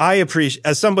 I appreciate,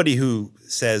 as somebody who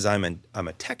says I'm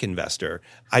a tech investor,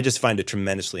 I just find it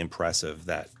tremendously impressive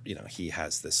that he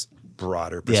has this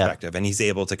broader perspective and he's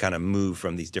able to kind of move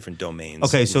from these different domains.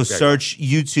 Okay, so search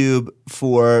YouTube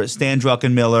for Stan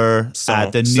Druckenmiller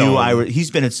at the new Ira.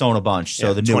 He's been at Sohn a bunch,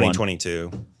 so the new 2022.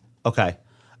 one. Okay.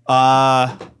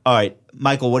 All right,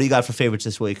 Michael, what do you got for favorites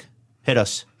this week? Hit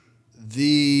us.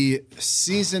 The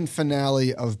season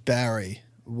finale of Barry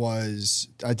was.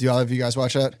 Do all of you guys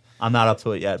watch that? I'm not up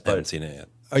to it yet, I haven't but seen it yet.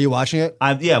 Are you watching it?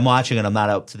 I'm watching it. I'm not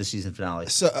up to the season finale.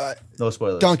 So, No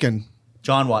spoilers. Duncan,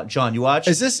 John, you watch?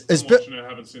 is I'm watching it, I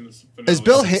haven't seen this finale. is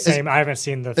Bill Same. I haven't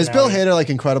seen the. is Bill finale. Hader like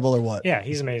incredible or what? Yeah,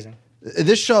 he's amazing.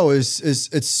 This show is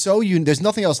it's so there's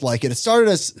nothing else like it. It started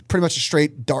as pretty much a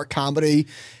straight dark comedy,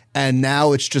 and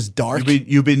now it's just dark.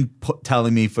 You've been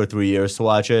telling me for 3 years to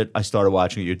watch it. I started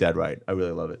watching it. You're dead right. I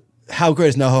really love it. How great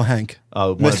is NoHo Hank?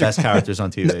 One of the best characters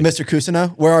on TV. Mr.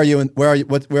 Kusino, where are you? Where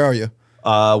are you?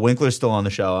 Winkler's still on the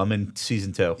show. I'm in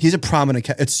season 2. He's a prominent.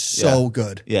 It's so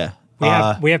good. Yeah.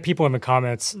 We have people in the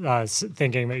comments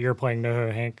thinking that you're playing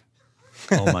NoHo Hank.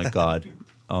 Oh my God.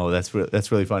 Oh, that's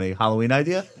really funny. Halloween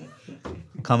idea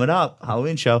coming up.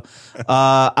 Halloween show.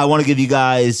 I want to give you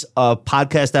guys a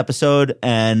podcast episode,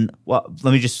 and let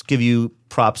me just give you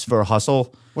props for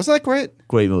Hustle. Wasn't that great?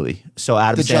 Great movie. So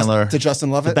Adam Sandler. Did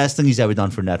Justin love the it? best thing he's ever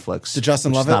done for Netflix. Did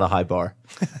Justin which love is it? Not a high bar.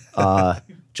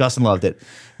 Justin loved it.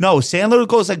 No, Sandler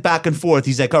goes like back and forth.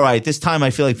 He's like, all right, this time I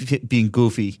feel like being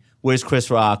goofy. Where's Chris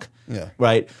Rock? Yeah.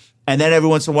 Right. And then every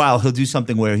once in a while he'll do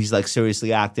something where he's like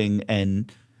seriously acting, and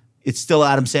it's still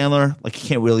Adam Sandler. Like, he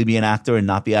can't really be an actor and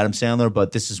not be Adam Sandler,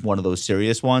 but this is one of those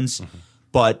serious ones. Mm-hmm.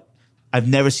 But I've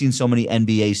never seen so many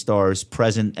NBA stars,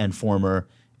 present and former,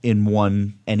 in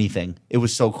one anything. It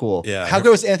was so cool. Yeah. How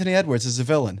good was Anthony Edwards as a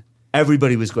villain?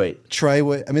 Everybody was great. Trey, I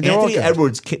mean, they're all Anthony good.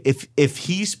 Edwards, if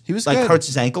he's He was like good. hurts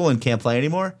his ankle and can't play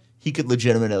anymore, he could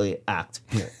legitimately act.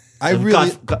 I And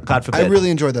really, God forbid. I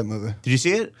really enjoyed that movie. Did you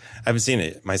see it? I haven't seen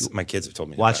it. My kids have told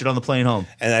me. Watch it on the plane home.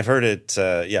 And I've heard it.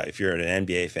 Yeah, if you're an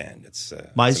NBA fan, it's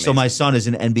it's My amazing. son is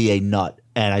an NBA nut,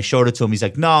 and I showed it to him. He's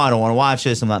like, "No, I don't want to watch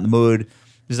this. I'm not in the mood."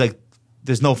 He's like,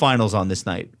 "There's no finals on this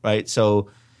night, right?" So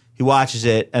he watches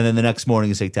it, and then the next morning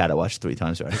he's like, "Dad, I watched it 3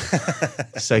 times already."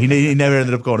 So he never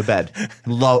ended up going to bed.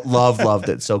 Loved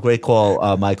it. So great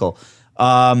call, Michael.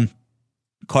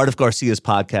 Cardiff Garcia's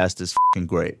podcast is fucking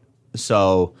great.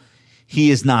 So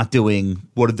he is not doing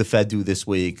what did the Fed do this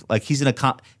week? Like he's an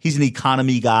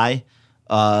economy guy.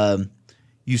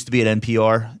 Used to be at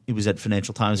NPR. He was at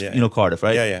Financial Times. Yeah. You know Cardiff,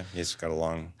 right? Yeah. He's got a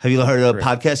long. Have you heard of a Great.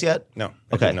 podcast yet? No,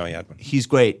 I Okay. didn't know he had one. He's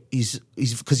great. He's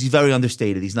because he's very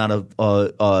understated. He's not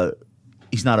a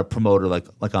promoter like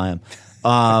I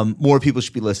am. More people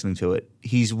should be listening to it.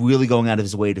 He's really going out of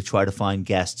his way to try to find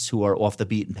guests who are off the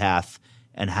beaten path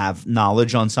and have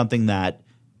knowledge on something that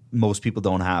most people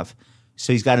don't have.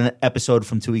 So he's got an episode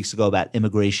from 2 weeks ago about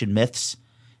immigration myths,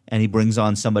 and he brings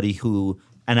on somebody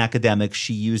an academic.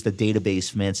 She used a database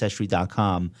from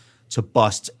Ancestry.com to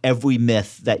bust every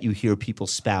myth that you hear people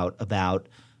spout about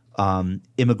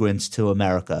immigrants to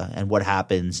America and what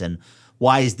happens and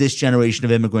why is this generation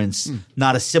of immigrants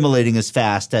not assimilating as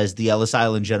fast as the Ellis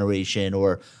Island generation,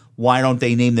 or why don't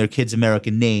they name their kids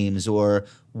American names, or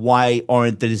why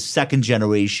aren't the second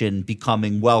generation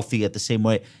becoming wealthy at the same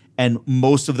way? And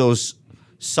most of those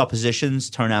suppositions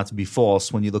turn out to be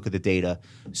false when you look at the data.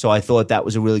 So I thought that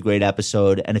was a really great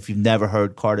episode. And if you've never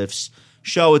heard Cardiff's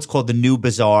show, it's called The New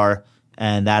Bazaar.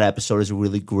 And that episode is a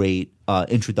really great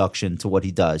introduction to what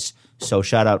he does. So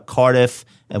shout out Cardiff,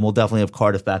 and we'll definitely have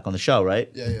Cardiff back on the show, right?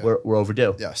 Yeah. We're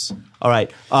overdue. Yes. All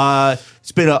right.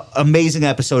 It's been an amazing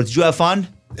episode. Did you have fun?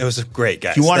 It was great,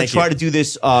 guys. Do you want to Thank try to do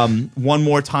this one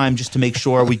more time just to make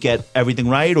sure we get everything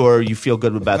right, or you feel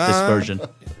good about this version?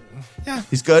 Yeah.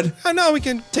 He's good? No, we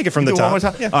can take it from the Do it top. one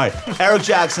more time? Yeah. All right. Eric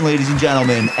Jackson, ladies and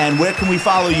gentlemen. And where can we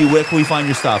follow you? Where can we find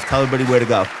your stuff? Tell everybody where to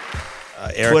go.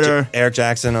 Twitter. Eric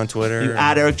Jackson on Twitter. You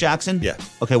at Eric Jackson? Yeah.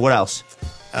 Okay, what else?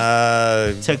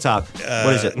 TikTok.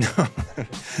 What is it?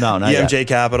 No, not yet.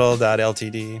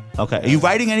 EMJcapital.ltd. Okay. Are you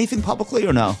writing anything publicly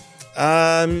or no?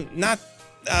 Not.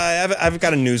 I've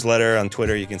got a newsletter on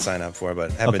Twitter you can sign up for,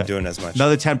 but haven't been doing as much.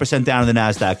 Another 10% down in the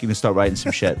NASDAQ. You can start writing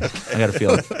some shit. I got a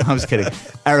feeling. I was kidding.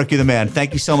 Eric, you're the man.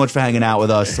 Thank you so much for hanging out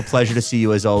with us. It's a pleasure to see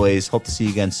you as always. Hope to see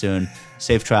you again soon.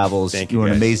 Safe travels. Thank you, were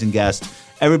an guys. amazing guest.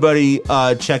 Everybody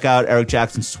check out Eric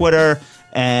Jackson's Twitter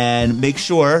and make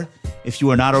sure, if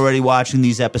you are not already watching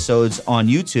these episodes on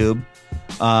YouTube,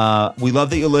 we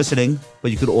love that you're listening, but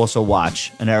you could also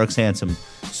watch. And Eric's handsome.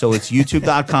 So it's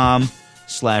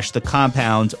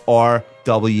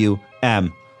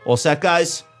youtube.com/thecompound_RWM. All set,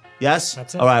 guys? Yes?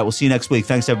 That's it. All right. We'll see you next week.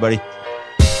 Thanks, everybody. Look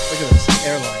at this.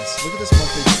 Airlines. Look at this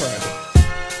monthly trend.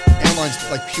 Airlines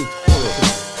like puked. Oh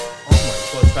my.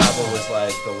 Travel was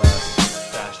like the last.